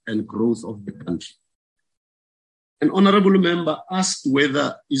recovery and growth of the country. An honorable member asked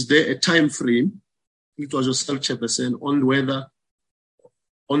whether is there a time frame, it was yourself, Chairperson,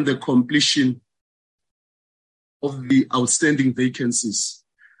 on the completion of the outstanding vacancies.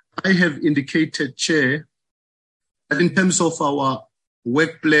 I have indicated, Chair, that in terms of our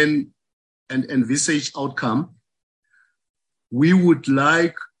work plan and envisaged outcome, we would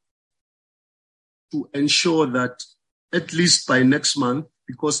like to ensure that at least by next month,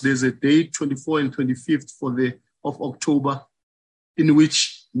 because there's a date, 24th and 25th of October, in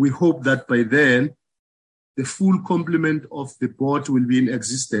which we hope that by then, the full complement of the board will be in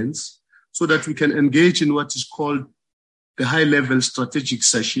existence so that we can engage in what is called the high-level strategic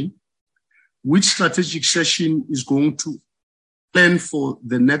session, which strategic session is going to plan for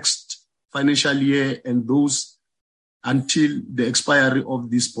the next financial year and those until the expiry of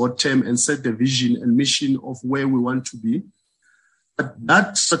this board term and set the vision and mission of where we want to be. But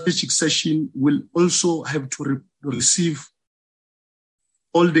that strategic session will also have to receive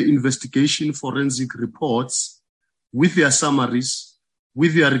all the investigation forensic reports with their summaries,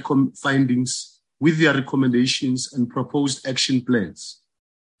 with their findings, with their recommendations and proposed action plans.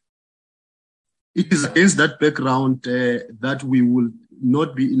 It is against that background that we will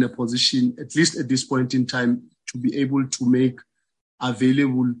not be in a position, at least at this point in time, to be able to make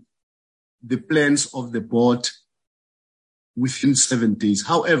available the plans of the board within 7 days.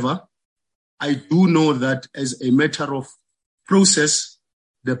 However, I do know that as a matter of process,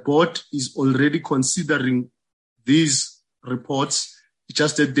 the board is already considering these reports,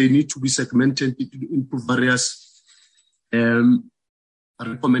 just that they need to be segmented into various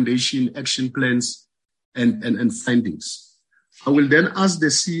recommendation, action plans, and findings. I will then ask the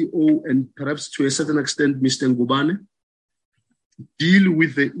CEO and perhaps to a certain extent Mr. Ngubane to deal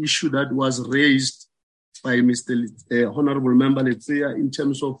with the issue that was raised by Mr. Honorable Member Letsia, in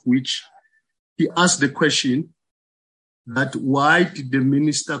terms of which he asked the question that why did the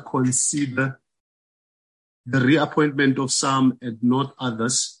minister consider the reappointment of some and not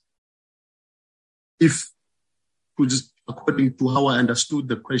others, if, according to how I understood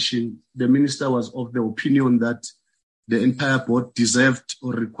the question, the minister was of the opinion that the entire board deserved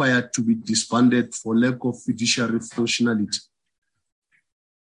or required to be disbanded for lack of fiduciary functionality.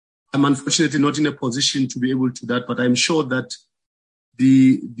 I'm unfortunately not in a position to be able to that, but I'm sure that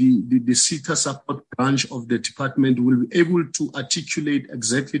the SETA support branch of the department will be able to articulate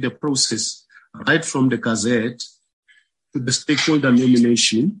exactly the process, right from the Gazette to the stakeholder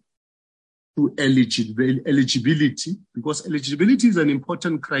nomination to eligibility, because eligibility is an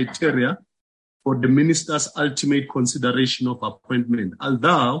important criteria for the minister's ultimate consideration of appointment.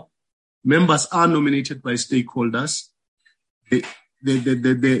 Although members are nominated by stakeholders,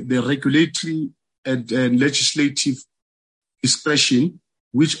 the regulatory and legislative discretion,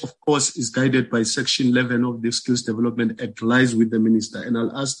 which of course is guided by Section 11 of the Skills Development Act, lies with the minister. And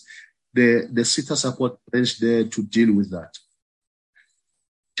I'll ask the SETA support branch there to deal with that.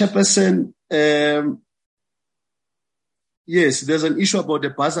 Chairperson, yes, there's an issue about the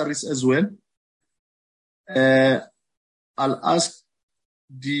bursaries as well. I'll ask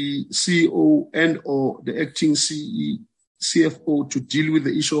the CEO and or the acting CFO to deal with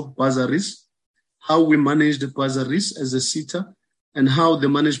the issue of bursaries, how we manage the bursaries as a SETA, and how the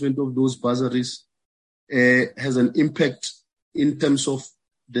management of those bursaries has an impact in terms of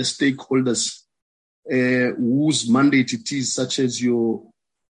the stakeholders whose mandate it is, such as your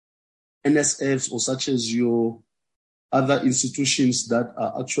NSFs or such as your other institutions that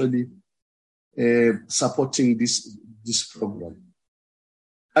are actually supporting this program.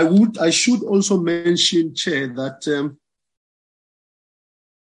 I should also mention, Chair, that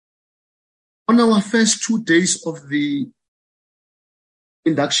on our first 2 days of the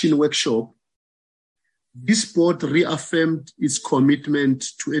induction workshop, this board reaffirmed its commitment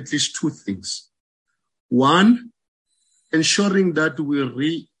to at least two things. One, ensuring that we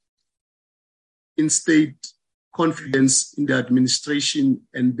reinstate confidence in the administration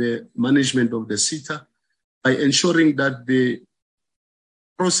and the management of the SETA by ensuring that the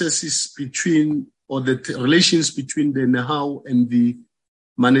processes between, or the relations between the NEHAWU and the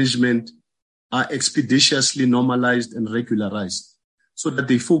management are expeditiously normalized and regularized so that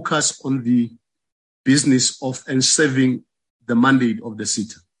they focus on the business of and serving the mandate of the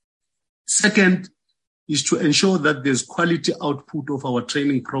SETA. Second is to ensure that there's quality output of our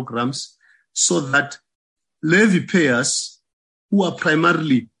training programs so that levy payers who are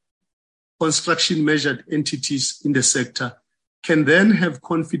primarily construction measured entities in the sector can then have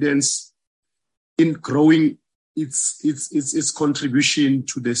confidence in growing its contribution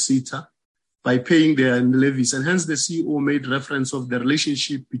to the SETA by paying their levies. And hence the CEO made reference of the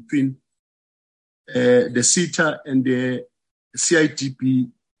relationship between the SETA and the CITP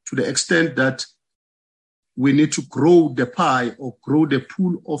to the extent that we need to grow the pie or grow the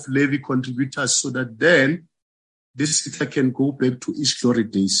pool of levy contributors so that then this SETA can go back to its glory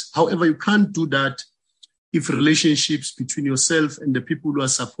days. However, you can't do that if relationships between yourself and the people who are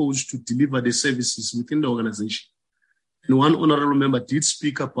supposed to deliver the services within the organization. And one honorable member did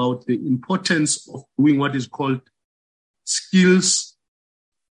speak about the importance of doing what is called skills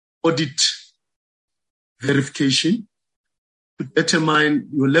audit verification to determine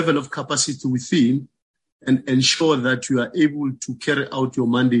your level of capacity within and ensure that you are able to carry out your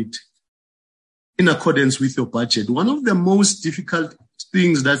mandate in accordance with your budget. One of the most difficult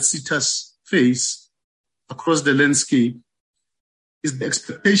things that SETAs face across the landscape is the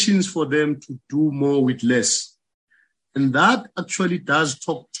expectations for them to do more with less. And that actually does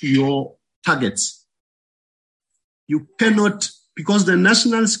talk to your targets. You cannot, because the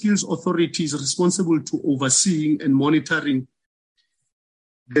National Skills Authority is responsible to overseeing and monitoring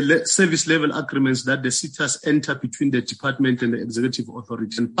the service level agreements that the SETAs enter between the department and the executive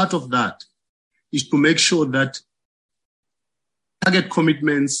authority. And part of that is to make sure that target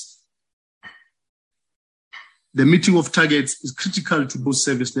commitments, the meeting of targets is critical to those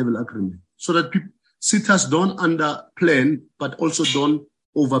service level agreements so that SETAs don't underplan, but also don't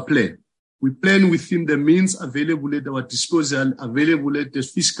overplan. We plan within the means available at our disposal, available at the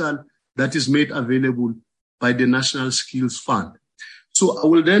fiscal that is made available by the National Skills Fund. So I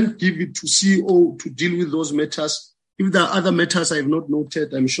will then give it to CEO to deal with those matters. If there are other matters I have not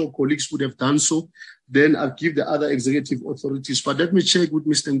noted, I'm sure colleagues would have done so. Then I'll give the other executive authorities. But let me check with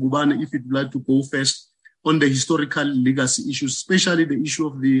Mr. Ngubane if he'd like to go first on the historical legacy issues, especially the issue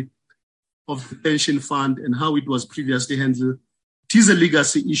of the pension fund and how it was previously handled. It is a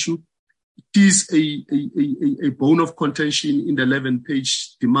legacy issue. It is a bone of contention in the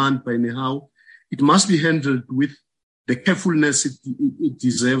 11-page demand by NEHAWU. It must be handled with the carefulness it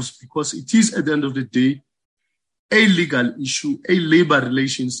deserves because it is, at the end of the day, a legal issue, a labor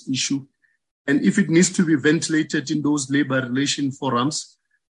relations issue. And if it needs to be ventilated in those labor relation forums,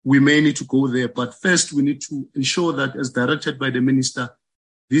 we may need to go there. But first, we need to ensure that, as directed by the minister,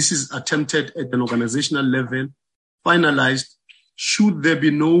 this is attempted at an organizational level, finalized. Should there be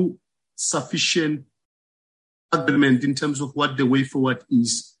no sufficient agreement in terms of what the way forward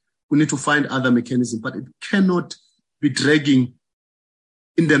is, we need to find other mechanisms. But it cannot be dragging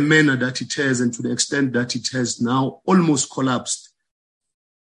in the manner that it has and to the extent that it has now almost collapsed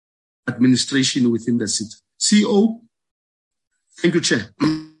administration within the city. CEO, thank you, Chair.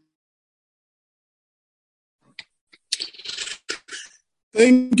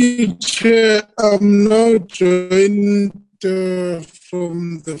 Thank you, Chair. I'm now joined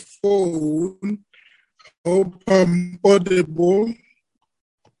from the phone. Hope I'm audible.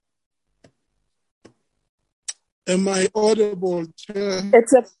 Am I audible, Chair?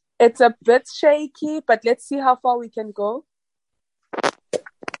 It's a bit shaky, but let's see how far we can go.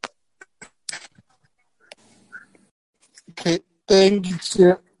 Okay, thank you,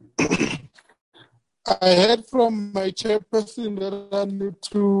 Chair. I heard from my chairperson that I need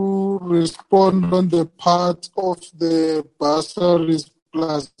to respond on the part of the bursaries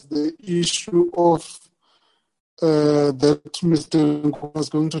plus the issue of that Mr. Nku was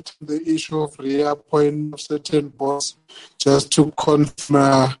going to take the issue of reappointment of certain boards just to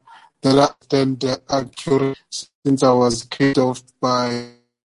confirm that the accurate since I was kicked off by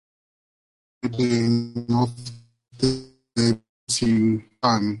the meeting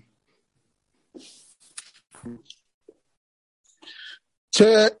time.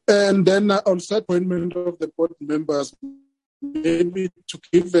 Chair, and then also appointment of the board members, maybe to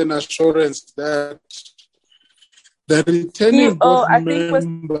give an assurance that the returning board members,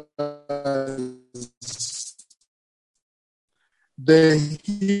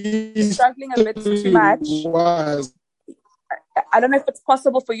 You're struggling a bit too much. I don't know if it's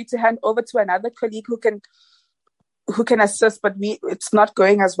possible for you to hand over to another colleague who can assist, but it's not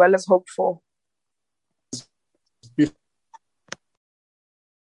going as well as hoped for.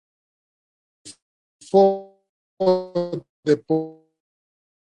 For the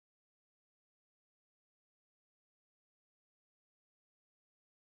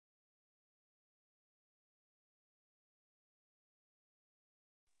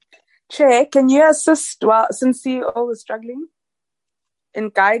Chair, can you assist, since CEO is struggling, in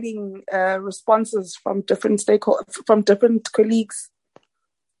guiding responses from different stakeholders, from different colleagues?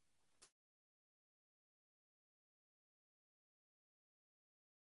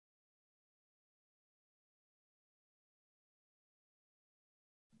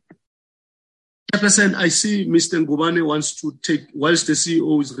 Chairperson, I see Mr. Ngubane wants to take, whilst the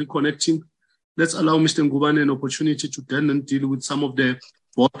CEO is reconnecting, let's allow Mr. Ngubane an opportunity to then deal with some of the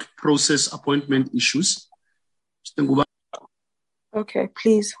board process appointment issues. Mr. Ngubane. Okay,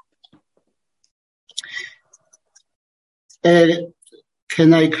 please.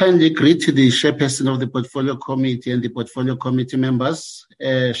 Can I kindly greet the chairperson of the Portfolio Committee and the Portfolio Committee members,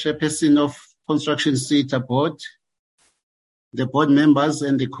 chairperson of Construction SETA Board, the board members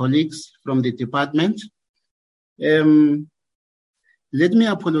and the colleagues from the department. Let me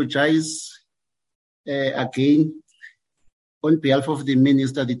apologize again on behalf of the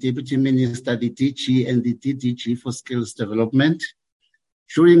Minister, the Deputy Minister, the DG and the DDG for Skills Development.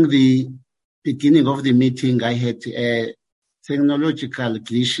 During the beginning of the meeting, I had technological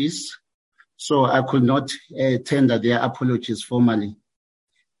glitches, so I could not tender their apologies formally.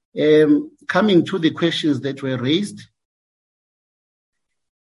 Coming to the questions that were raised,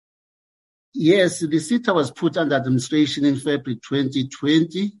 yes, the SETA was put under administration in February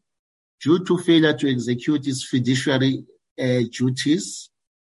 2020 due to failure to execute its fiduciary duties.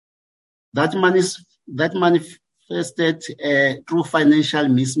 That manifested through financial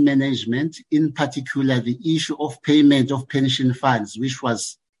mismanagement, in particular the issue of payment of pension funds, which were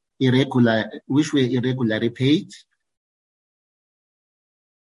irregularly paid.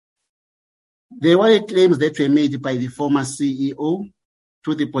 There were claims that were made by the former CEO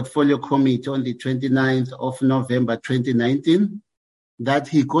to the Portfolio Committee on the 29th of November 2019 that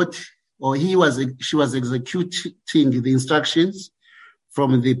she was executing the instructions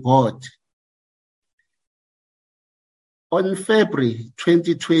from the board. On February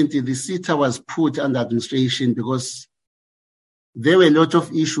 2020, the SETA was put under administration because there were a lot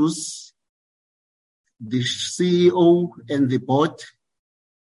of issues, the CEO and the board,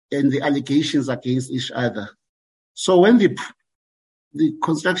 and the allegations against each other. So when the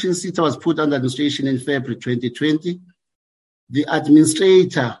construction SETA was put under administration in February 2020, the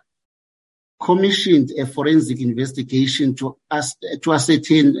administrator commissioned a forensic investigation to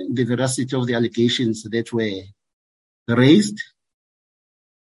ascertain the veracity of the allegations that were raised.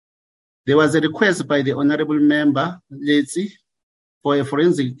 There was a request by the Honorable Member, Letsi, for a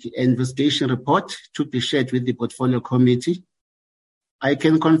forensic investigation report to be shared with the Portfolio Committee. I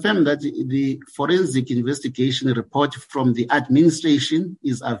can confirm that the forensic investigation report from the administration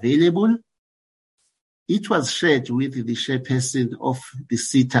is available. It was shared with the chairperson of the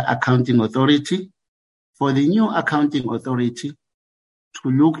SETA Accounting Authority for the new accounting authority to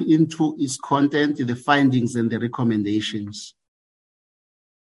look into its content, the findings and the recommendations.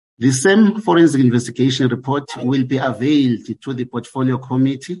 The same forensic investigation report will be availed to the Portfolio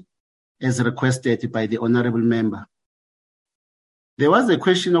Committee as requested by the Honorable Member. There was a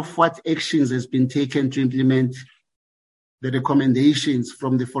question of what actions has been taken to implement the recommendations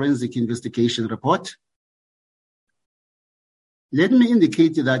from the forensic investigation report. Let me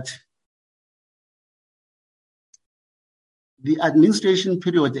indicate that the administration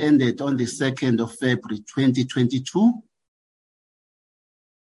period ended on the 2nd of February 2022.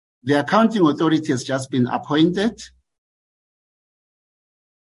 The accounting authority has just been appointed.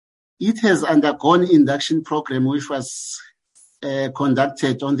 It has undergone induction program, which was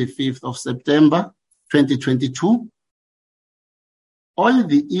conducted on the 5th of September 2022. All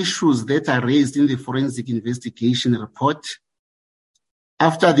the issues that are raised in the forensic investigation report,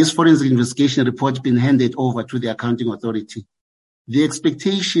 after this forensic investigation report been handed over to the accounting authority, the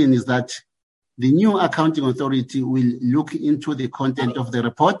expectation is that the new accounting authority will look into the content of the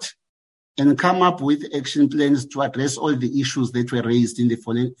report and come up with action plans to address all the issues that were raised in the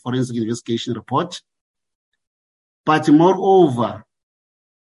forensic investigation report. But moreover,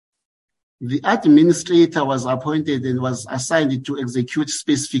 the administrator was appointed and was assigned to execute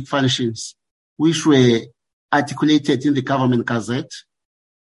specific functions, which were articulated in the Government Gazette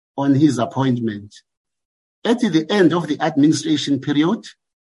on his appointment. At the end of the administration period,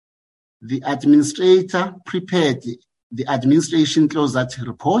 the administrator prepared the administration closeout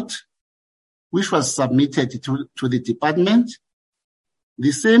report, which was submitted to the department.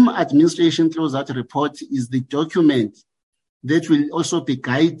 The same administration closeout report is the document that will also be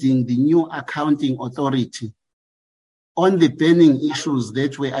guiding the new accounting authority on the burning issues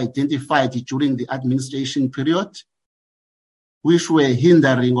that were identified during the administration period, which were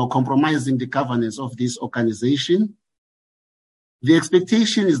hindering or compromising the governance of this organization. The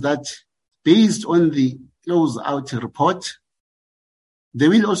expectation is that based on the close-out report, there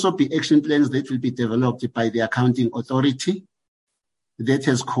will also be action plans that will be developed by the accounting authority that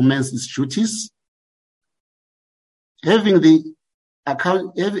has commenced its duties. Having the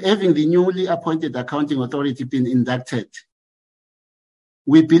newly appointed accounting authority been inducted,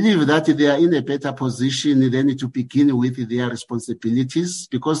 we believe that they are in a better position than to begin with their responsibilities,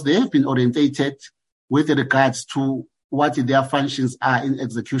 because they have been orientated with regards to what their functions are in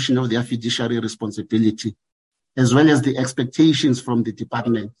execution of their fiduciary responsibility, as well as the expectations from the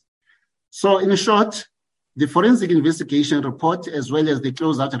department. So in short, the forensic investigation report, as well as the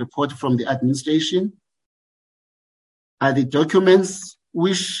closeout report from the administration, are the documents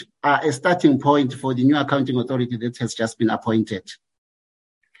which are a starting point for the new accounting authority that has just been appointed.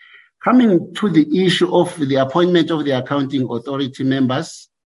 Coming to the issue of the appointment of the accounting authority members,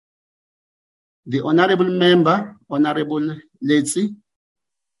 the honorable member, Honorable Letsi,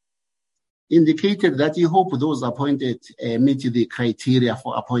 indicated that he hoped those appointed meet the criteria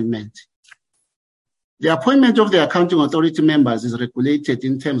for appointment. The appointment of the accounting authority members is regulated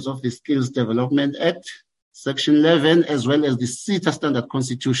in terms of the Skills Development Act, Section 11, as well as the SETA Standard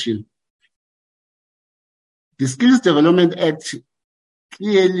Constitution. The Skills Development Act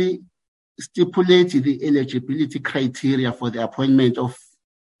clearly stipulates the eligibility criteria for the appointment of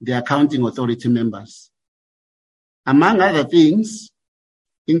the accounting authority members. Among other things,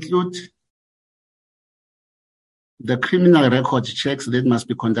 include the criminal record checks that must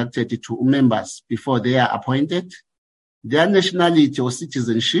be conducted to members before they are appointed. Their nationality or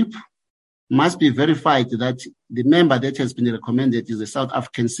citizenship must be verified that the member that has been recommended is a South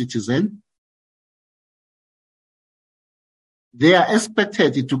African citizen. They are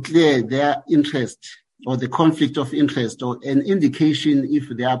expected to clear their interest or the conflict of interest or an indication if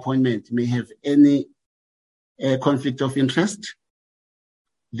their appointment may have any conflict of interest.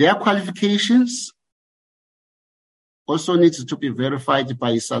 Their qualifications also needs to be verified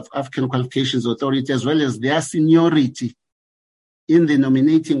by South African Qualifications Authority, as well as their seniority in the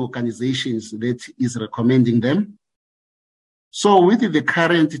nominating organizations that is recommending them. So with the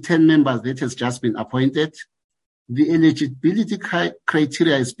current 10 members that has just been appointed, the eligibility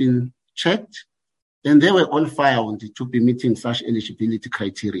criteria has been checked, and they were all found to be meeting such eligibility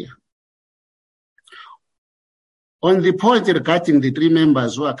criteria. On the point regarding the 3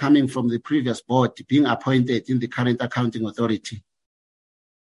 members who are coming from the previous board being appointed in the current accounting authority,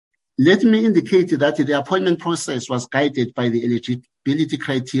 let me indicate that the appointment process was guided by the eligibility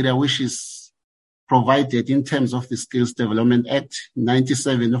criteria which is provided in terms of the Skills Development Act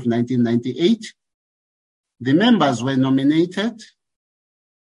 97 of 1998. The members were nominated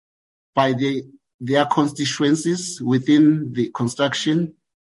by their constituencies within the construction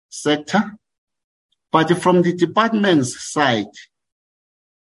sector. But from the department's side,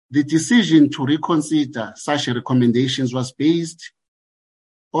 the decision to reconsider such recommendations was based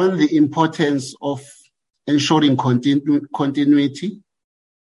on the importance of ensuring continuity,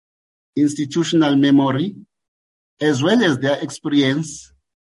 institutional memory, as well as their experience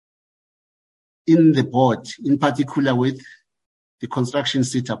in the board, in particular with the construction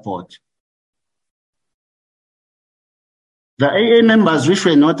SETA board. The AA members which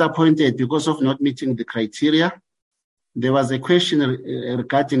were not appointed because of not meeting the criteria, there was a question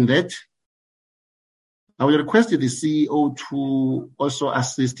regarding that. I will request the CEO to also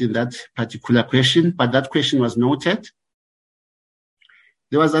assist in that particular question, but that question was noted.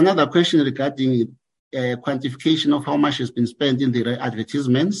 There was another question regarding quantification of how much has been spent in the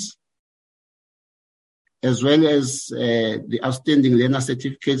advertisements, as well as the outstanding learner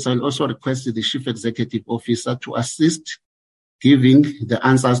certificates. I will also request the Chief Executive Officer to assist giving the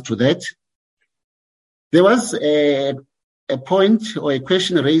answers to that. There was a point or a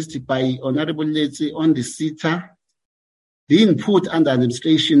question raised by Honorable Letsi on the SETA being put under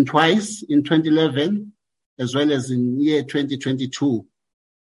administration twice in 2011 as well as in year 2022.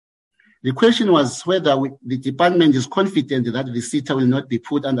 The question was whether the department is confident that the SETA will not be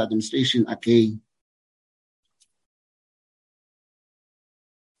put under administration again.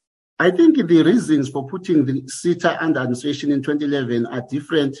 I think the reasons for putting the SETA under administration in 2011 are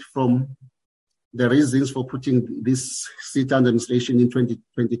different from the reasons for putting this SETA under administration in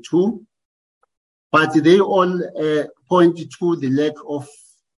 2022, but they all point to the lack of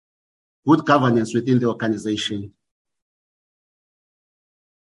good governance within the organization.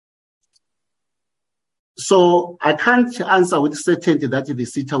 So I can't answer with certainty that the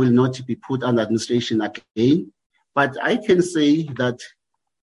SETA will not be put under administration again, but I can say that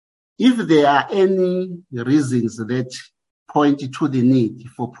if there are any reasons that point to the need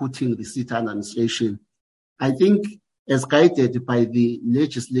for putting the SETA under administration, I think as guided by the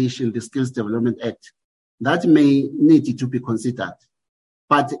legislation, the Skills Development Act. That may need to be considered.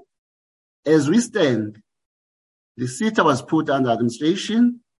 But as we stand, the SETA was put under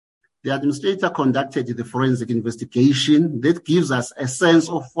administration. The administrator conducted the forensic investigation that gives us a sense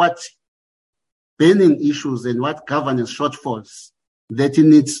of what burning issues and what governance shortfalls that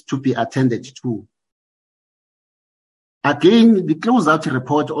needs to be attended to. Again, the closeout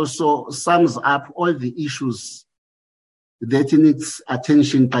report also sums up all the issues that needs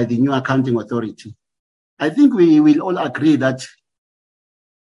attention by the new accounting authority. I think we will all agree that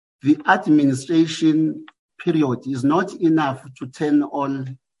the administration period is not enough to turn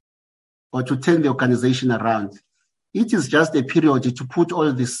the organization around. It is just a period to put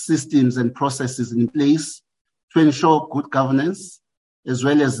all the systems and processes in place to ensure good governance as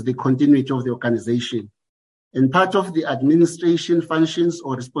well as the continuity of the organization. And part of the administration functions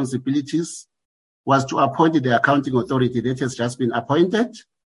or responsibilities was to appoint the accounting authority that has just been appointed.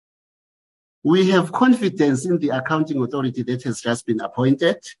 We have confidence in the accounting authority that has just been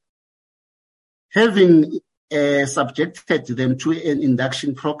appointed, having subjected them to an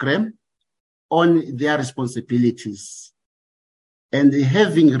induction program on their responsibilities, and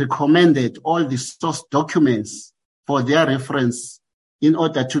having recommended all the source documents for their reference in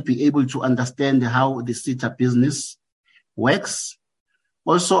order to be able to understand how the SETA business works.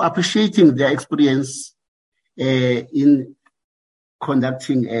 Also appreciating their experience in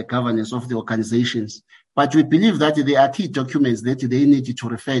conducting governance of the organizations. But we believe that there are key documents that they need to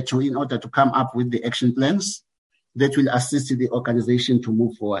refer to in order to come up with the action plans that will assist the organization to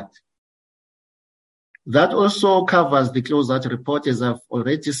move forward. That also covers the closeout report, as I've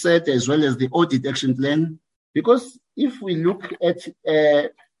already said, as well as the audit action plan. Because if we look at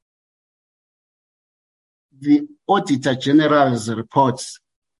the Auditor General's reports,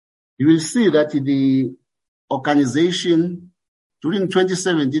 you will see that the organization during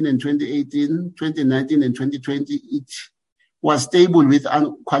 2017 and 2018, 2019 and 2020, it was stable with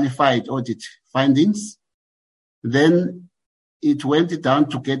unqualified audit findings. Then it went down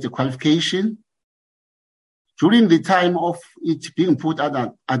to get a qualification. During the time of it being put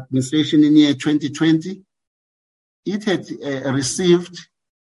under administration in year 2020, it had received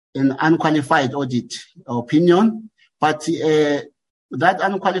an unqualified audit opinion, but that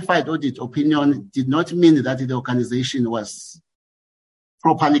unqualified audit opinion did not mean that the organization was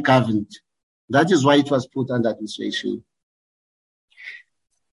properly governed. That is why it was put under administration.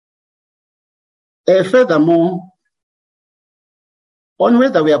 Furthermore, on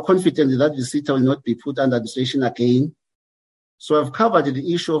whether we are confident that the SETA will not be put under administration again, so I've covered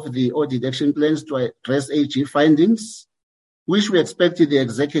the issue of the audit action plans to address AG findings, which we expected the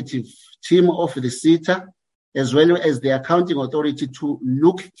executive team of the SETA, as well as the accounting authority, to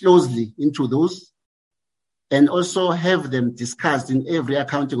look closely into those and also have them discussed in every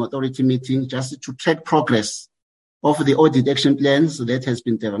accounting authority meeting just to track progress of the audit action plans that has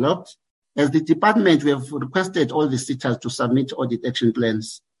been developed. As the department, we have requested all the SETAs to submit audit action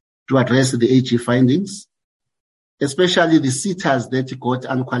plans to address the AG findings, especially the SETAs that got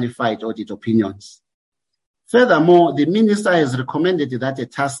unqualified audit opinions. Furthermore, the minister has recommended that a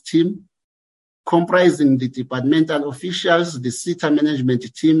task team comprising the departmental officials, the SETA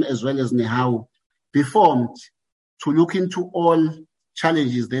management team, as well as NEHAWU, be formed to look into all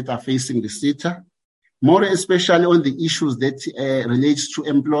challenges that are facing the SETA, more especially on the issues that relates to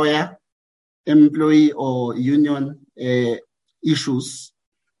employee or union issues,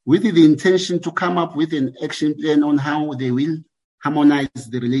 with the intention to come up with an action plan on how they will harmonize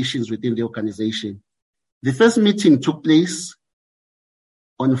the relations within the organization. The first meeting took place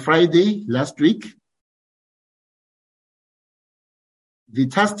on Friday last week. The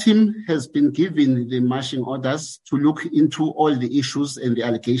task team has been given the marching orders to look into all the issues and the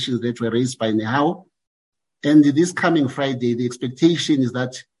allegations that were raised by NEHAWU. And this coming Friday, the expectation is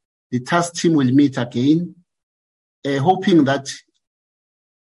that the task team will meet again, hoping that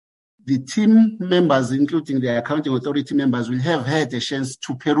the team members, including the accounting authority members, will have had a chance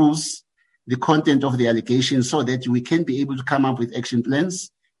to peruse the content of the allegations so that we can be able to come up with action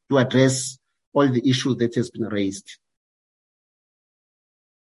plans to address all the issues that has been raised.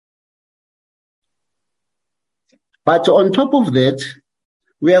 But on top of that,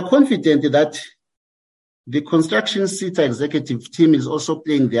 we are confident that the construction SETA executive team is also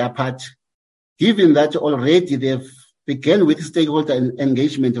playing their part, given that already they've begun with stakeholder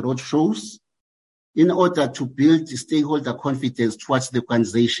engagement roadshows in order to build stakeholder confidence towards the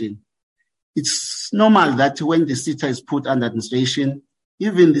organization. It's normal that when the SETA is put under administration,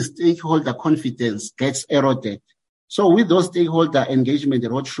 even the stakeholder confidence gets eroded. So with those stakeholder engagement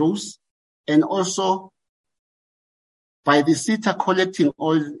roadshows and also by the SETA collecting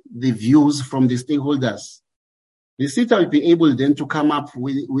all the views from the stakeholders, the SETA will be able then to come up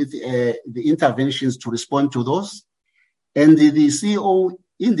with the interventions to respond to those. And the CEO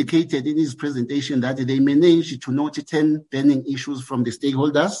indicated in his presentation that they managed to note 10 burning issues from the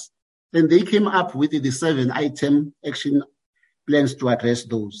stakeholders, and they came up with the 7-item action plans to address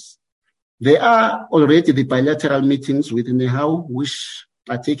those. There are already the bilateral meetings with NEHAWU, which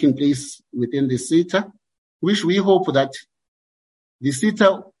are taking place within the SETA, which we hope that the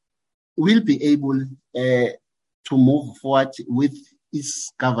SETA will be able to move forward with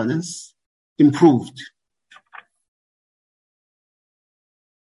its governance improved.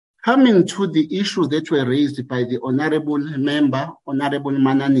 Coming to the issues that were raised by the Honorable Member, Honorable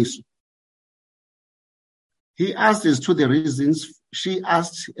Mananiso. She asked as to the reasons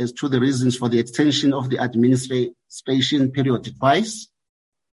for the extension of the administration period twice.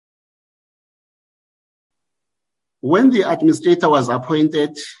 When the administrator was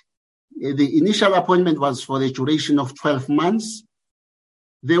appointed, the initial appointment was for the duration of 12 months.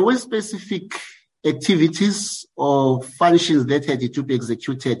 There were specific activities or functions that had to be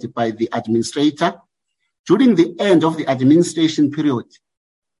executed by the administrator. During the end of the administration period,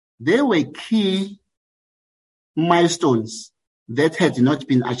 there were key milestones that had not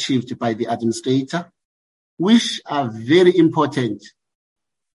been achieved by the administrator, which are very important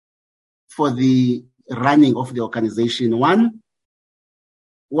for the running of the organization. One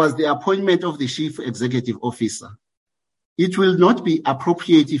was the appointment of the chief executive officer. It will not be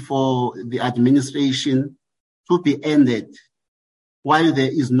appropriate for the administration to be ended while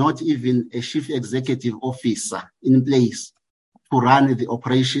there is not even a chief executive officer in place to run the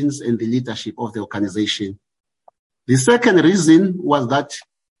operations and the leadership of the organization. The second reason was that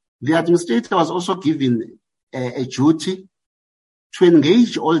the administrator was also given a duty to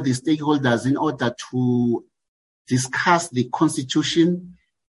engage all the stakeholders in order to discuss the constitution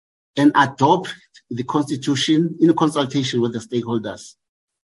and adopt the constitution in consultation with the stakeholders.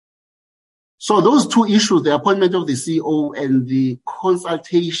 So those two issues, the appointment of the CEO and the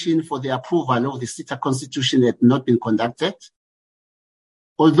consultation for the approval of the SETA constitution, had not been conducted.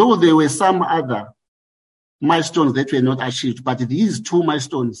 Although there were some other milestones that were not achieved, but these two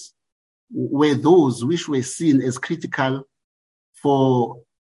milestones were those which were seen as critical for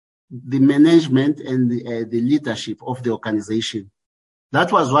the management and the leadership of the organization.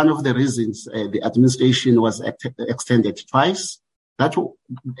 That was one of the reasons the administration was extended twice.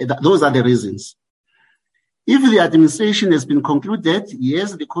 Those are the reasons. If the administration has been concluded,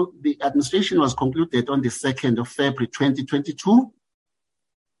 yes, the administration was concluded on the 2nd of February 2022.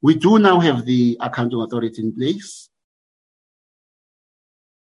 We do now have the accounting authority in place.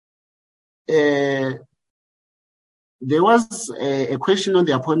 There was a question on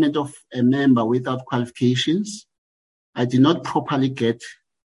the appointment of a member without qualifications. I did not properly get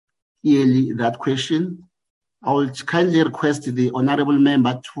clearly that question. I will kindly request the honorable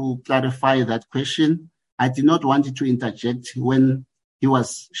member to clarify that question. I did not want to interject when she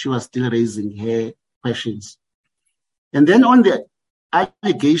was still raising her questions. And then on the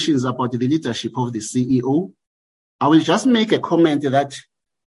allegations about the leadership of the CEO, I will just make a comment that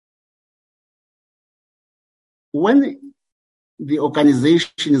when the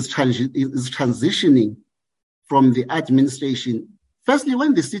organization is transitioning from the administration, firstly,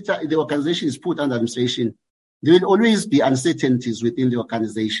 when the organization is put under administration, there will always be uncertainties within the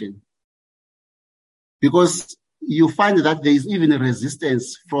organization, because you find that there is even a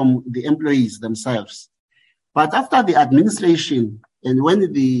resistance from the employees themselves. But after the administration and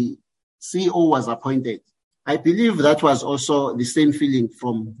when the CEO was appointed, I believe that was also the same feeling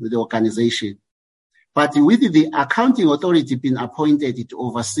from the organization. But with the accounting authority being appointed to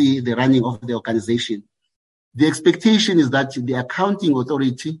oversee the running of the organization, the expectation is that the accounting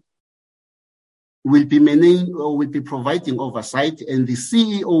authority will be providing oversight, and the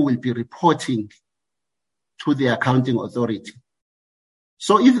CEO will be reporting to the accounting authority.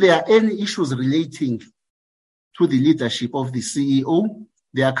 So if there are any issues relating to the leadership of the CEO,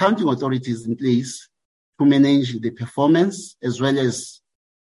 the accounting authority is in place to manage the performance as well as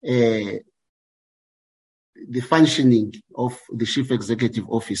the functioning of the chief executive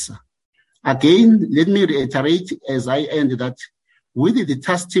officer. Again, let me reiterate as I end that with the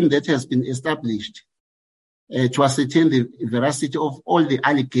task team that has been established to ascertain the veracity of all the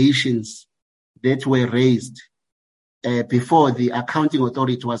allegations that were raised before the accounting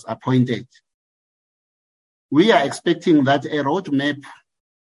authority was appointed, we are expecting that a roadmap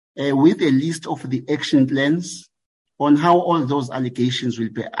with a list of the action plans on how all those allegations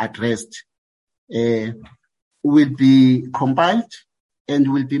will be addressed will be compiled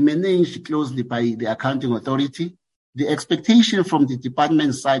and will be managed closely by the accounting authority The expectation from the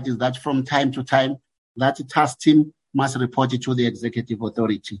department side is that from time to time, that task team must report it to the executive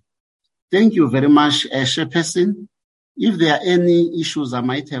authority. Thank you very much, Chairperson. If there are any issues I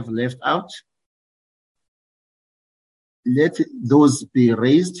might have left out, let those be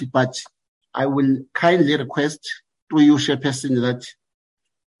raised, but I will kindly request to you, Chairperson, that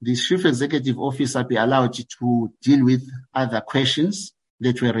the Chief Executive Officer be allowed to deal with other questions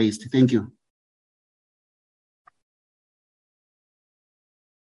that were raised. Thank you.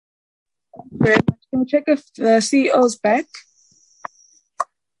 Very much. Can we check if the CEO is back?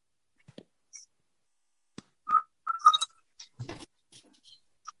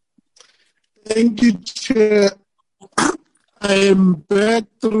 Thank you, Chair. I am back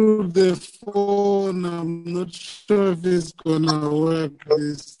through the phone. I'm not sure if it's going to work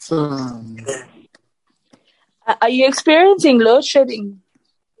this time. Are you experiencing load shedding,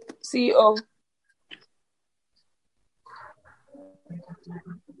 CEO?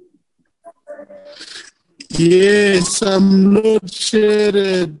 Yes, I'm load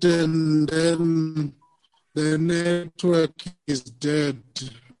shedded, and then the network is dead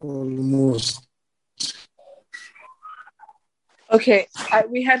almost. Okay,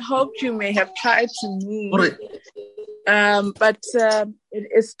 we had hoped you may have tried to move, but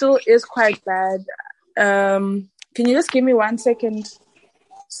it still is quite bad. Can you just give me 1 second,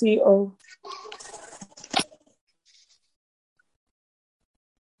 CEO?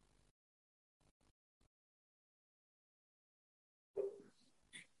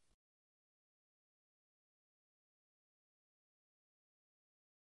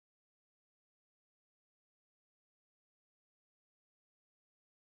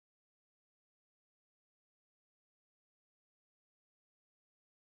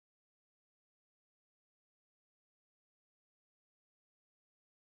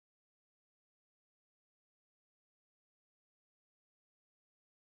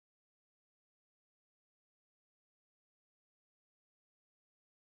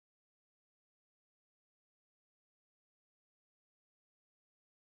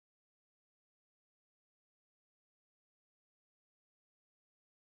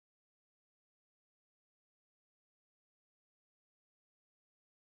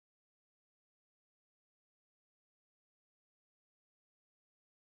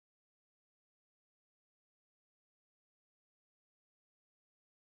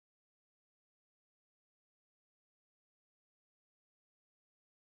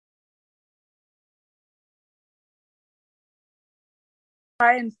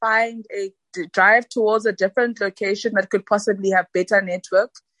 Try and find a drive towards a different location that could possibly have better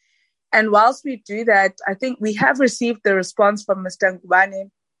network. And whilst we do that, I think we have received the response from Mr. Ngubane.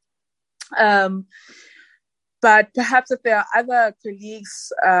 But perhaps if there are other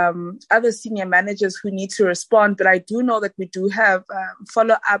colleagues, other senior managers who need to respond, but I do know that we do have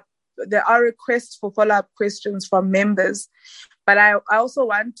follow-up. There are requests for follow-up questions from members. But I also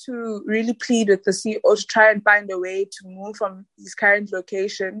want to really plead with the CEO to try and find a way to move from his current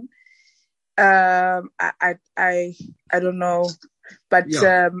location. I don't know, but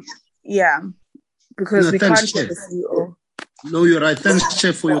because we can't get the CEO. No, you're right. Thanks,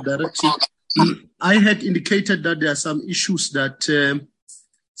 Chair, for your direction. I had indicated that there are some issues that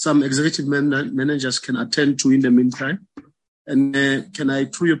some executive managers can attend to in the meantime. And can I,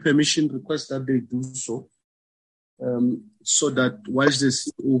 through your permission, request that they do so? So that whilst the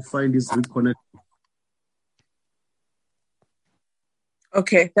CEO find his reconnect.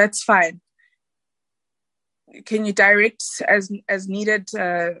 Okay, that's fine. Can you direct as needed,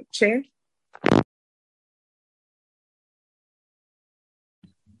 Chair?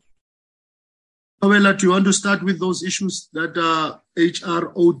 Noella, do you want to start with those issues that are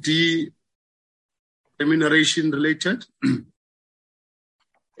HROD remuneration related?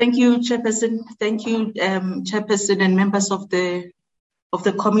 Thank you, Chairperson. Thank you, Chairperson and members of the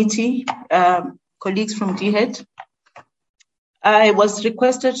committee, colleagues from DHET. I was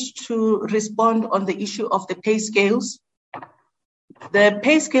requested to respond on the issue of the pay scales. The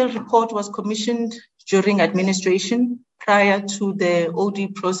pay scale report was commissioned during administration prior to the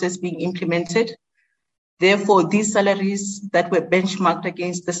OD process being implemented. Therefore, these salaries that were benchmarked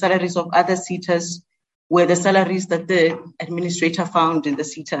against the salaries of other seaters were the salaries that the administrator found in the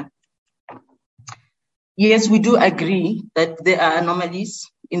SETA. Yes, we do agree that there are anomalies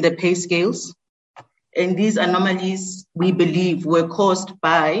in the pay scales, and these anomalies, we believe, were caused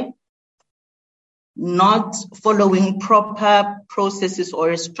by not following proper processes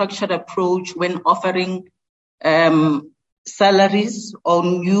or a structured approach when offering salaries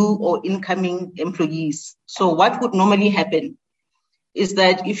on new or incoming employees. So what would normally happen is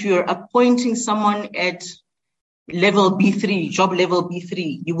that if you're appointing someone at level B3, job level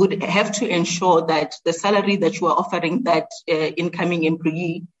B3, you would have to ensure that the salary that you are offering that incoming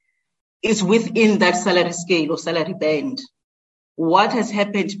employee is within that salary scale or salary band. What has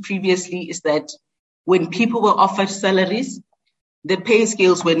happened previously is that when people were offered salaries, the pay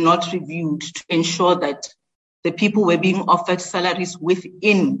scales were not reviewed to ensure that the people were being offered salaries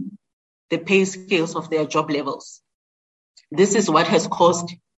within the pay scales of their job levels. This is what has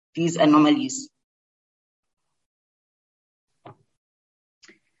caused these anomalies.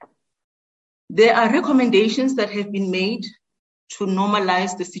 There are recommendations that have been made to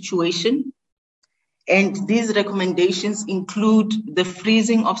normalize the situation, and these recommendations include the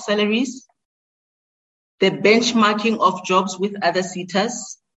freezing of salaries, the benchmarking of jobs with other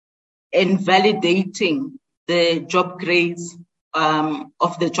SETAs, and validating the job grades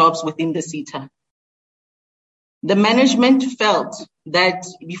of the jobs within the SETA. The management felt that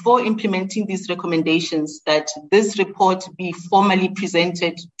before implementing these recommendations, that this report be formally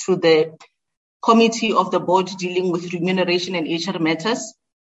presented to the committee of the board dealing with remuneration and HR matters,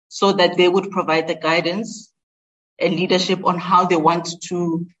 so that they would provide the guidance and leadership on how they want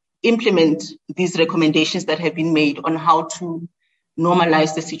to implement these recommendations that have been made on how to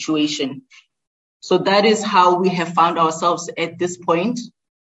normalize the situation. So that is how we have found ourselves at this point.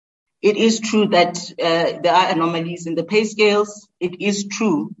 It is true that there are anomalies in the pay scales. It is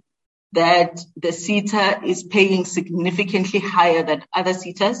true that the SETA is paying significantly higher than other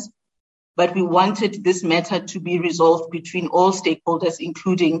SETAs, but we wanted this matter to be resolved between all stakeholders,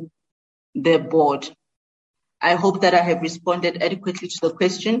 including the board. I hope that I have responded adequately to the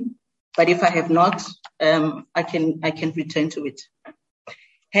question, but if I have not, I can return to it.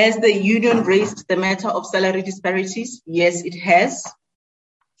 Has the union raised the matter of salary disparities? Yes, it has.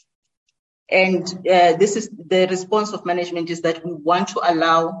 And this is the response of management, is that we want to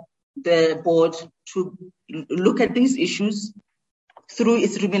allow the board to look at these issues through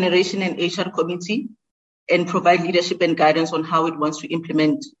its remuneration and HR committee and provide leadership and guidance on how it wants to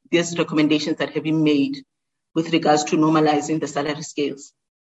implement these recommendations that have been made with regards to normalizing the salary scales.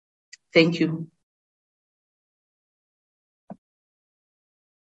 Thank you.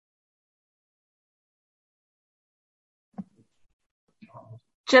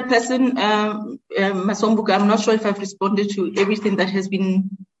 Chairperson Masombuka, I'm not sure if I've responded to everything that has been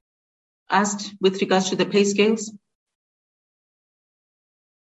asked with regards to the pay scales.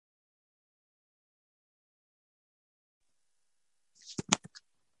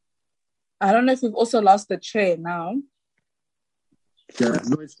 I don't know if we've also lost the chair now. Yeah,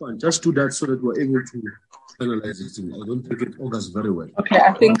 no, it's fine. Just do that so that we're able to analyze it. I don't think it augurs very well. Okay,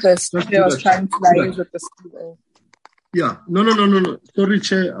 I think the chair was trying to liaise with the CEO. Yeah, no. Sorry,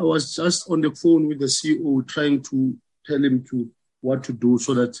 Chair. I was just on the phone with the CEO trying to tell him what to do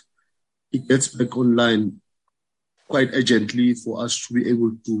so that he gets back online quite urgently for us to be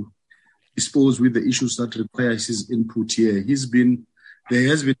able to dispose with the issues that require his input here. There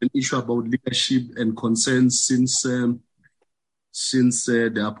has been an issue about leadership and concerns since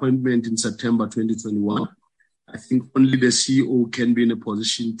the appointment in September 2021. I think only the CEO can be in a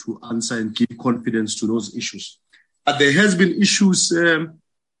position to answer and give confidence to those issues. But there has been issues,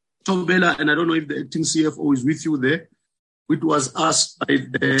 Tobela, and I don't know if the acting CFO is with you there, which was asked by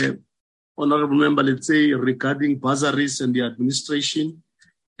the honorable member, let's say, regarding bursaries and the administration.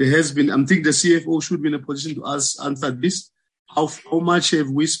 There has been, I think the CFO should be in a position to answer this. How much have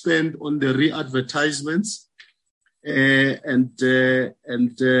we spent on the re-advertisements? And yeah,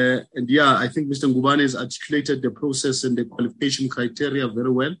 I think Mr. Ngubane has articulated the process and the qualification criteria very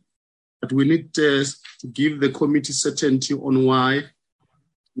well. But we need to give the committee certainty on why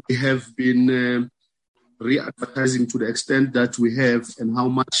we have been re-advertising to the extent that we have and how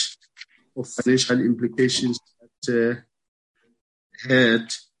much of financial implications that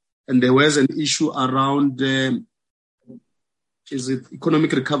had. And there was an issue around,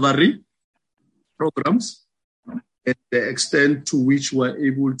 economic recovery programs and the extent to which we're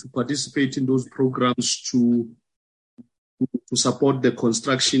able to participate in those programs to support the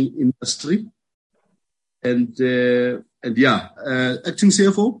construction industry. And yeah, acting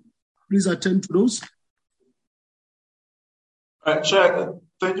CFO, please attend to those. Chair,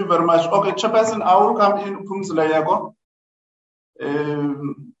 thank you very much. Okay, Chairperson, I will come in, Phumzile Yego.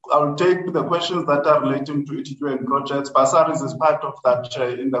 I'll take the questions that are relating to ETQN projects. Bursaries is part of that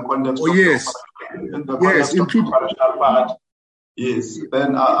in the context of the operational part. Yes.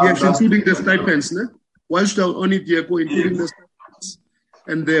 Then yes, including the stipends, ne? Why should I only go including the stipends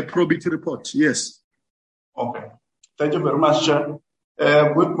and the probity report? Yes. Okay. Thank you very much, Chair.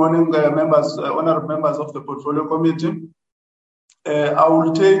 Good morning, members, honorable members of the Portfolio Committee. I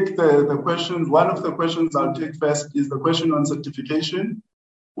will take the questions. One of the questions I'll take first is the question on certification,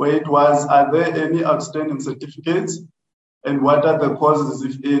 where it was, are there any outstanding certificates? And what are the causes,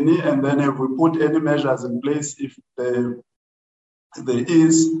 if any? And then have we put any measures in place if there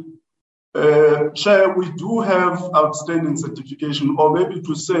is? Chair, we do have outstanding certification, or maybe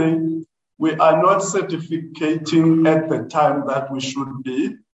to say we are not certificating at the time that we should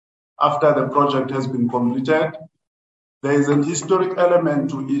be after the project has been completed. There is an historic element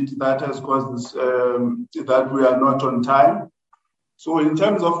to it that has caused this, that we are not on time. So in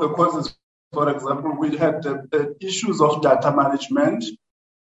terms of the causes, for example, we had issues of data management,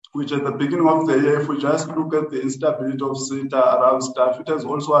 which at the beginning of the year, if we just look at the instability of SETA around staff, it has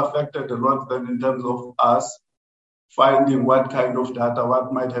also affected a lot then in terms of us finding what kind of data,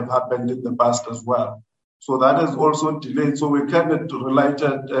 what might have happened in the past as well. So that has also delayed. So we cannot rely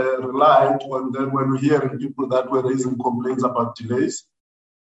on them when we hear people that were raising complaints about delays.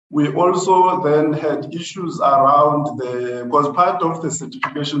 We also then had issues around because part of the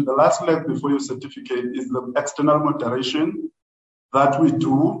certification, the last leg before you certificate is the external moderation that we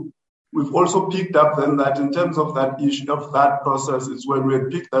do. We've also picked up then that in terms of that issue of that process is when we had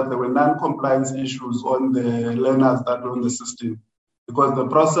picked that there were non-compliance issues on the learners that were on the system. Because the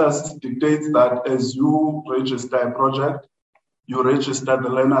process dictates that as you register a project, you register the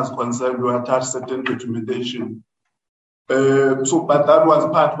learners concerned, you attach certain documentation. But that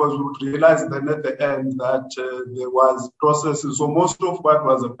was part, because we would realize then at the end that there was processes. So most of what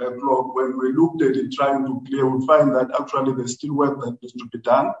was a backlog, when we looked at it trying to clear, we find that actually there's still work that needs to be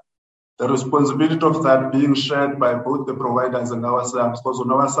done. The responsibility of that being shared by both the providers and ourselves, because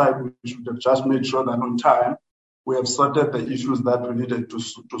on our side, we should have just made sure that on time, we have sorted the issues that we needed to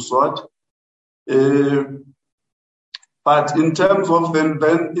sort. But in terms of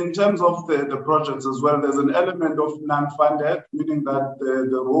the projects as well, there's an element of non-funded, meaning that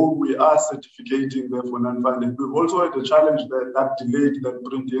the role we are certificating there for non-funded. We've also had a challenge that delayed the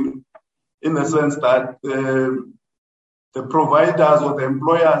printing, in the sense that the providers or the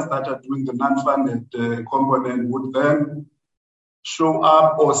employers that are doing the non-funded component would then show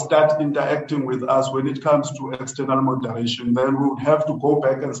up or start interacting with us when it comes to external moderation. Then we would have to go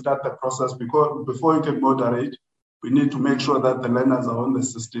back and start the process, because before you can moderate, we need to make sure that the learners are on the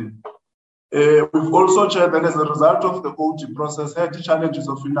system. We've also checked that as a result of the OT process, had challenges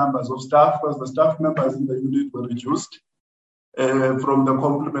of numbers of staff, because the staff members in the unit were reduced from the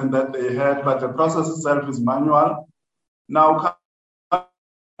complement that they had, but the process itself is manual. Now,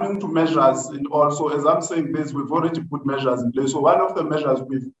 coming to measures, and also as I'm saying this, we've already put measures in place. So one of the measures,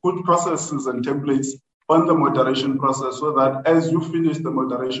 we've put processes and templates on the moderation process, so that as you finish the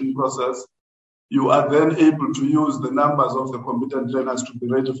moderation process, you are then able to use the numbers of the competent learners to be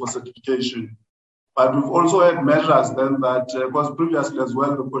ready for certification. But we've also had measures then that, because previously as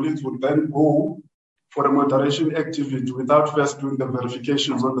well, the colleagues would then go for a moderation activity without first doing the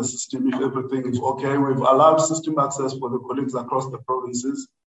verifications on the system if everything is okay. We've allowed system access for the colleagues across the provinces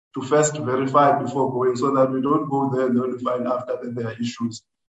to first verify before going, so that we don't go there and only find after that there are issues.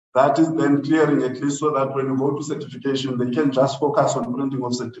 That is then clearing at least, so that when you go to certification, they can just focus on printing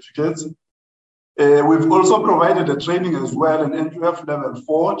of certificates. We've also provided a training as well, an NQF level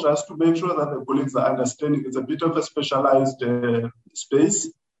 4, just to make sure that the colleagues are understanding. It's a bit of a specialized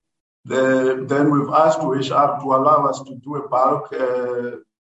space. Then we've asked HR to allow us to do a bulk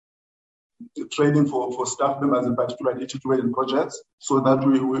training for staff members, in particular at 82 projects, so that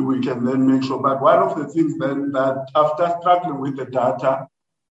we can then make sure. But one of the things then that after struggling with the data,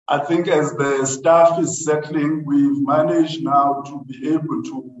 I think as the staff is settling, we've managed now to be able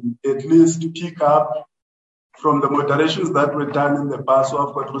to at least pick up from the moderations that were done in the past. So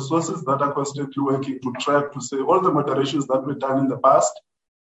I've got resources that are constantly working to track, to say all the moderations that were done in the past.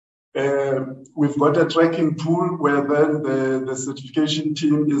 We've got a tracking tool where then the certification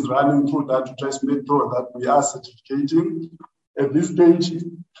team is running through that to just make sure that we are certificating. At this stage,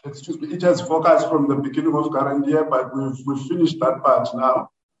 it has focused from the beginning of current year, but we've finished that part now.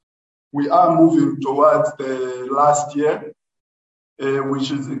 We are moving towards the last year, which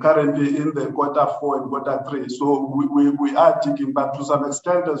is currently in the Q4 and Q3. So we are digging, but to some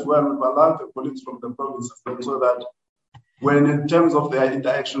extent as well, we've allowed the colleagues from the provinces so that when in terms of their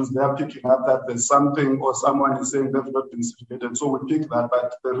interactions, they are picking up that there's something or someone is saying they've not been certificated. So we pick that,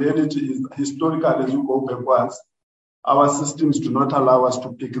 but the reality is historically, as you go backwards, our systems do not allow us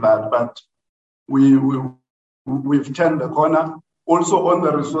to pick that, but we've turned the corner. Also on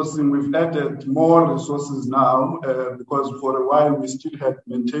the resourcing, we've added more resources now because for a while we still had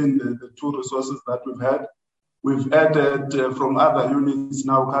maintained the 2 resources that we've had. We've added from other units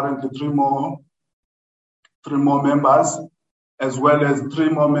now currently 3 more members. as well as 3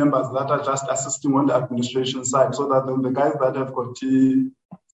 more members that are just assisting on the administration side, so that then the guys that have got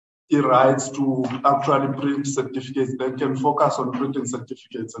rights to actually print certificates, they can focus on printing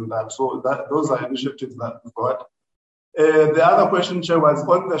certificates and that. So those are initiatives that we've got. The other question, Chair, was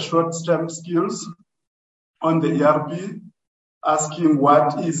on the short-term skills on the ERP, asking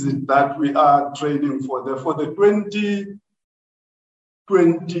what is it that we are training for. For the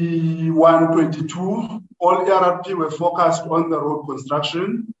 2021-22, all ERP were focused on the road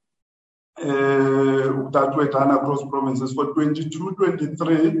construction that were done across provinces. For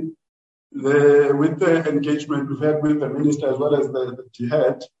 22-23, with the engagement we've had with the minister as well as the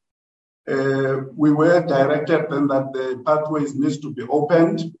head, we were directed then that the pathways needs to be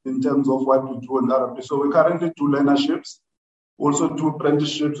opened in terms of what we do on RP. So we currently do learnerships, also do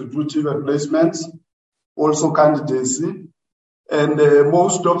apprenticeships, do TVET placements, also candidacy. And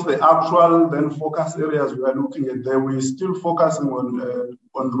most of the actual then focus areas we are looking at there, we're still focusing on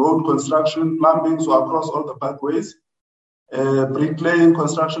road construction, plumbing, so across all the pathways, bricklaying,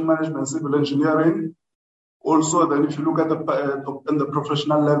 construction management, civil engineering. Also, then if you look at the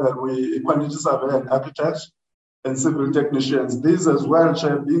professional level, we quantity surveyor and architects and civil technicians. These as well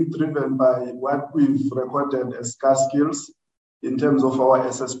are being driven by what we've recorded as scarce skills in terms of our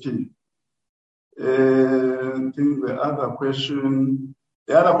SSP. I think the other question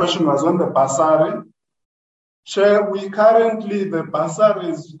was on the bursary. Chair, we currently, the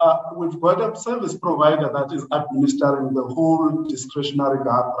bursaries, we've got a service provider that is administering the whole discretionary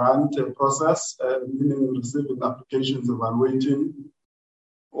grant process, meaning receiving applications, evaluating,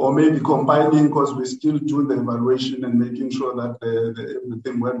 or maybe compiling, because we still do the evaluation and making sure that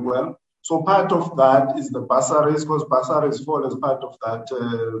everything went well. So part of that is the bursaries, because bursaries fall as part of that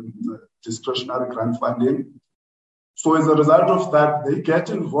discretionary grant funding. So as a result of that, they get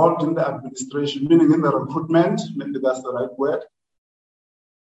involved in the administration, meaning in the recruitment, maybe that's the right word.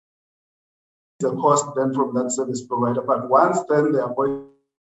 The cost then from that service provider. But once then they are going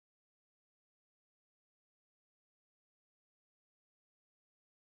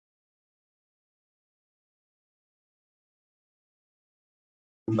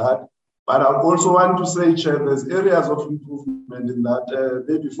that. But I also want to say, Chair, there's areas of improvement in that.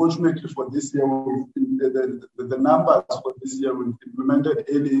 Maybe fortunately for this year, the numbers for this year we've implemented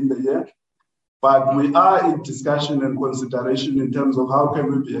early in the year. But we are in discussion and consideration in terms of how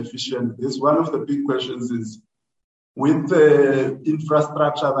can we be efficient. This one of the big questions is with the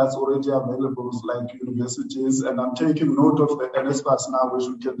infrastructure that's already available, like universities, and I'm taking note of the NSFAS now, which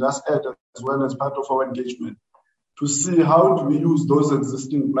we can just add as well as part of our engagement, to see how do we use those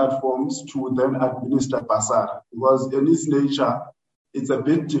existing platforms to then administer bursary. Because in its nature, it's a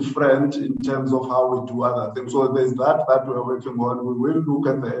bit different in terms of how we do other things. So there's that we're working on. We will look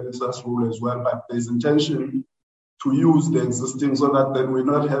at the NSFAS rule as well, but there's intention to use the existing so that then we're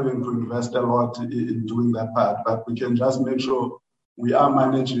not having to invest a lot in doing that part, but we can just make sure we are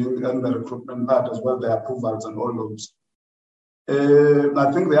managing and the recruitment part as well, the approvals and all those.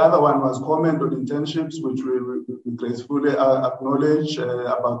 I think the other one was comment on internships, which we gracefully acknowledge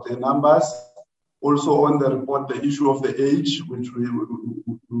about the numbers. Also on the report, the issue of the age, which we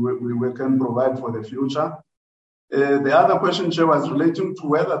can provide for the future. The other question, Chair, was relating to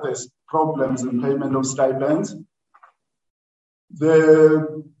whether there's problems in payment of stipends.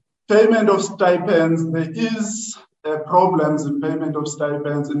 The payment of stipends, there is problems in payment of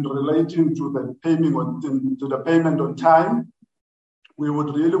stipends in relating to the payment on time. We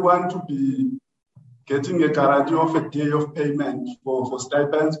would really want to be getting a guarantee of a day of payment for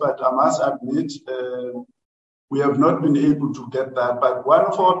stipends, but I must admit, we have not been able to get that. But one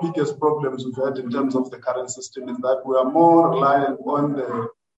of our biggest problems we've had in terms of the current system is that we are more reliant on the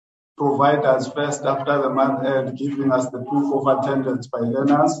providers first after the month end giving us the proof of attendance by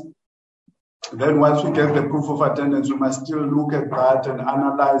learners. Then once we get the proof of attendance, we must still look at that and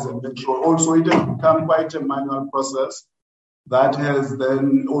analyze and make sure. Also, it has become quite a manual process that has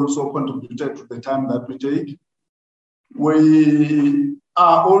then also contributed to the time that we take. We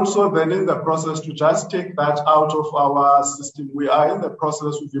are also then in the process to just take that out of our system. We are in the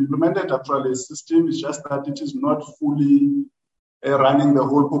process, we've implemented actually a system, it's just that it is not fully running the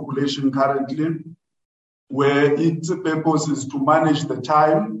whole population currently, where its purpose is to manage the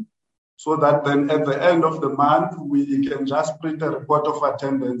time so that then at the end of the month, we can just print a report of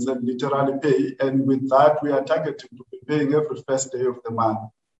attendance and literally pay. And with that, we are targeting to be paying every first day of the month,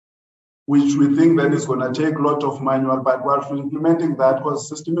 which we think then is going to take a lot of manual. But while we're implementing that, because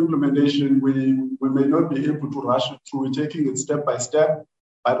system implementation, we may not be able to rush it through, we're taking it step by step,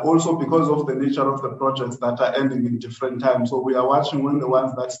 but also because of the nature of the projects that are ending in different times. So we are watching when the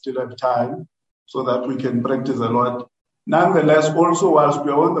ones that still have time so that we can practice a lot. Nonetheless, also whilst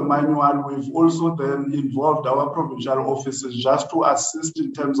we are on the manual, we've also then involved our provincial offices just to assist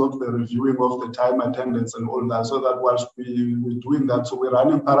in terms of the reviewing of the time attendance and all that, so that whilst we're doing that, so we're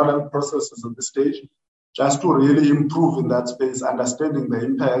running parallel processes at this stage, just to really improve in that space, understanding the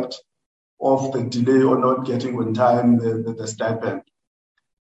impact of the delay or not getting on time the stipend.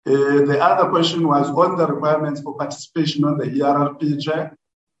 The other question was on the requirements for participation on the ERRP, Chair.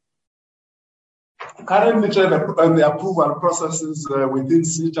 Currently, the approval processes within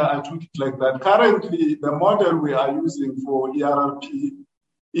SETA, I took it like that. Currently, the model we are using for ERRP,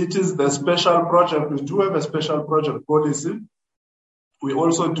 it is the special project. We do have a special project policy. We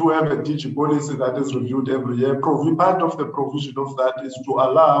also do have a DG policy that is reviewed every year. Part of the provision of that is to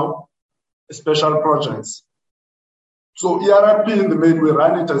allow special projects. So ERRP in the main, we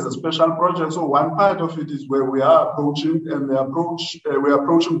run it as a special project. So one part of it is where we are approaching, and we're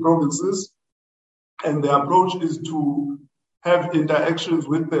approaching provinces. And the approach is to have interactions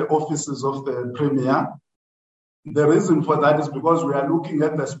with the offices of the Premier. The reason for that is because we are looking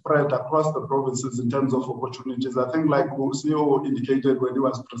at the spread across the provinces in terms of opportunities. I think like CEO indicated when he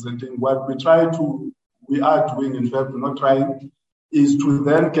was presenting, what we are doing, in fact, we're not trying, is to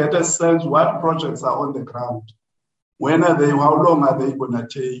then get a sense what projects are on the ground. When are they, how long are they going to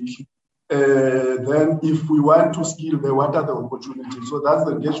take? Then if we want to scale them, what are the opportunities? So that's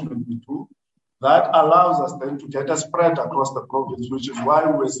the engagement we do. That allows us then to get a spread across the province, which is why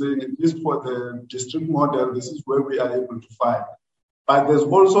we're saying, at least for the district model, this is where we are able to find. But there's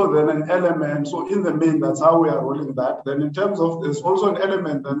also then an element, so in the main, that's how we are rolling that. Then in terms of, there's also an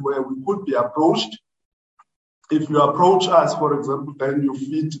element then where we could be approached. If you approach us, for example, then you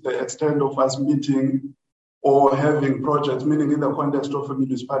fit the extent of us meeting or having projects, meaning in the context of a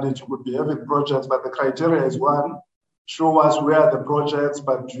municipality, you could be having projects, but the criteria is one, show us where are the projects,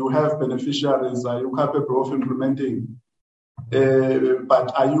 but you have beneficiaries, are you capable of implementing?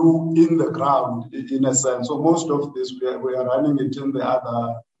 But are you in the ground, in a sense? So most of this, we are running it in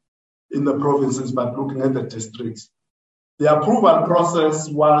the provinces, but looking at the districts. The approval process,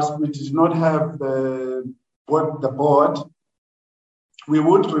 whilst we did not have the board, we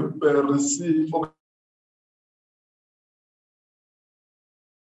would receive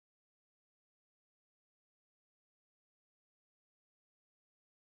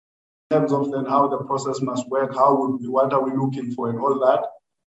in terms of then how the process must work, what are we looking for and all that.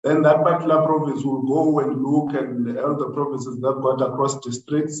 Then that particular province will go and look and all the provinces that got across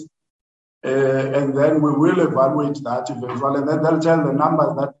districts. And then we will evaluate that eventually. And then they'll tell the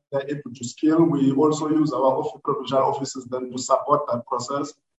numbers that they're able to scale. We also use our provincial offices then to support that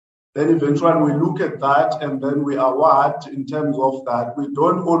process. Then eventually we look at that and then we award in terms of that. We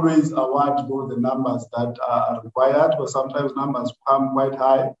don't always award for the numbers that are required, but sometimes numbers come quite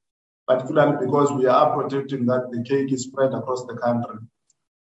high, particularly because we are protecting that the cake is spread across the country.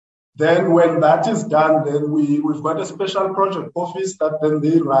 Then when that is done, then we've got a special project office that then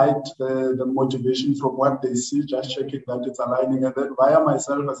they write the motivation from what they see, just checking that it's aligning. And then via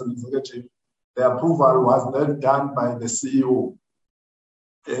myself as an executive, the approval was then done by the CEO.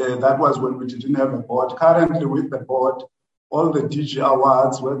 That was when we didn't have a board. Currently with the board, all the DG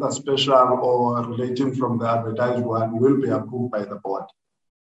awards, whether special or relating from the advertised one, will be approved by the board.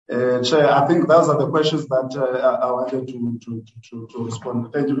 Chair, I think those are the questions that I wanted to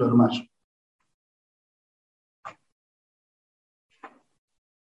respond. Thank you very much.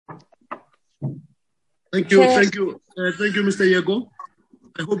 Thank you, Mr. Yego.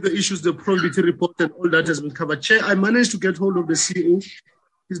 I hope the issues, the probability report and all that has been covered. Chair, I managed to get hold of the CEO.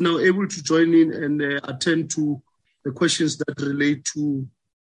 He's now able to join in and attend to the questions that relate to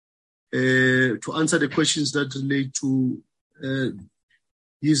answer the questions that relate to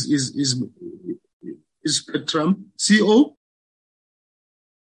his spectrum. CEO?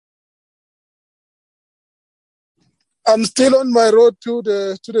 I'm still on my road to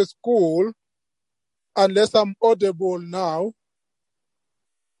the school, unless I'm audible now.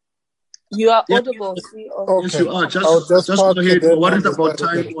 You are audible, CEO. Okay. Yes, you are. Just go ahead. Worried about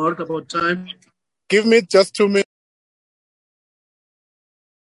time. Give me just 2 minutes.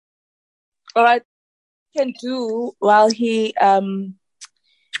 All right. Can do while he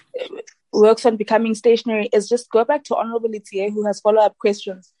works on becoming stationary is just go back to Honorable Litier, who has follow-up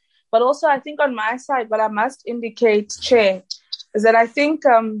questions. But also, I think on my side, what I must indicate, Chair, is that I think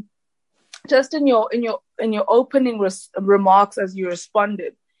just in your opening remarks as you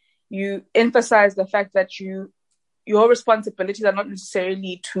responded, you emphasized the fact that your responsibilities are not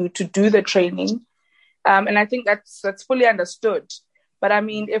necessarily to do the training, and I think that's fully understood. But I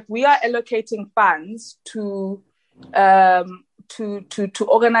mean, if we are allocating funds to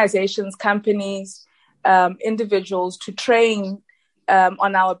organizations, companies, individuals to train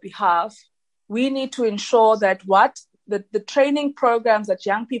on our behalf, we need to ensure that the training programs that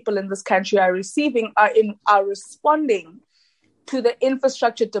young people in this country are receiving are responding to the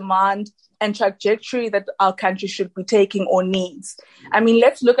infrastructure demand and trajectory that our country should be taking or needs. I mean,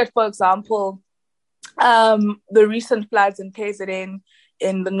 let's look at, for example, the recent floods in KZN,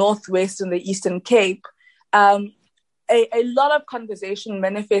 in the Northwest and the Eastern Cape. A lot of conversation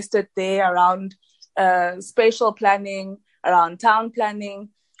manifested there around spatial planning, around town planning.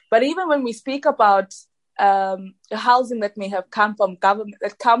 But even when we speak about housing that may have come from government,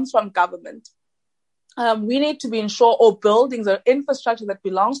 that comes from government, we need to be ensure, or buildings or infrastructure that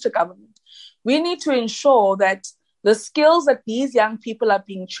belongs to government, we need to ensure that the skills that these young people are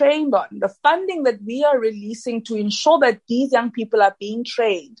being trained on, the funding that we are releasing to ensure that these young people are being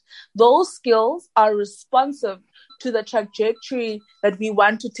trained, those skills are responsive to the trajectory that we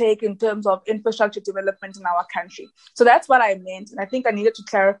want to take in terms of infrastructure development in our country. So that's what I meant. And I think I needed to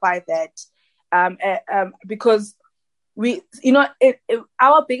clarify that because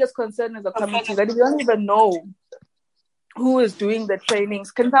our biggest concern as a committee is that we don't even know who is doing the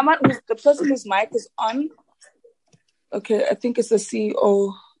trainings. Can someone, the person whose mic is on? Okay, I think it's the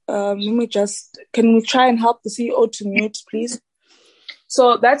CEO. Can we try and help the CEO to mute, please?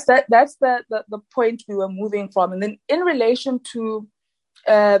 So that's the point we were moving from. And then in relation to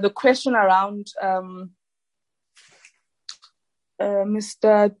the question around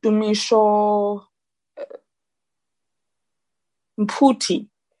Mr. Dumisho Mputi, I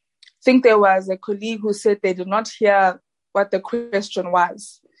think there was a colleague who said they did not hear what the question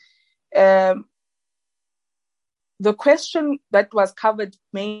was. The question that was covered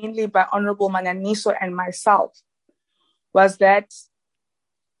mainly by Honorable Mananiso and myself was that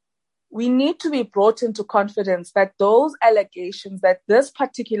we need to be brought into confidence that those allegations that this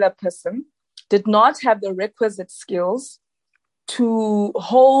particular person did not have the requisite skills to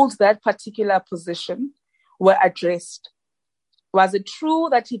hold that particular position were addressed. Was it true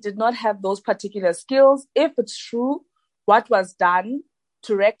that he did not have those particular skills? If it's true, what was done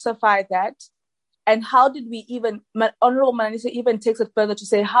to rectify that? And how did we even, Honorable Mananiso even takes it further to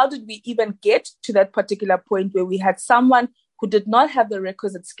say, how did we even get to that particular point where we had someone who did not have the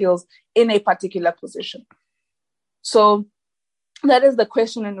requisite skills in a particular position? So that is the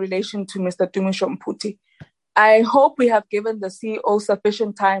question in relation to Mr. Dumisho Mputi. I hope we have given the CEO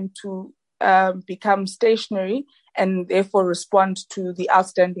sufficient time to become stationary and therefore respond to the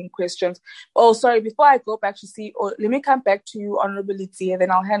outstanding questions. Oh, sorry, before I go back to CEO, let me come back to you, Honorable Litsi, and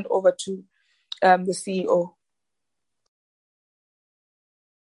then I'll hand over to the CEO.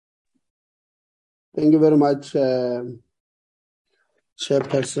 Thank you very much,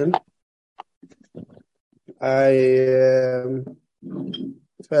 Chairperson. I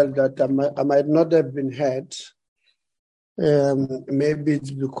felt that I might not have been heard. Maybe it's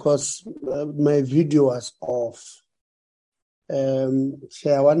because my video was off. So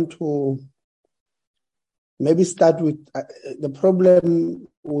I want to maybe start with the problem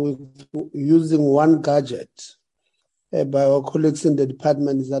with using one gadget by our colleagues in the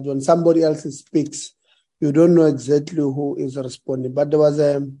department is that when somebody else speaks, you don't know exactly who is responding. But there was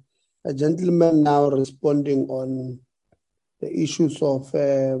a gentleman now responding on the issues of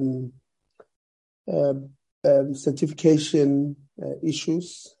certification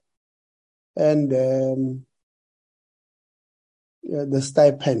issues and the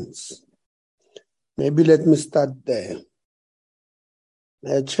stipends. Maybe let me start there.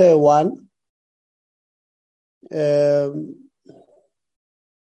 Chair one,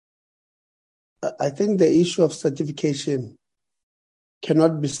 I think the issue of certification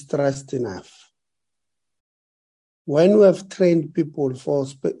cannot be stressed enough. When we have trained people for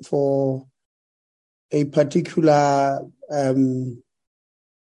a particular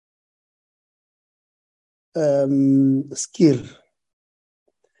skill,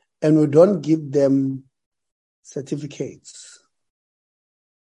 and we don't give them certificates,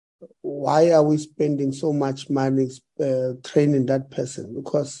 why are we spending so much money training that person?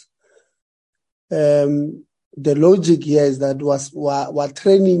 Because the logic here is that we're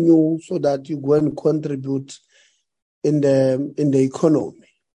training you so that you go and contribute in the economy.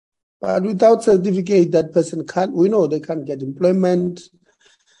 But without certificate, that person we know they can't get employment.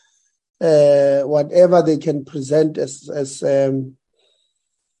 Whatever they can present as a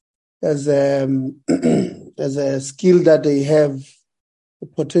skill that they have,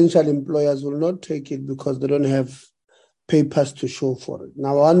 potential employers will not take it because they don't have papers to show for it.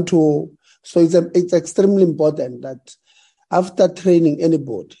 Now, so it's extremely important that after training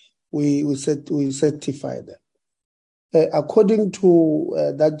anybody, we certify them. according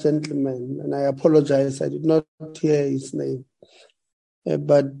to that gentleman, and I apologize, I did not hear his name,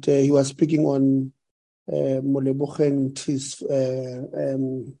 but he was speaking on Molebogen's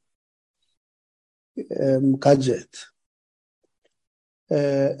gadget.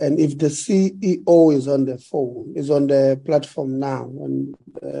 And if the CEO is on the phone, is on the platform now, and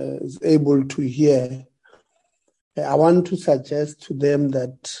is able to hear, I want to suggest to them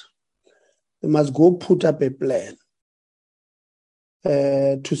that they must go put up a plan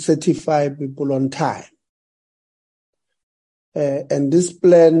to certify people on time. And this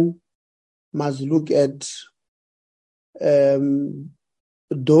plan must look at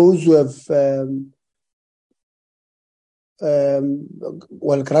those who have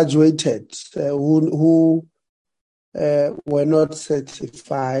graduated, who were not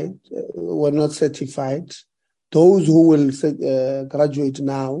certified, those who will graduate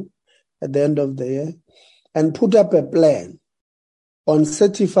now at the end of the year, and put up a plan on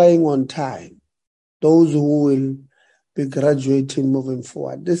certifying on time those who will be graduating moving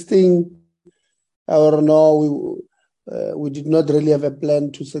forward. This thing, I don't know, we did not really have a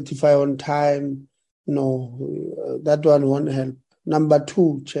plan to certify on time. No, that one won't help. Number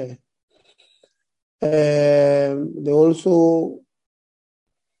two, Chair. They also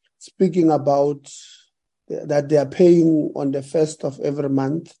speaking about that they are paying on the 1st of every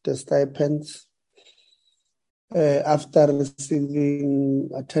month the stipends after receiving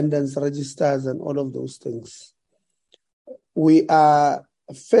attendance registers and all of those things. We are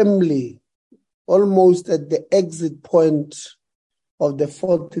firmly almost at the exit point of the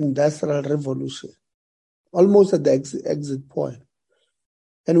fourth industrial revolution. Almost at the exit point.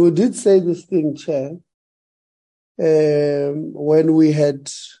 And we did say this thing, Chair, when we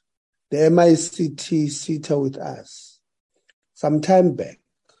had the MICT sitter with us some time back.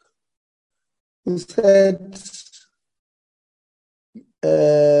 We said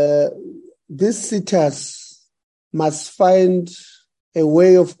these sitters must find a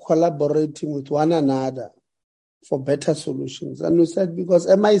way of collaborating with one another for better solutions. And we said because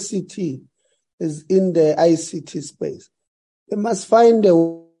MICT is in the ICT space, they must find a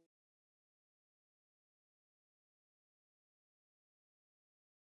way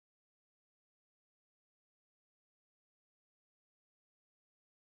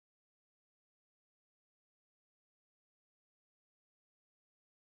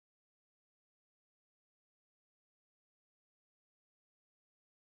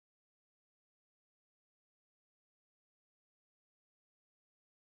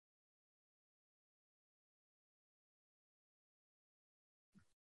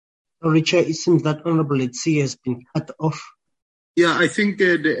Richard, it seems that Honorable Letsie has been cut off. Yeah, I think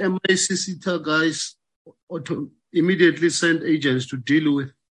the MICT guys immediately sent agents to deal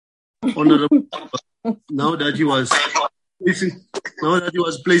with Honorable now that he was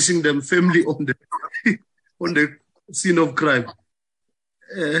placing them firmly on the scene of crime.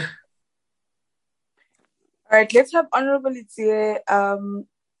 All right, let's have Honorable Letsie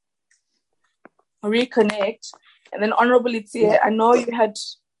reconnect, and then Honorable Letsie, I know you had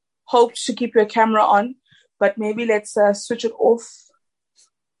hoped to keep your camera on, but maybe let's switch it off.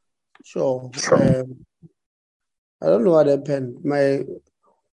 Sure. I don't know what happened.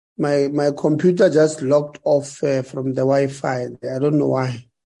 My computer just locked off from the Wi-Fi. I don't know why.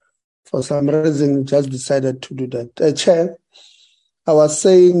 For some reason, just decided to do that. Chair, I was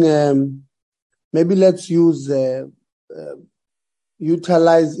saying maybe let's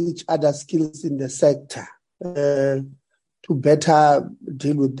utilize each other's skills in the sector to better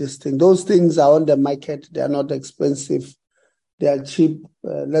deal with this thing. Those things are on the market. They are not expensive. They are cheap.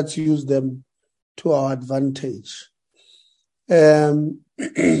 Let's use them to our advantage. And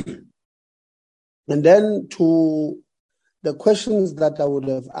then to the questions that I would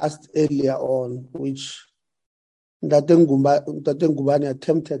have asked earlier on, which Ntate Ngubane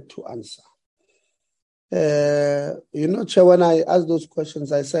attempted to answer. Chair, when I asked those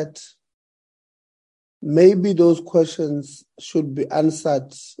questions, I said, maybe those questions should be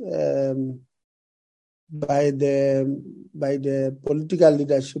answered by the political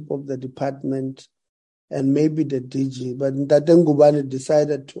leadership of the department and maybe the DG. But Ntate Ngubane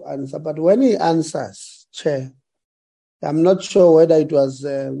decided to answer. But when he answers, Chair, I'm not sure whether it was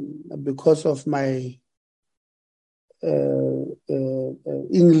because of my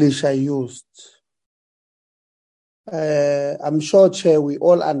English I used. I'm sure, Chair, we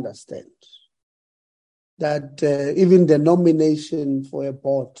all understand that even the nomination for a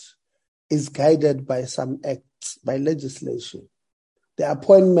board is guided by some acts, by legislation. The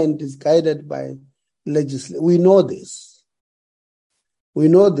appointment is guided by legislation. We know this. We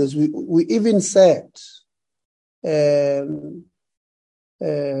even said this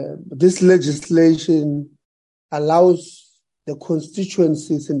legislation allows the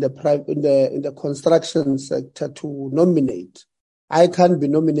constituencies in the construction sector to nominate. I can't be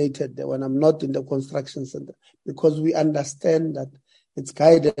nominated when I'm not in the construction sector because we understand that it's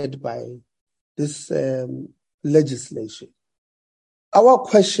guided by this legislation. Our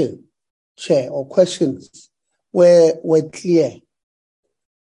question, Chair, or questions were clear.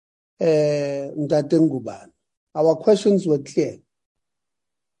 Our questions were clear.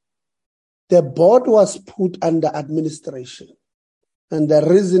 The board was put under administration, and the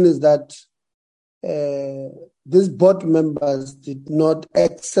reason is that these board members did not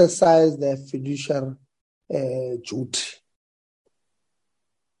exercise their fiduciary duty.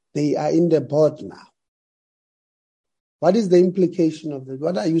 They are in the board now. What is the implication of it?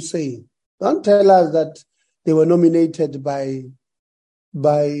 What are you saying? Don't tell us that they were nominated by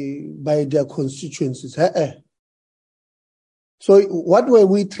their constituencies. So what were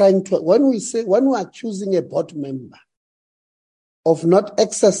we trying to, when we're accusing a board member of not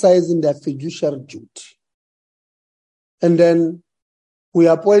exercising their fiduciary duty, and then we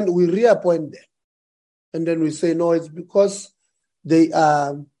reappoint them, and then we say, no, it's because they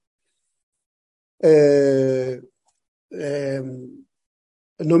are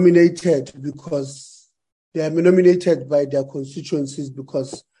nominated by their constituencies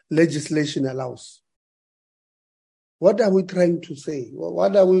because legislation allows. What are we trying to say?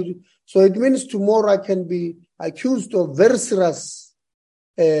 So it means tomorrow I can be accused of very serious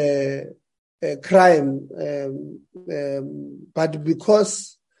crime, but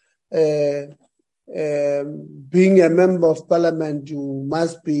because being a member of parliament, you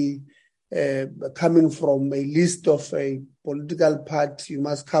must be coming from a list of a political party, you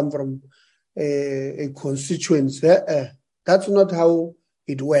must come from a constituency. That's not how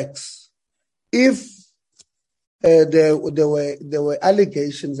it works. If there were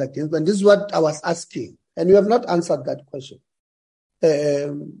allegations against, and this is what I was asking, and you have not answered that question.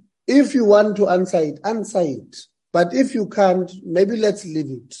 If you want to answer it. But if you can't, maybe let's leave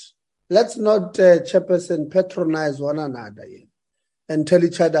it. Let's not, chairperson, patronize one another here and tell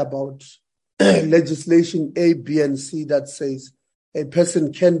each other about legislation A, B, and C that says a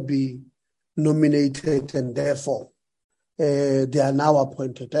person can be nominated and therefore they are now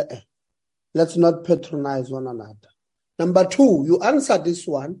appointed. Let's not patronize one another. Number two, you answer this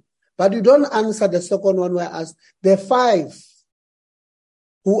one, but you don't answer the second one where I asked the 5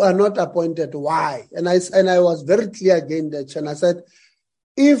 who are not appointed, why? And I was very clear again, and I said,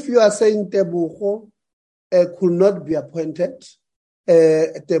 if you are saying Tebogo could not be appointed,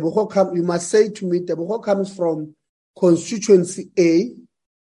 you must say to me, Tebogo comes from constituency A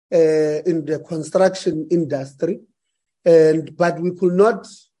in the construction industry, but we could not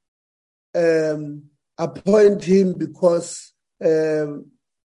appoint him because there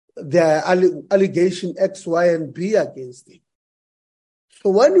are allegation X, Y, and B against him. So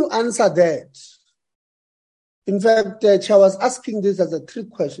when you answer that, in fact, Chair was asking this as a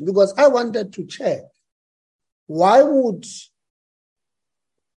trick question because I wanted to check why would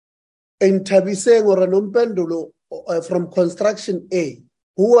Ntabiseng or Nompendulo from construction A,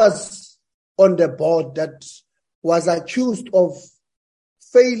 who was on the board that was accused of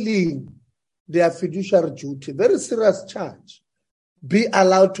failing their fiduciary duty, very serious charge, be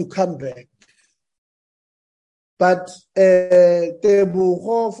allowed to come back. But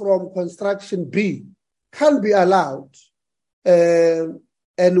Tebogo from construction B can't be allowed. And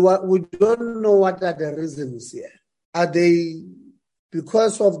we don't know what are the reasons here. Are they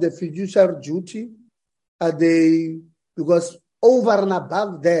because of the fiduciary duty? Are they because over and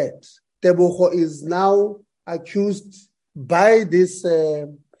above that, Tebogo is now accused by this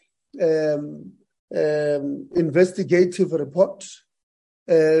investigative report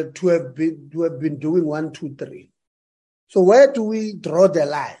to have been doing 1, 2, 3. So where do we draw the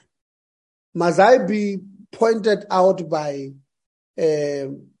line? Must I be pointed out by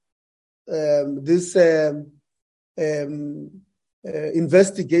this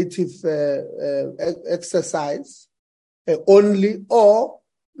investigative exercise only, or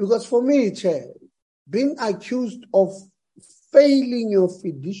because for me, Chair, being accused of failing your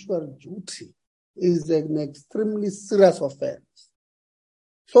fiduciary duty is an extremely serious offense.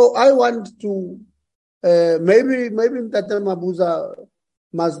 So I want to maybe Mtate Mabuza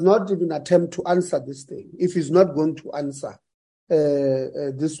must not even attempt to answer this thing if he's not going to answer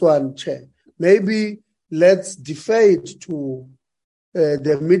this one, Chair. Maybe let's defer it to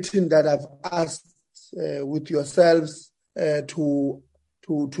the meeting that I've asked with yourselves to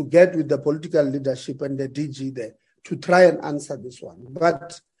get with the political leadership and the DG there to try and answer this one.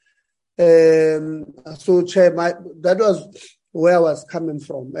 But So, Chair, that was where I was coming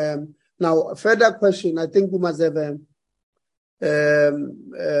from. Now, further question, I think we must have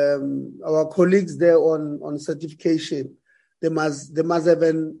our colleagues there on certification. They must have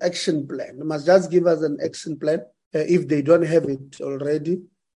an action plan. They must just give us an action plan if they don't have it already.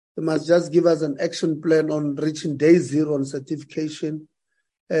 They must just give us an action plan on reaching day zero on certification.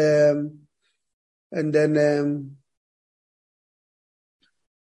 And then,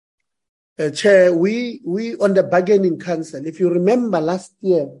 Chair, we on the bargaining council, if you remember last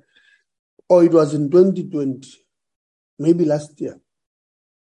year, or it was in 2020, maybe last year,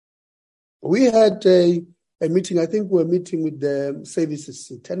 we had a meeting, I think we were meeting with the services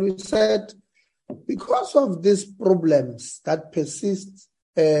seat, and we said, because of these problems that persist,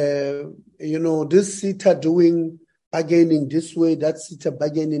 this SETA doing bargaining this way, that SETA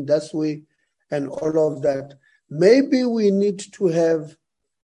bargaining that way, and all of that, maybe we need to have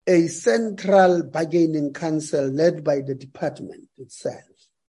a central bargaining council led by the department itself,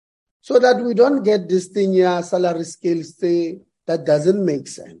 so that we don't get this thing here, salary scales that doesn't make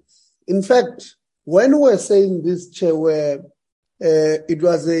sense. In fact, when we're saying this, Chair, where it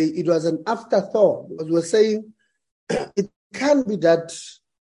was an afterthought, because we're saying it can't be that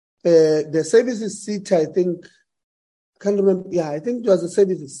the services seat, I think, can't remember, I think it was the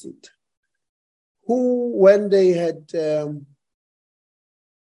services seat, who, when they had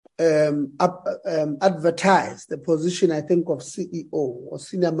advertised the position, I think, of CEO or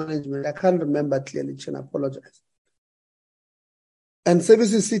senior management, I can't remember clearly, Chen, I apologize. And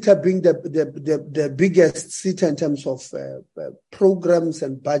services SETA being the biggest SETA in terms of programs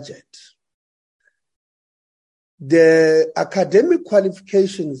and budget. The academic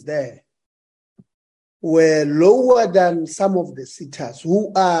qualifications there were lower than some of the SETAs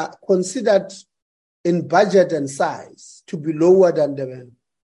who are considered in budget and size to be lower than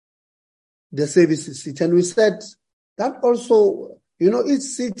the services SETA. And we said that also, each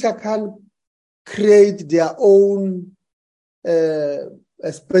SETA can create their own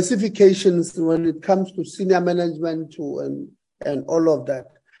specifications when it comes to senior management and all of that.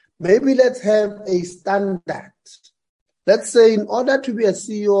 Maybe let's have a standard. Let's say in order to be a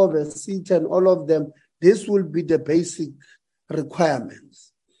CEO of a SETA and all of them, this will be the basic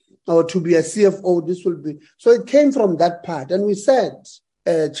requirements. Or to be a CFO, this will be. So it came from that part. And we said,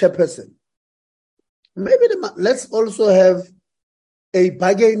 Chairperson, maybe let's also have a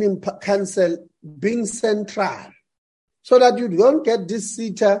bargaining council being central, so that you don't get this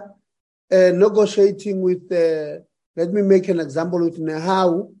SETA negotiating with, let me make an example with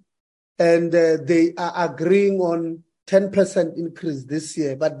NEHAWU, and they are agreeing on 10% increase this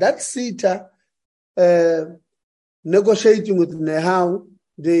year. But that SETA negotiating with NEHAWU,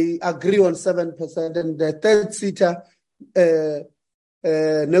 they agree on 7%, and the third SETA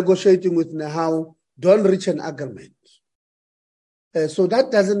negotiating with NEHAWU don't reach an agreement. So that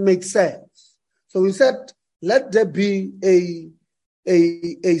doesn't make sense. So we said, let there be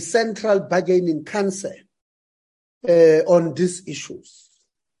a central bargaining council on these issues.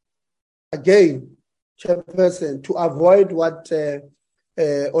 Again, Chairperson, to avoid what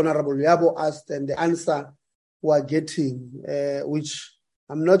Honorable Yabo asked and the answer we're getting, which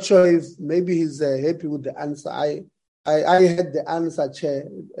I'm not sure if maybe he's happy with the answer. I had the answer, Chair,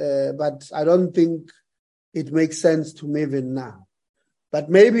 but I don't think it makes sense to me even now. But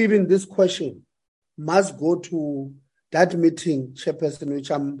maybe even this question must go to that meeting, Chairperson,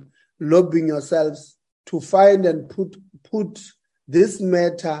 which I'm lobbying yourselves to find and put this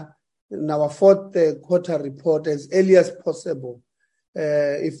matter in our fourth quarter report as early as possible.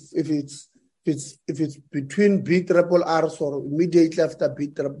 If it's between B-RRRs or immediately after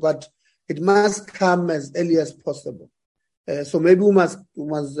B-RRR, but it must come as early as possible. So maybe we must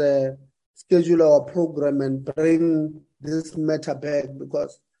schedule our program and bring this matter back,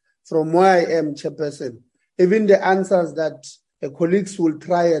 because from where I am, Chairperson, even the answers that colleagues will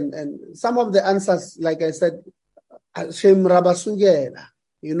try and some of the answers, like I said, Shem Rabasugela,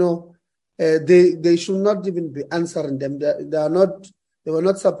 they should not even be answering them. They were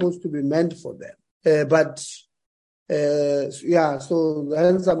not supposed to be meant for them. So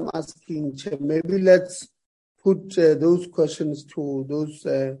hence I'm asking, Chair, maybe let's put those questions to those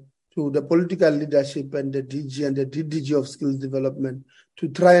to the political leadership and the DG and the DDG of skills development to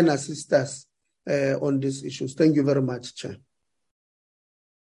try and assist us on these issues. Thank you very much, Chair.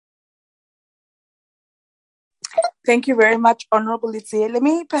 Thank you very much, Honorable Litsie. Let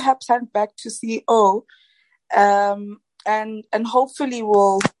me perhaps hand back to CEO, and hopefully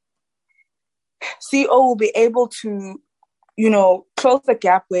CEO will be able to, close the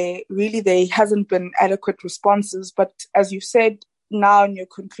gap where really there hasn't been adequate responses. But as you said, now in your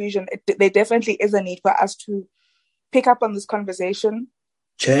conclusion, there definitely is a need for us to pick up on this conversation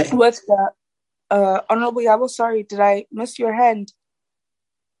with the Honorable Yabo. Sorry, did I miss your hand?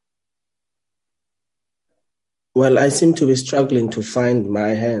 Well, I seem to be struggling to find my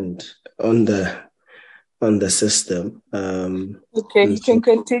hand on the system. Okay, you can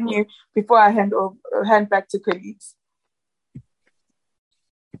continue before I hand back to colleagues.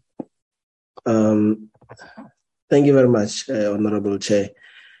 Thank you very much, Honorable Chair.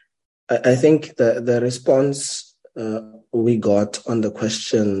 I think the response we got on the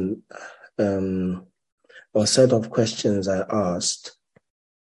question or set of questions I asked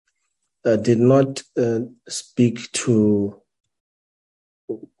did not speak to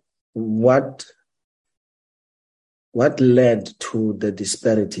what led to the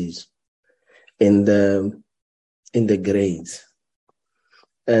disparities in the grades.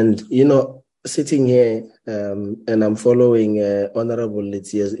 And, sitting here and I'm following Honorable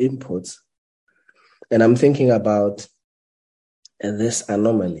Letizie's inputs, and I'm thinking about this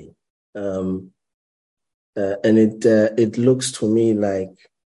anomaly. And it looks to me like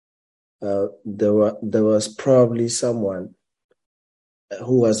there was probably someone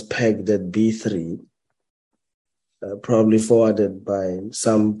who was pegged at B3, probably forwarded by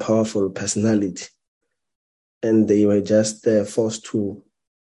some powerful personality, and they were just forced to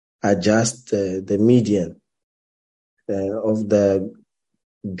adjust the median of the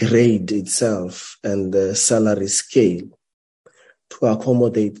grade itself and the salary scale to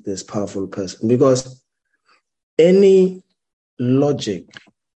accommodate this powerful person. Because any logic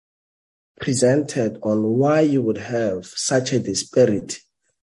presented on why you would have such a disparity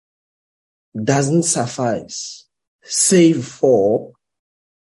doesn't suffice, save for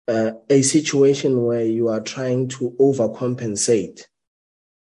a situation where you are trying to overcompensate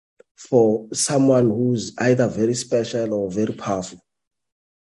for someone who's either very special or very powerful.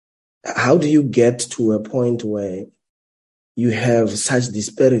 How do you get to a point where you have such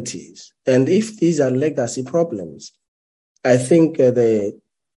disparities? And if these are legacy problems, I think the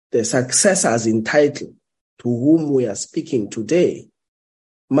successors in title to whom we are speaking today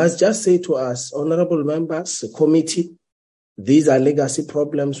must just say to us, honorable members, committee, these are legacy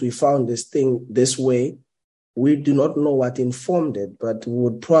problems. We found this thing this way. We do not know what informed it, but we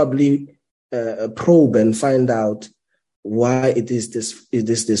would probably probe and find out why it is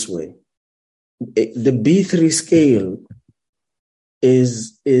this way. The B3 scale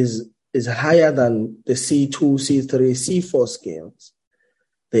is higher than the C2, C3, C4 scales.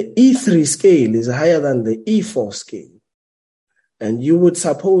 The E3 scale is higher than the E4 scale. And you would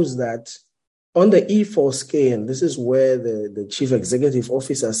suppose that on the E4 scale, this is where the chief executive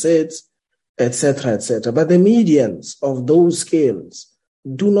officer sits, etc., etc. But the medians of those scales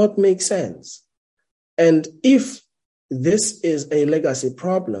do not make sense. And if this is a legacy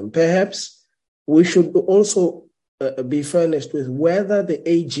problem, perhaps we should also be furnished with whether the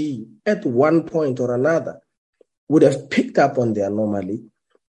AG at one point or another would have picked up on the anomaly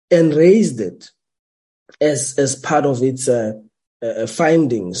and raised it as part of its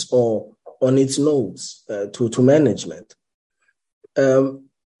findings or on its notes to management.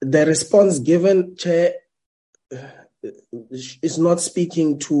 The response given, Chair, is not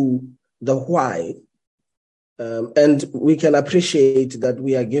speaking to the why, and we can appreciate that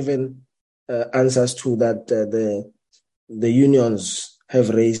we are given answers to that. The unions have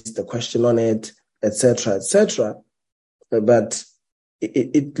raised the question on it, etc., etc. But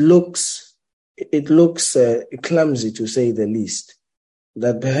it looks clumsy, to say the least,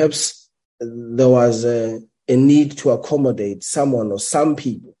 that perhaps there was a need to accommodate someone or some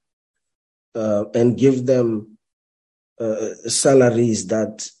people and give them salaries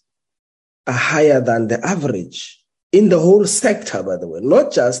that are higher than the average in the whole sector, by the way,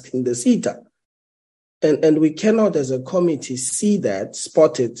 not just in the SETA. And we cannot, as a committee, see that,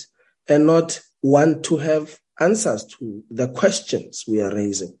 spot it, and not want to have answers to the questions we are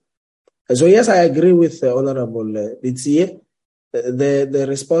raising. And so, yes, I agree with Honorable Letizia. The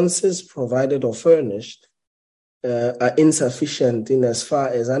responses provided or furnished are insufficient in as far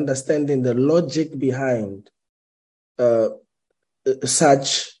as understanding the logic behind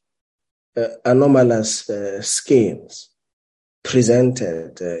such anomalous scales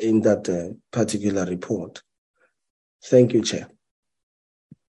presented in that particular report. Thank you, Chair.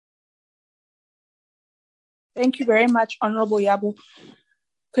 Thank you very much, Honorable Yabo.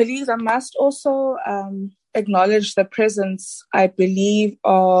 Colleagues, I must also acknowledge the presence, I believe,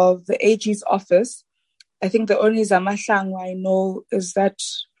 of the AG's office. I think the only Zamahlangu I know is that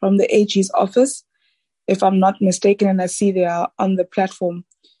from the AG's office, if I'm not mistaken, and I see they are on the platform.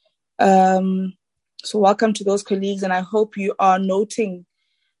 So welcome to those colleagues, and I hope you are noting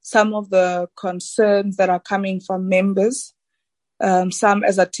some of the concerns that are coming from members, some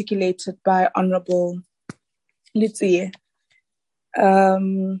as articulated by Honorable Litsie.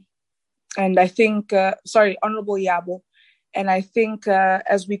 And I think, Honorable Yabo. And I think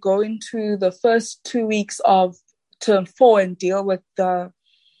as we go into the first 2 weeks of term 4 and deal with the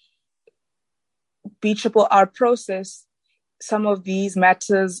BRRR process, some of these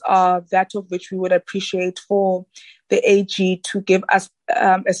matters are that of which we would appreciate for the AG to give us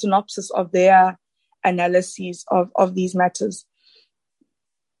a synopsis of their analyses of these matters.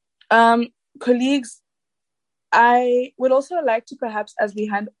 Colleagues, I would also like to perhaps, as we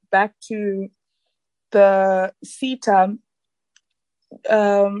hand back to the CETA,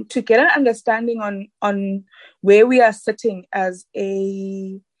 to get an understanding on where we are sitting as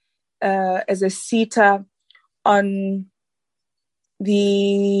a CETA on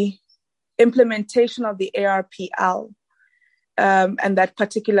the implementation of the ARPL and that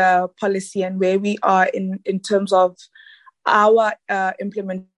particular policy, and where we are in terms of our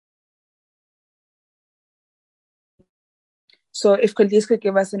implementation. So if colleagues could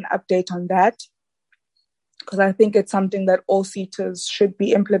give us an update on that, because I think it's something that all CETAs should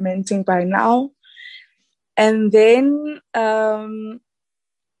be implementing by now. And then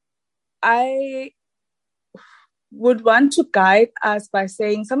I would want to guide us by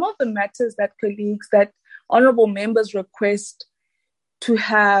saying some of the matters that colleagues, that honorable members request to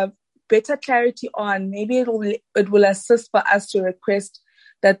have better clarity on, maybe it will assist for us to request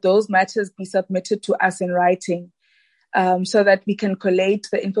that those matters be submitted to us in writing, so that we can collate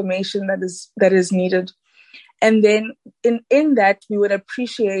the information that is needed. And then in that, we would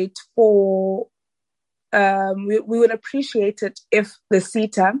appreciate it if the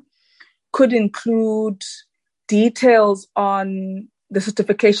CETA could include details on the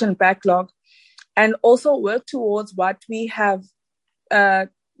certification backlog, and also work towards what we have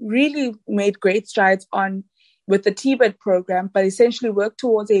really made great strides on with the TBET program, but essentially work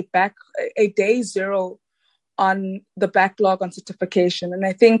towards a day zero on the backlog on certification. And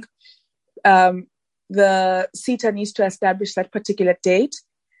I think the CETA needs to establish that particular date,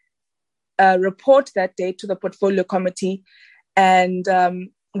 report that date to the portfolio committee, and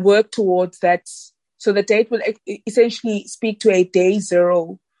work towards that. So the date will essentially speak to a day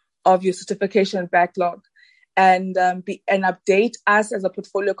zero of your certification backlog, and update us as a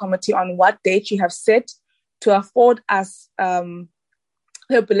portfolio committee on what date you have set to afford us the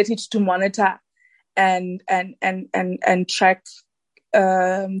ability to monitor and track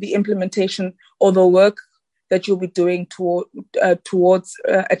the implementation or the work that you'll be doing towards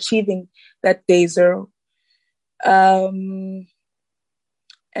achieving that day zero.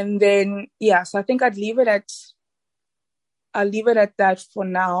 And then, so I think I'll leave it at that for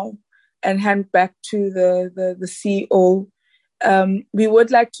now, and hand back to the CEO. We would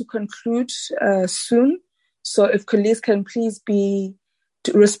like to conclude soon, so if colleagues can please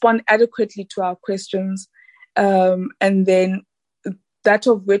to respond adequately to our questions, and then that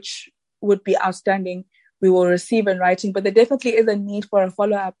of which would be outstanding, we will receive in writing. But there definitely is a need for a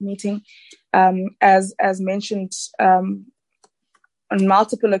follow-up meeting, as mentioned on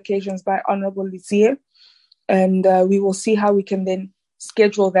multiple occasions by Honorable Litsie, and we will see how we can then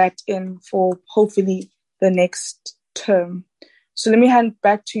schedule that in for hopefully the next term. So let me hand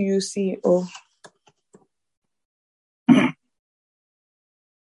back to you, CEO.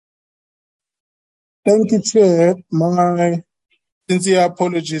 Thank you, Chair. My sincere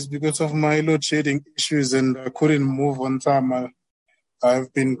apologies because of my load shedding issues, and I couldn't move on time.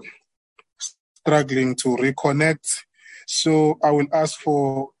 I've been struggling to reconnect. So I will ask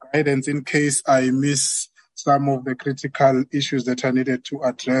for guidance in case I miss some of the critical issues that I needed to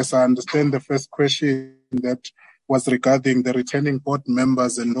address. I understand the first question that was regarding the returning board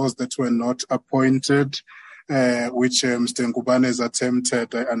members and those that were not appointed, which Mr. Ngubane has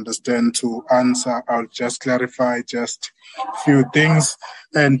attempted, I understand, to answer. I'll just clarify just a few things.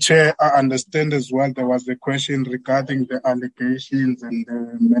 And Chair, I understand as well there was a question regarding the allegations and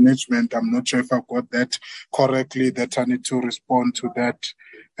the management. I'm not sure if I got that correctly, that I need to respond to that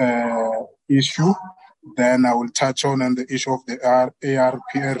issue. Then I will touch on the issue of the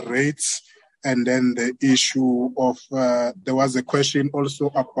ARPL rates. And then the issue of, there was a question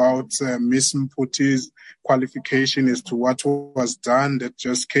also about Ms. Mputi's qualification as to what was done that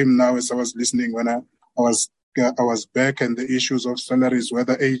just came now as I was listening when I was back, and the issues of salaries,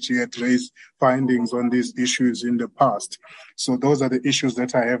 whether AG had raised findings on these issues in the past. So those are the issues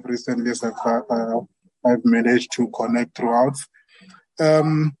that I have recently I've managed to connect throughout.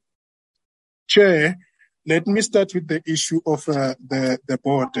 Chair, let me start with the issue of the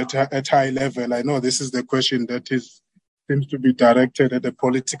board at high level. I know this is the question that seems to be directed at the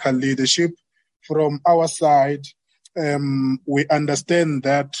political leadership. From our side, we understand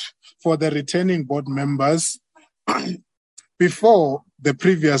that for the returning board members, before the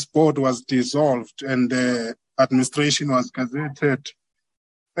previous board was dissolved and the administration was gazetted,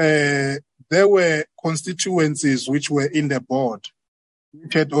 there were constituencies which were in the board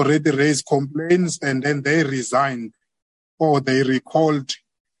which had already raised complaints, and then they resigned or they recalled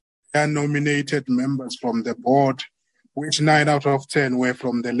their nominated members from the board, which 9 out of 10 were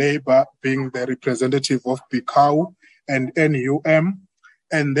from the Labour, being the representative of Bikau and NUM.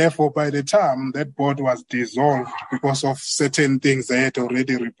 And therefore, by the time that board was dissolved because of certain things they had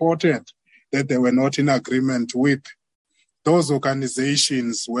already reported that they were not in agreement with, those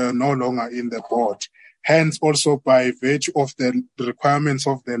organizations were no longer in the board. Hence, also by virtue of the requirements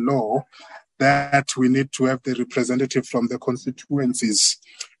of the law, that we need to have the representative from the constituencies.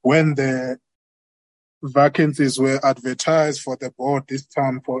 When the vacancies were advertised for the board this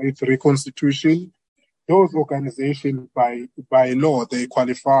time for its reconstitution, those organizations by law, they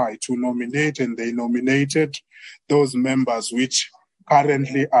qualify to nominate, and they nominated those members which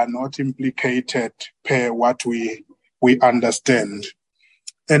currently are not implicated per what we understand.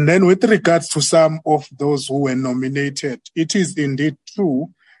 And then with regards to some of those who were nominated, it is indeed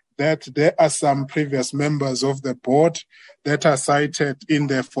true that there are some previous members of the board that are cited in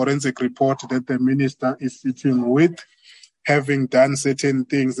the forensic report that the minister is sitting with, having done certain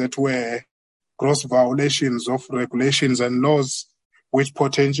things that were gross violations of regulations and laws, which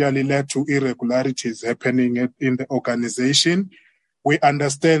potentially led to irregularities happening in the organization. We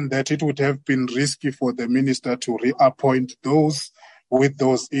understand that it would have been risky for the minister to reappoint those with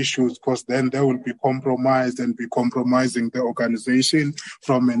those issues, because then they will be compromised and be compromising the organization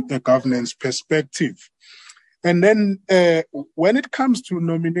from a governance perspective. And then when it comes to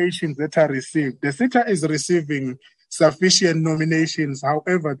nominations that are received, the SETA is receiving sufficient nominations.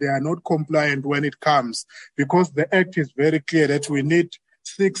 However, they are not compliant when it comes, because the Act is very clear that we need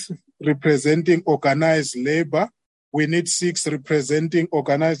 6 representing organized labor, we need 6 representing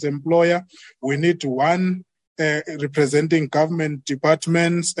organized employer, we need 1 representing government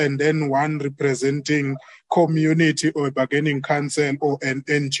departments, and then 1 representing community or bargaining council or an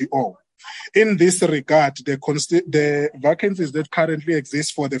NGO. In this regard, the vacancies that currently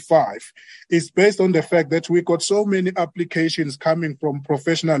exist for the 5 is based on the fact that we got so many applications coming from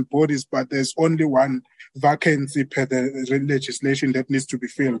professional bodies, but there's only 1 vacancy per the legislation that needs to be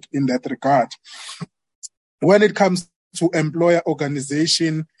filled in that regard. When it comes to employer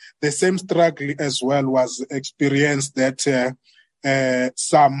organization, the same struggle as well was experienced, that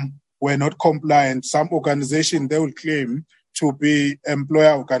some were not compliant. Some organizations, they will claim to be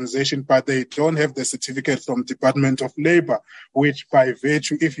employer organization, but they don't have the certificate from Department of Labor, which by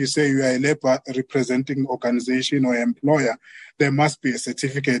virtue, if you say you are a labor representing organization or employer, there must be a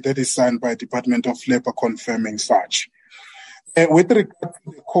certificate that is signed by Department of Labor confirming such. With regard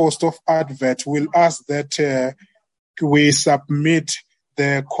to the cost of advert, we'll ask that we submit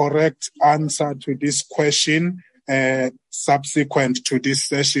the correct answer to this question subsequent to this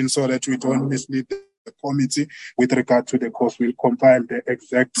session, so that we don't mislead the committee with regard to the cost. We'll compile the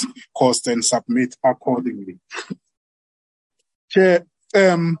exact cost and submit accordingly. Chair,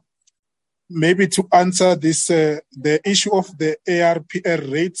 maybe to answer this, the issue of the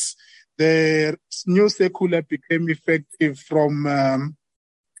ARPR rates, the new circular became effective from 1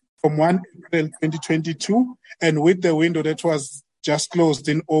 April 2022, and with the window that was just closed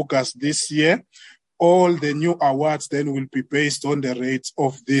in August this year, all the new awards then will be based on the rates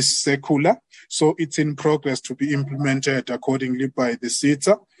of this circular. So it's in progress to be implemented accordingly by the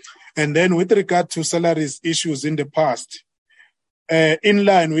SETA. And then with regard to salaries issues in the past, in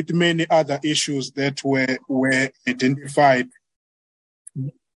line with many other issues that were identified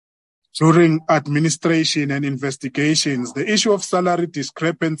during administration and investigations, the issue of salary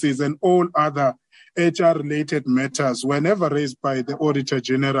discrepancies and all other HR-related matters were never raised by the Auditor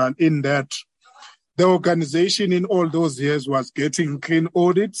General, in that the organization in all those years was getting clean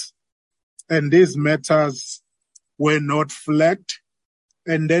audits, and these matters were not flagged.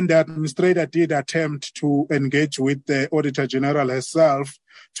 And then the administrator did attempt to engage with the Auditor General herself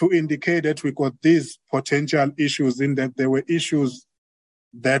to indicate that we got these potential issues, in that there were issues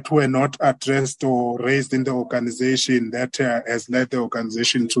that were not addressed or raised in the organization that has led the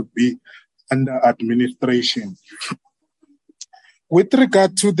organization to be under administration. With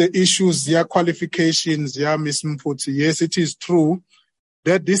regard to the issues, qualifications, Ms. Mputi, yes, it is true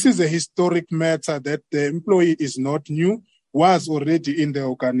that this is a historic matter, that the employee is not new. was already in the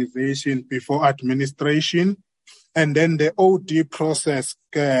organization before administration, and then the OD process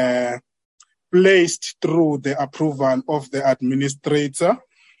placed through the approval of the administrator,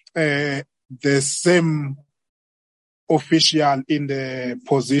 the same official in the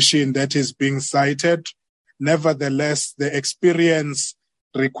position that is being cited. Nevertheless, the experience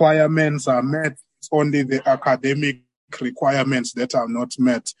requirements are met. It's only the academic requirements that are not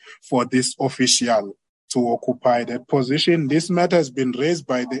met for this official to occupy that position. This matter has been raised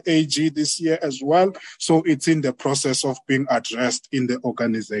by the AG this year as well, so it's in the process of being addressed in the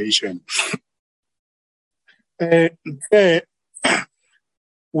organization.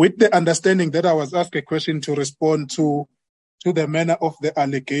 With the understanding that I was asked a question to respond to the manner of the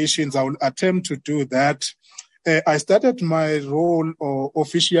allegations, I will attempt to do that. I started my role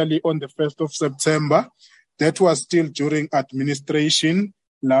officially on the 1st of September. That was still during administration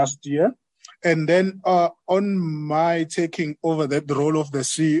last year. And then on my taking over that role of the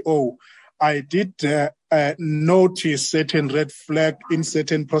CEO, I did notice certain red flag in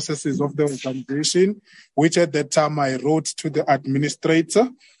certain processes of the organization, which at that time I wrote to the administrator,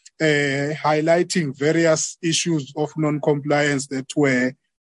 highlighting various issues of non-compliance that were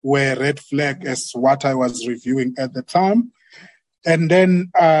red flag as what I was reviewing at the time. And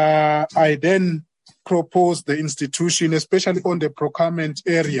then I then proposed the institution, especially on the procurement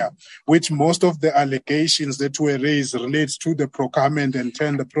area, which most of the allegations that were raised relates to the procurement and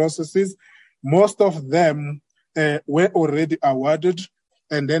tender processes. Most of them were already awarded.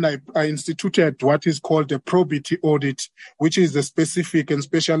 And then I instituted what is called a probity audit, which is a specific and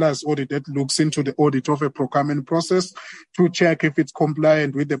specialized audit that looks into the audit of a procurement process to check if it's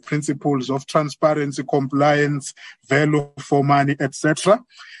compliant with the principles of transparency, compliance, value for money, etc.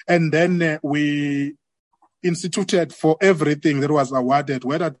 And then we instituted for everything that was awarded,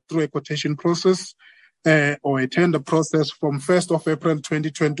 whether through a quotation process or a tender process, from 1st of April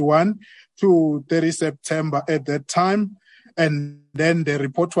 2021 to 30 September at that time. And then the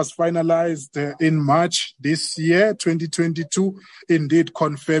report was finalized in March this year, 2022, indeed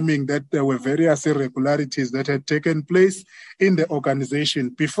confirming that there were various irregularities that had taken place in the organization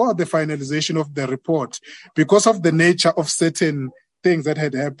before the finalization of the report. Because of the nature of certain things that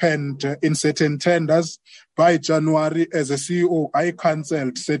had happened in certain tenders, by January, as a CEO, I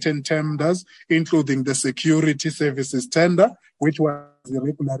cancelled certain tenders, including the security services tender, which was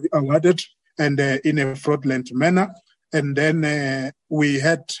irregularly awarded and in a fraudulent manner. And then we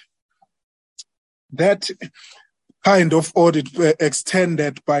had that kind of audit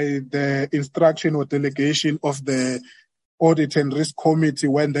extended by the instruction or delegation of the Audit and Risk Committee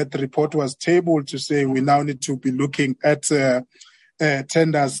when that report was tabled to say we now need to be looking at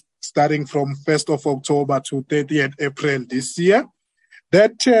tenders starting from 1st of October to 30th April this year.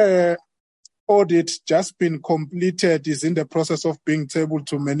 That audit just been completed, is in the process of being tabled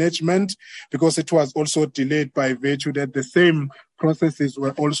to management, because it was also delayed by virtue that the same processes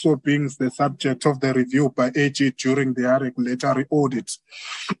were also being the subject of the review by AG during their regulatory audits.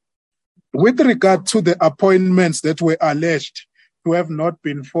 With regard to the appointments that were alleged to have not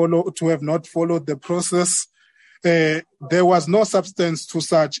followed the process, there was no substance to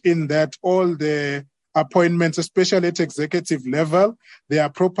such, in that all the appointments, especially at executive level, they are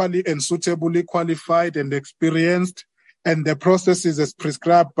properly and suitably qualified and experienced, and the processes as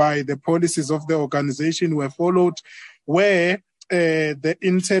prescribed by the policies of the organization were followed. Where the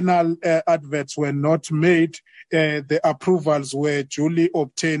internal adverts were not made, the approvals were duly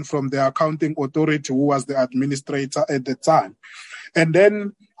obtained from the accounting authority, who was the administrator at the time. And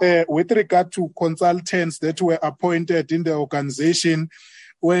then with regard to consultants that were appointed in the organization,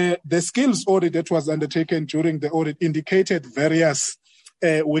 where the skills audit that was undertaken during the audit indicated various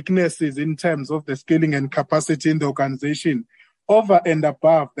weaknesses in terms of the skilling and capacity in the organization. Over and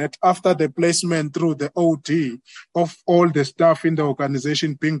above that, after the placement through the OD of all the staff in the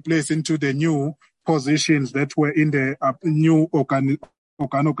organization being placed into the new positions that were in the new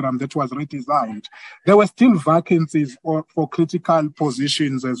organogram that was redesigned, there were still vacancies for critical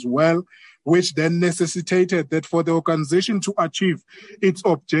positions as well, which then necessitated that for the organization to achieve its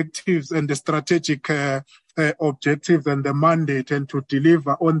objectives and the strategic objectives and the mandate, and to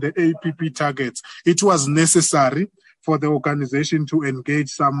deliver on the APP targets, it was necessary for the organization to engage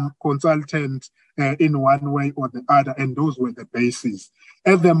some consultant in one way or the other, and those were the bases.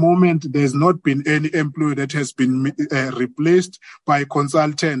 At the moment, there's not been any employee that has been replaced by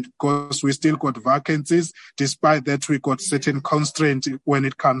consultant, because we still got vacancies, despite that we got certain constraints when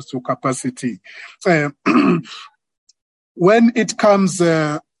it comes to capacity. When it comes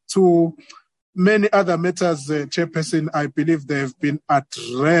to many other matters, Chairperson, I believe they have been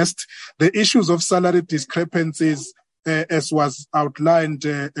addressed. The issues of salary discrepancies as was outlined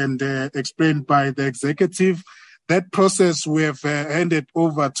and explained by the executive. That process we have handed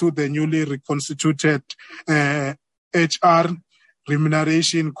over to the newly reconstituted HR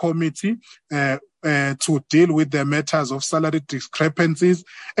Remuneration Committee to deal with the matters of salary discrepancies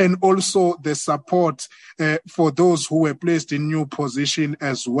and also the support for those who were placed in new position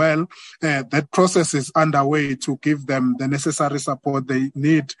as well. That process is underway to give them the necessary support they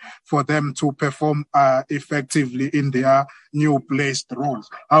need for them to perform effectively in their new placed roles.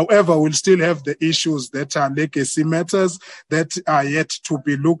 However, we'll still have the issues that are legacy matters that are yet to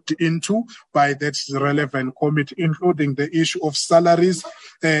be looked into by that relevant committee, including the issue of salaries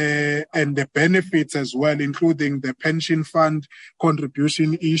and the benefits as well, including the pension fund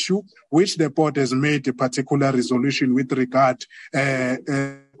contribution issue, which the board has made a particular resolution with regard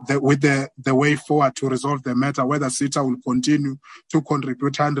the way forward to resolve the matter, whether SETA will continue to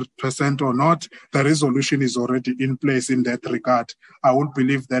contribute 100% or not. The resolution is already in place in that regard. I would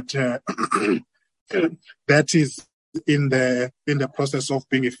believe that that is in the process of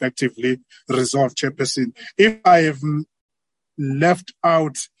being effectively resolved, Chairperson. If I have left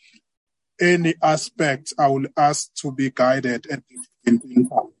out any aspect, I will ask to be guided at this point in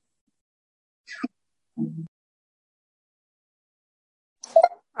time.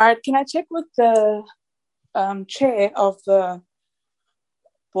 All right, can I check with the chair of the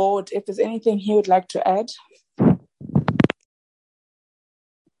board if there's anything he would like to add?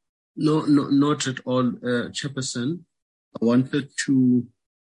 No, not at all, Chairperson. I wanted to,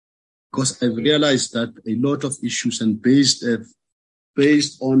 because I've realized that a lot of issues and based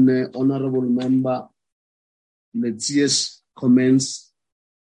on Honorable Member Letsia's comments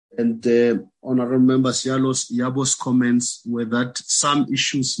and Honorable Member Yabo's comments were that some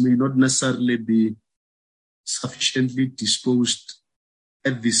issues may not necessarily be sufficiently disposed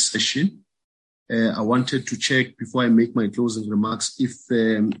at this session. I wanted to check before I make my closing remarks if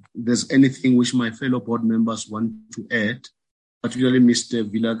there's anything which my fellow board members want to add, particularly Mr.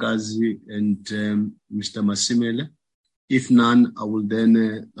 Vilakazi and Mr. Masimele. If none, I will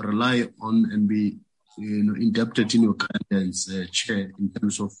then rely on and be indebted in your guidance, Chair, in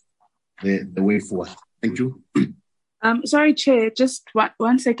terms of the way forward. Thank you. Sorry, Chair, just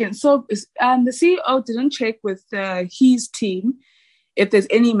one second. So the CEO didn't check with his team if there's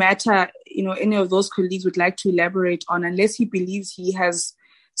any matter, any of those colleagues would like to elaborate on, unless he believes he has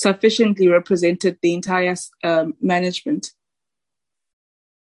sufficiently represented the entire management.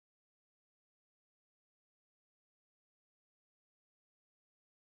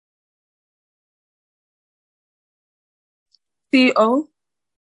 CEO?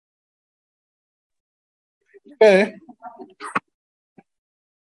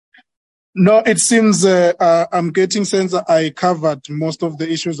 No, it seems I'm getting sense that I covered most of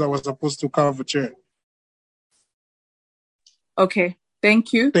the issues I was supposed to cover, Chair. Okay,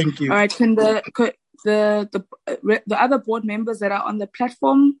 thank you. Thank you. All right, can the other board members that are on the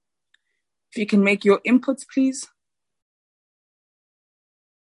platform, if you can make your inputs, please.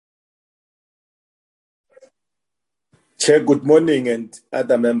 Chair, good morning, and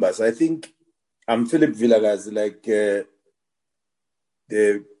other members. I think I'm Philip Vilakazi, like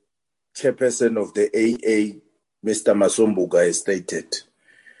the chairperson of the AA, Mr. Masombuga, has stated.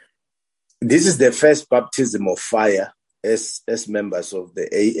 This is the first baptism of fire as members of the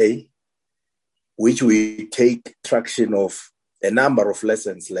AA, which we take traction of a number of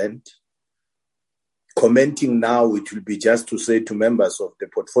lessons learned. Commenting now, it will be just to say to members of the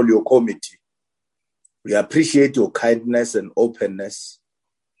portfolio committee, we appreciate your kindness and openness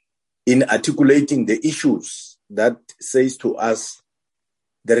in articulating the issues that says to us,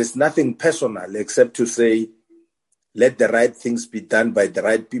 there is nothing personal except to say, let the right things be done by the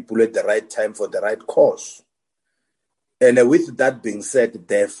right people at the right time for the right cause. And with that being said,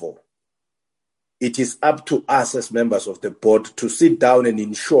 therefore, it is up to us as members of the board to sit down and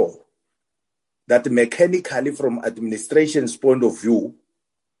ensure that mechanically from administration's point of view,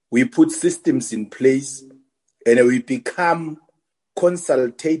 we put systems in place and we become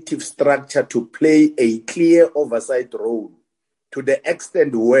consultative structure to play a clear oversight role to the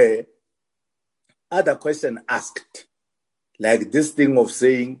extent where other question asked, like this thing of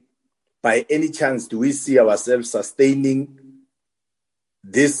saying, by any chance do we see ourselves sustaining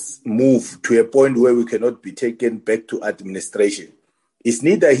this move to a point where we cannot be taken back to administration? It's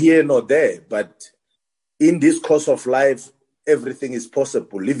neither here nor there, but in this course of life, everything is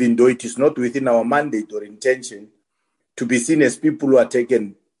possible, even though it is not within our mandate or intention to be seen as people who are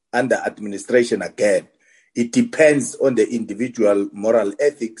taken under administration again. It depends on the individual moral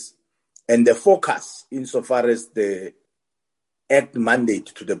ethics and the focus insofar as the act mandate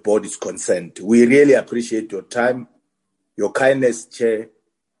to the board is concerned. We really appreciate your time Your kindness, Chair,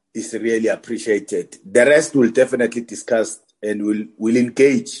 is really appreciated. The rest will definitely discuss and will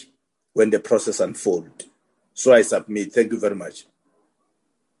engage when the process unfolds. So I submit. Thank you very much.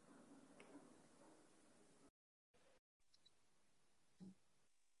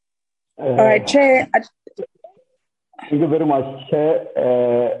 All right, Chair. Thank you very much,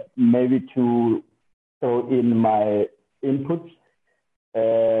 Chair. Maybe to throw in my input,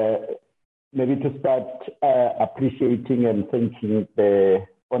 maybe to start appreciating and thanking the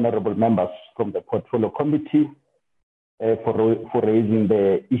honorable members from the Portfolio Committee for raising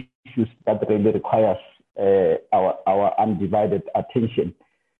the issues that really requires our undivided attention.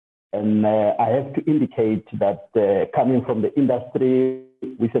 And I have to indicate that coming from the industry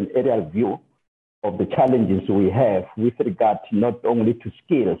with an aerial view of the challenges we have with regard not only to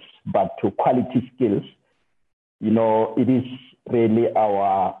skills, but to quality skills, it is really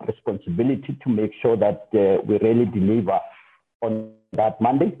our responsibility to make sure that we really deliver on that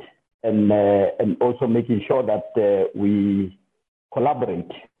mandate and also making sure that we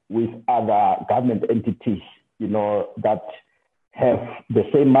collaborate with other government entities, that have the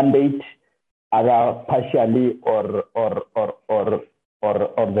same mandate, either partially or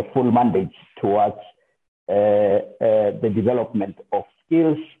the full mandate towards the development of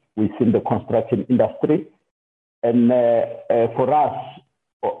skills within the construction industry. And for us,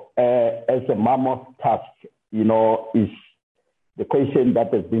 as a mammoth task, is the question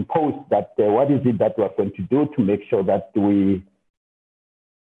that has been posed, that what is it that we are going to do to make sure that we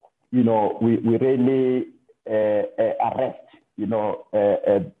really arrest,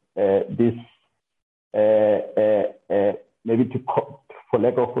 this, maybe for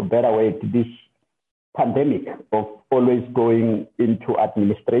lack of a better way, this pandemic of always going into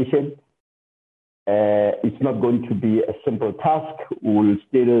administration. It's not going to be a simple task. We will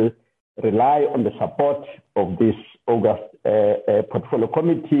still rely on the support of this August Portfolio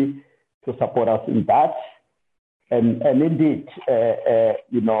Committee to support us in that. And indeed,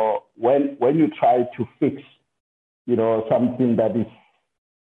 when you try to fix, something that is,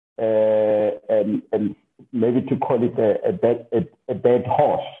 and maybe to call it a dead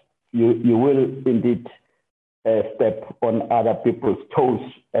horse, you will indeed step on other people's toes,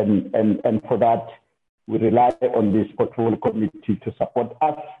 and for that we rely on this Portfolio Committee to support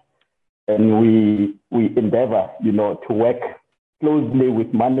us, and we endeavor, to work closely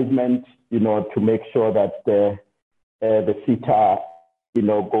with management, to make sure that the SETA,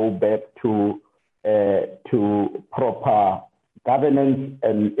 go back to proper governance,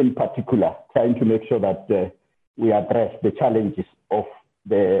 and in particular trying to make sure that we address the challenges of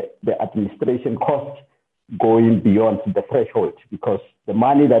the administration cost going beyond the threshold, because the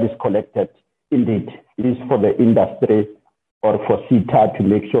money that is collected, indeed, is for the industry or for SETA to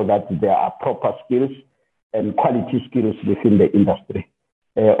make sure that there are proper skills and quality skills within the industry.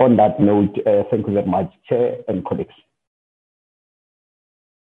 On that note, thank you very much, Chair and colleagues.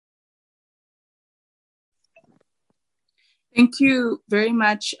 Thank you very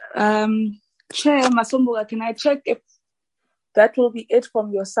much. Chair Masombola, can I check if that will be it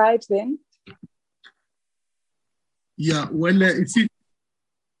from your side then? Yeah, well, it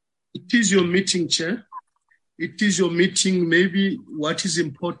is your meeting, Chair. It is your meeting. Maybe what is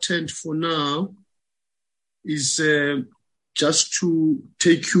important for now is just to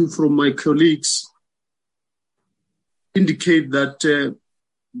take you from my colleagues, indicate that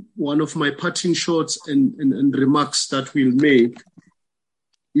one of my parting shots and remarks that we'll make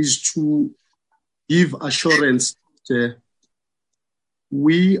is to give assurance that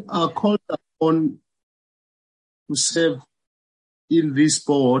we are called upon to serve in this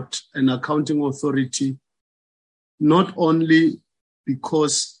board and accounting authority, not only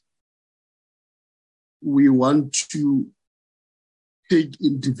because we want to take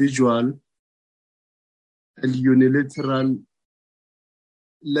individual and unilateral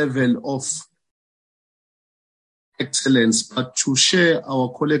level of excellence, but to share our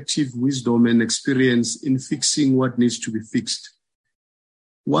collective wisdom and experience in fixing what needs to be fixed.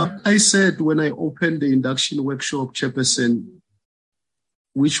 What I said when I opened the induction workshop, Chairperson,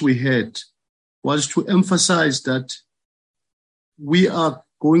 which we had, was to emphasize that we are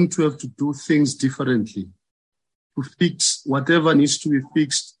going to have to do things differently to fix whatever needs to be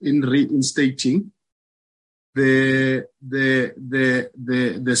fixed in reinstating the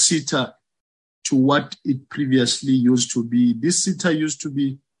SETA to what it previously used to be. This SETA used to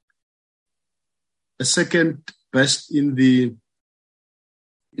be a second best in the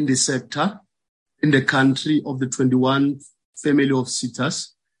sector, in the country, of the 21 family of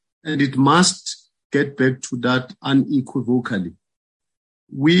SETAs, and it must get back to that unequivocally.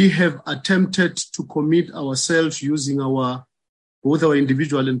 We have attempted to commit ourselves using both our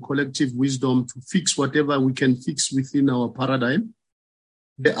individual and collective wisdom to fix whatever we can fix within our paradigm.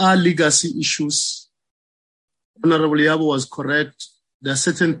 There are legacy issues. Honorable Yabo was correct. There are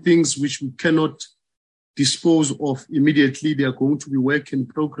certain things which we cannot dispose of immediately. They are going to be work in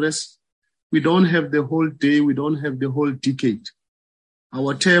progress. We don't have the whole day. We don't have the whole decade.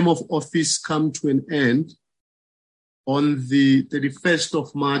 Our term of office comes to an end on the 31st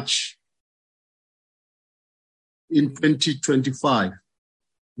of March in 2025.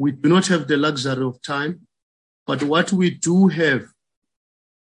 We do not have the luxury of time, but what we do have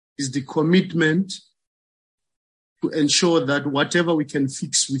is the commitment to ensure that whatever we can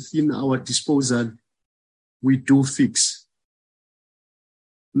fix within our disposal, we do fix.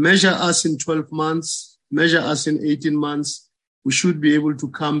 Measure us in 12 months, measure us in 18 months. We should be able to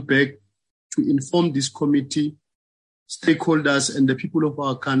come back to inform this committee, stakeholders, and the people of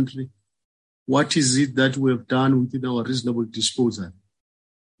our country, what is it that we have done within our reasonable disposal.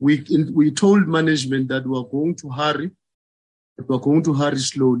 We told management that we are going to hurry, but we are going to hurry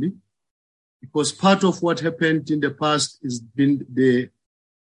slowly, because part of what happened in the past has been the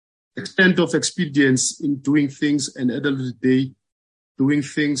extent of expedience in doing things, and at the end of the day, doing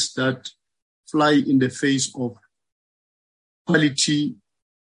things that fly in the face of quality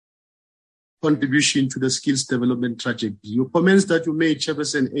contribution to the skills development trajectory. Your comments that you made,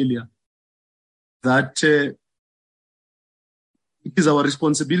 Chairperson, earlier, that it is our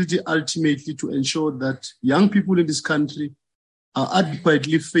responsibility ultimately to ensure that young people in this country are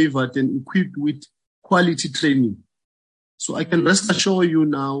adequately favored and equipped with quality training. So I can rest assure you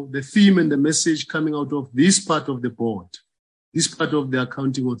now, the theme and the message coming out of this part of the board, this part of the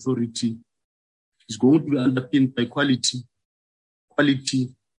accounting authority, is going to be underpinned by quality,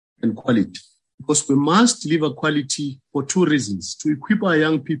 and quality. Because we must deliver quality for two reasons: to equip our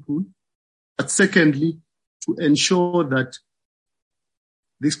young people, but secondly, to ensure that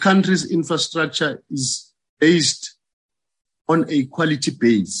this country's infrastructure is based on a quality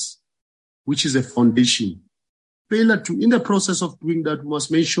base, which is a foundation. In the process of doing that, we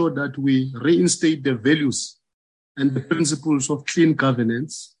must make sure that we reinstate the values and the principles of clean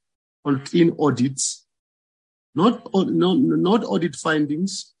governance, on clean audits, not audit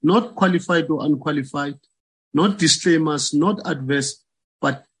findings, not qualified or unqualified, not disclaimers, not adverse,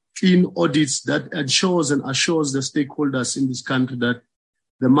 but clean audits that ensures and assures the stakeholders in this country that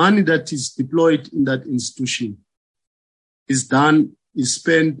the money that is deployed in that institution is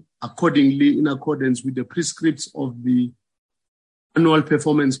spent accordingly, in accordance with the prescripts of the annual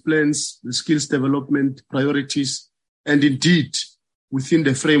performance plans, the skills development priorities, and indeed within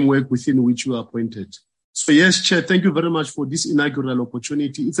the framework within which you are appointed. So yes, Chair, thank you very much for this inaugural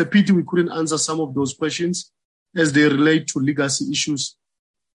opportunity. It's a pity we couldn't answer some of those questions as they relate to legacy issues.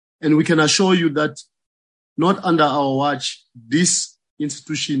 And we can assure you that not under our watch, this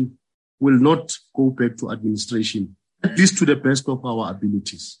institution will not go back to administration, at least to the best of our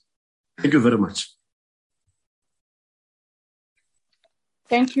abilities. Thank you very much.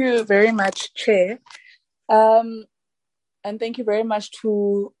 Thank you very much, Chair. And thank you very much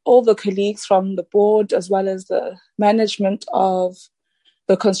to all the colleagues from the board, as well as the management of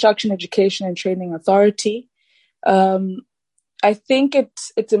the Construction Education and Training Authority. I think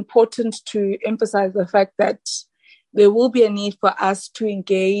it's important to emphasize the fact that there will be a need for us to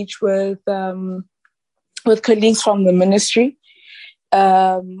engage with colleagues from the ministry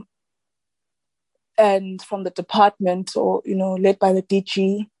and from the department, or led by the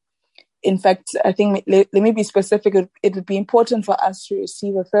DG. In fact, I think, let me be specific, it would be important for us to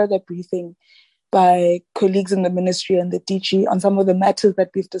receive a further briefing by colleagues in the ministry and the DG on some of the matters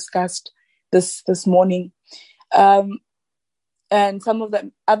that we've discussed this morning. And some of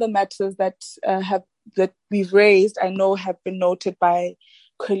the other matters that we've raised, I know have been noted by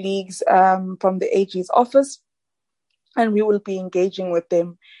colleagues from the AG's office, and we will be engaging with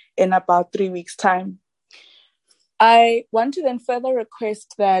them in about 3 weeks' time. I want to then further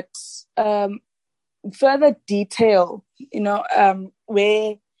request that further detail,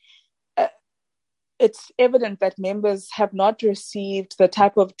 where it's evident that members have not received the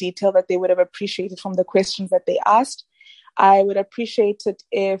type of detail that they would have appreciated from the questions that they asked. I would appreciate it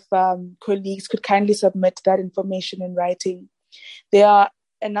if colleagues could kindly submit that information in writing. There are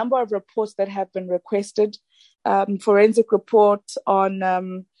a number of reports that have been requested. Forensic report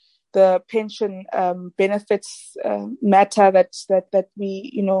on the pension benefits matter that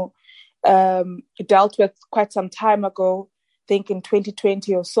we dealt with quite some time ago, I think in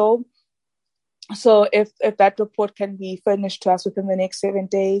 2020 or so. So if that report can be furnished to us within the next 7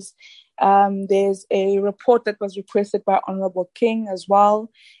 days, There's a report that was requested by Honorable King as well,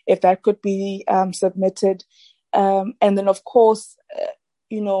 if that could be submitted. And then, of course,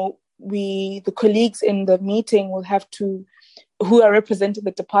 the colleagues in the meeting will have to, who are representing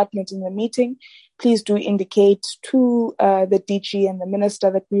the department in the meeting, please do indicate to the DG and the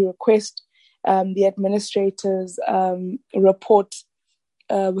minister that we request the administrator's report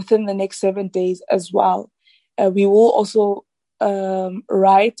within the next 7 days as well. We will also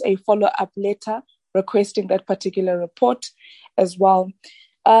write a follow-up letter requesting that particular report as well.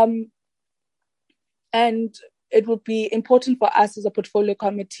 And it would be important for us as a portfolio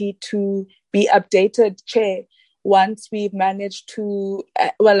committee to be updated, Chair, once we've managed to,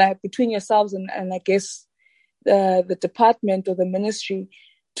 between yourselves and I guess the department or the ministry,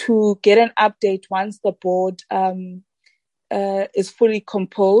 to get an update once the board is fully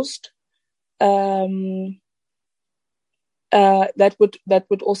composed. That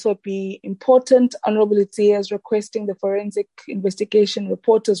would also be important. Honorable Itia is requesting the forensic investigation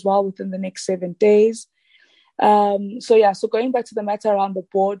report as well within the next 7 days. So going back to the matter around the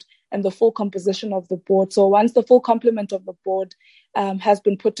board and the full composition of the board. So once the full complement of the board has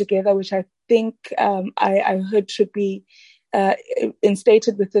been put together, which I think I heard should be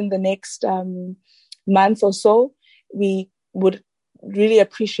instated within the next month or so, we would really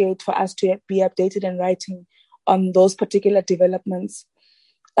appreciate for us to be updated in writing on those particular developments.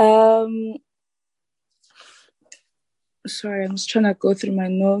 Sorry, I'm just trying to go through my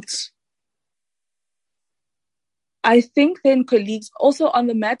notes. I think then, colleagues, also on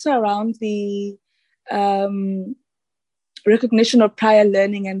the matter around the recognition of prior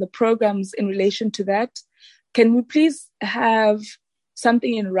learning and the programs in relation to that, can we please have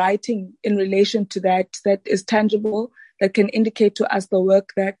something in writing in relation to that is tangible, that can indicate to us the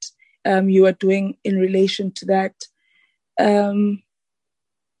work that you are doing in relation to that?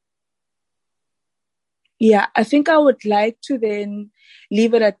 I think I would like to then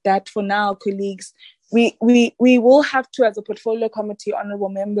leave it at that for now, colleagues. We will have to, as a portfolio committee, honorable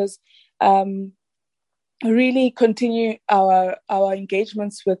members, really continue our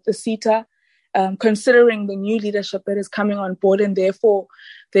engagements with the SETA, considering the new leadership that is coming on board, and therefore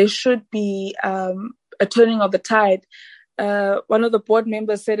there should be a turning of the tide. One of the board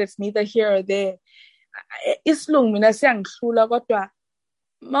members said it's neither here or there. Islung mina siyangihlula kodwa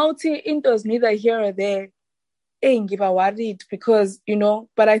mawuthi into is neither here or there. Ngiba worried because,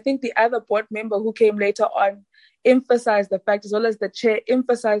 but I think the other board member who came later on emphasized the fact, as well as the chair,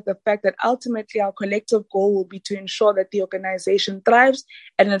 emphasized the fact that ultimately our collective goal will be to ensure that the organization thrives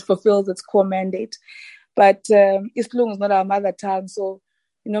and it fulfills its core mandate. But Islung is not our mother tongue, so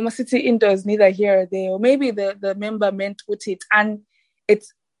Masiti Indo is neither here or there. Or maybe the member meant with it, and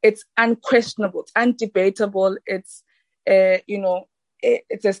it's unquestionable, it's undebatable, it's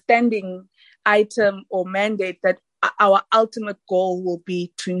it's a standing item or mandate that our ultimate goal will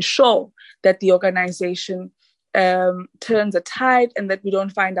be to ensure that the organization turns a tide and that we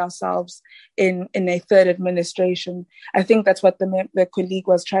don't find ourselves in a third administration. I think that's what the colleague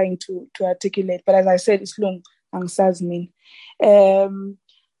was trying to articulate. But as I said, it's long angsazmin.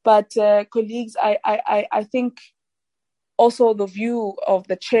 But colleagues, I think also the view of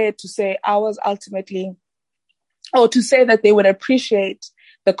the chair to say ours ultimately, or to say that they would appreciate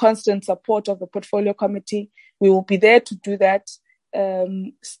the constant support of the portfolio committee. We will be there to do that.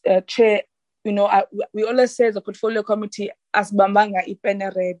 Chair, we always say the portfolio committee, as Bambanga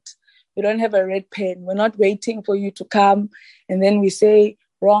ipene red. We don't have a red pen. We're not waiting for you to come and then we say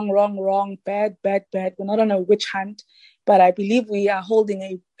wrong, bad. We're not on a witch hunt. But I believe we are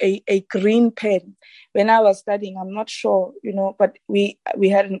holding a green pen. When I was studying, I'm not sure, but we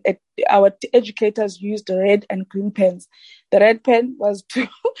had our educators used red and green pens. The red pen was to,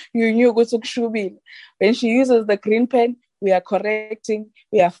 you knew when she uses the green pen, we are correcting,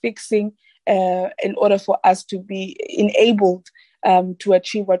 we are fixing, in order for us to be enabled to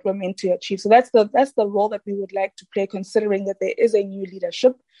achieve what we're meant to achieve. So that's the role that we would like to play, considering that there is a new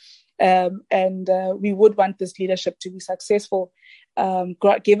leadership. And we would want this leadership to be successful,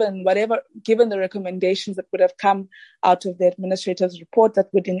 given the recommendations that would have come out of the administrator's report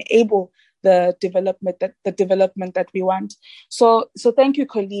that would enable the development that we want. So thank you,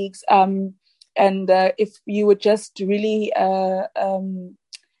 colleagues. And if you would just really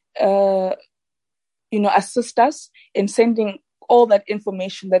assist us in sending all that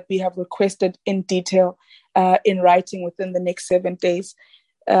information that we have requested in detail in writing within the next 7 days.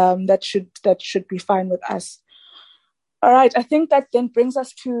 That should be fine with us. All right, I think that then brings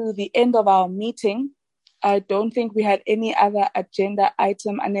us to the end of our meeting. I don't think we had any other agenda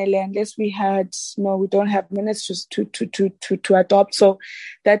item, Anele, unless we had, no, we don't have minutes just to adopt. So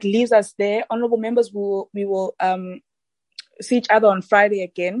that leaves us there. Honorable members, we will see each other on Friday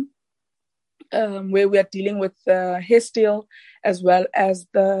again, where we are dealing with Hestiel as well as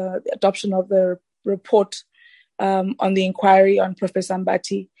the adoption of the report on the inquiry on Professor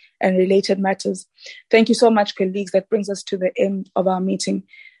Mbati and related matters. Thank you so much, colleagues. That brings us to the end of our meeting.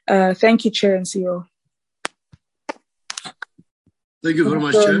 Thank you, Chair and CEO. Thank you very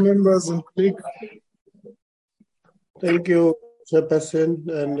much, Chair. Members and colleagues. Thank you, Chairperson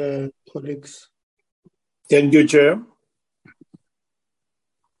and colleagues. Thank you, Chair.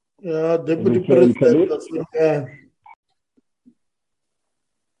 Deputy President,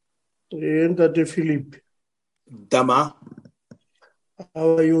 Enter Philip. Dama.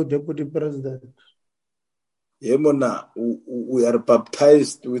 How are you, Deputy President? Yemona, we are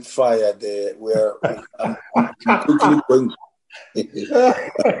baptized with fire there. I'm quickly going.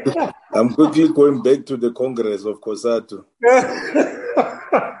 I'm quickly going back to the Congress of COSATU.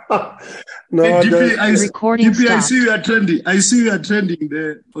 No, hey, DP, I see you are trending. I see you are trending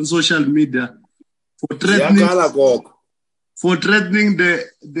there on social media for threatening the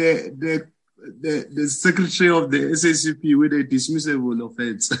secretary of the SACP with a dismissible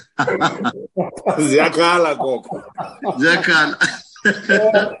offense. Ziakala Kok.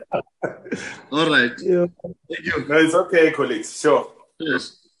 All right. Yeah. Thank you. No, it's okay, colleagues. Sure.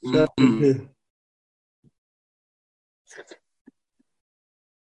 Yes. Okay.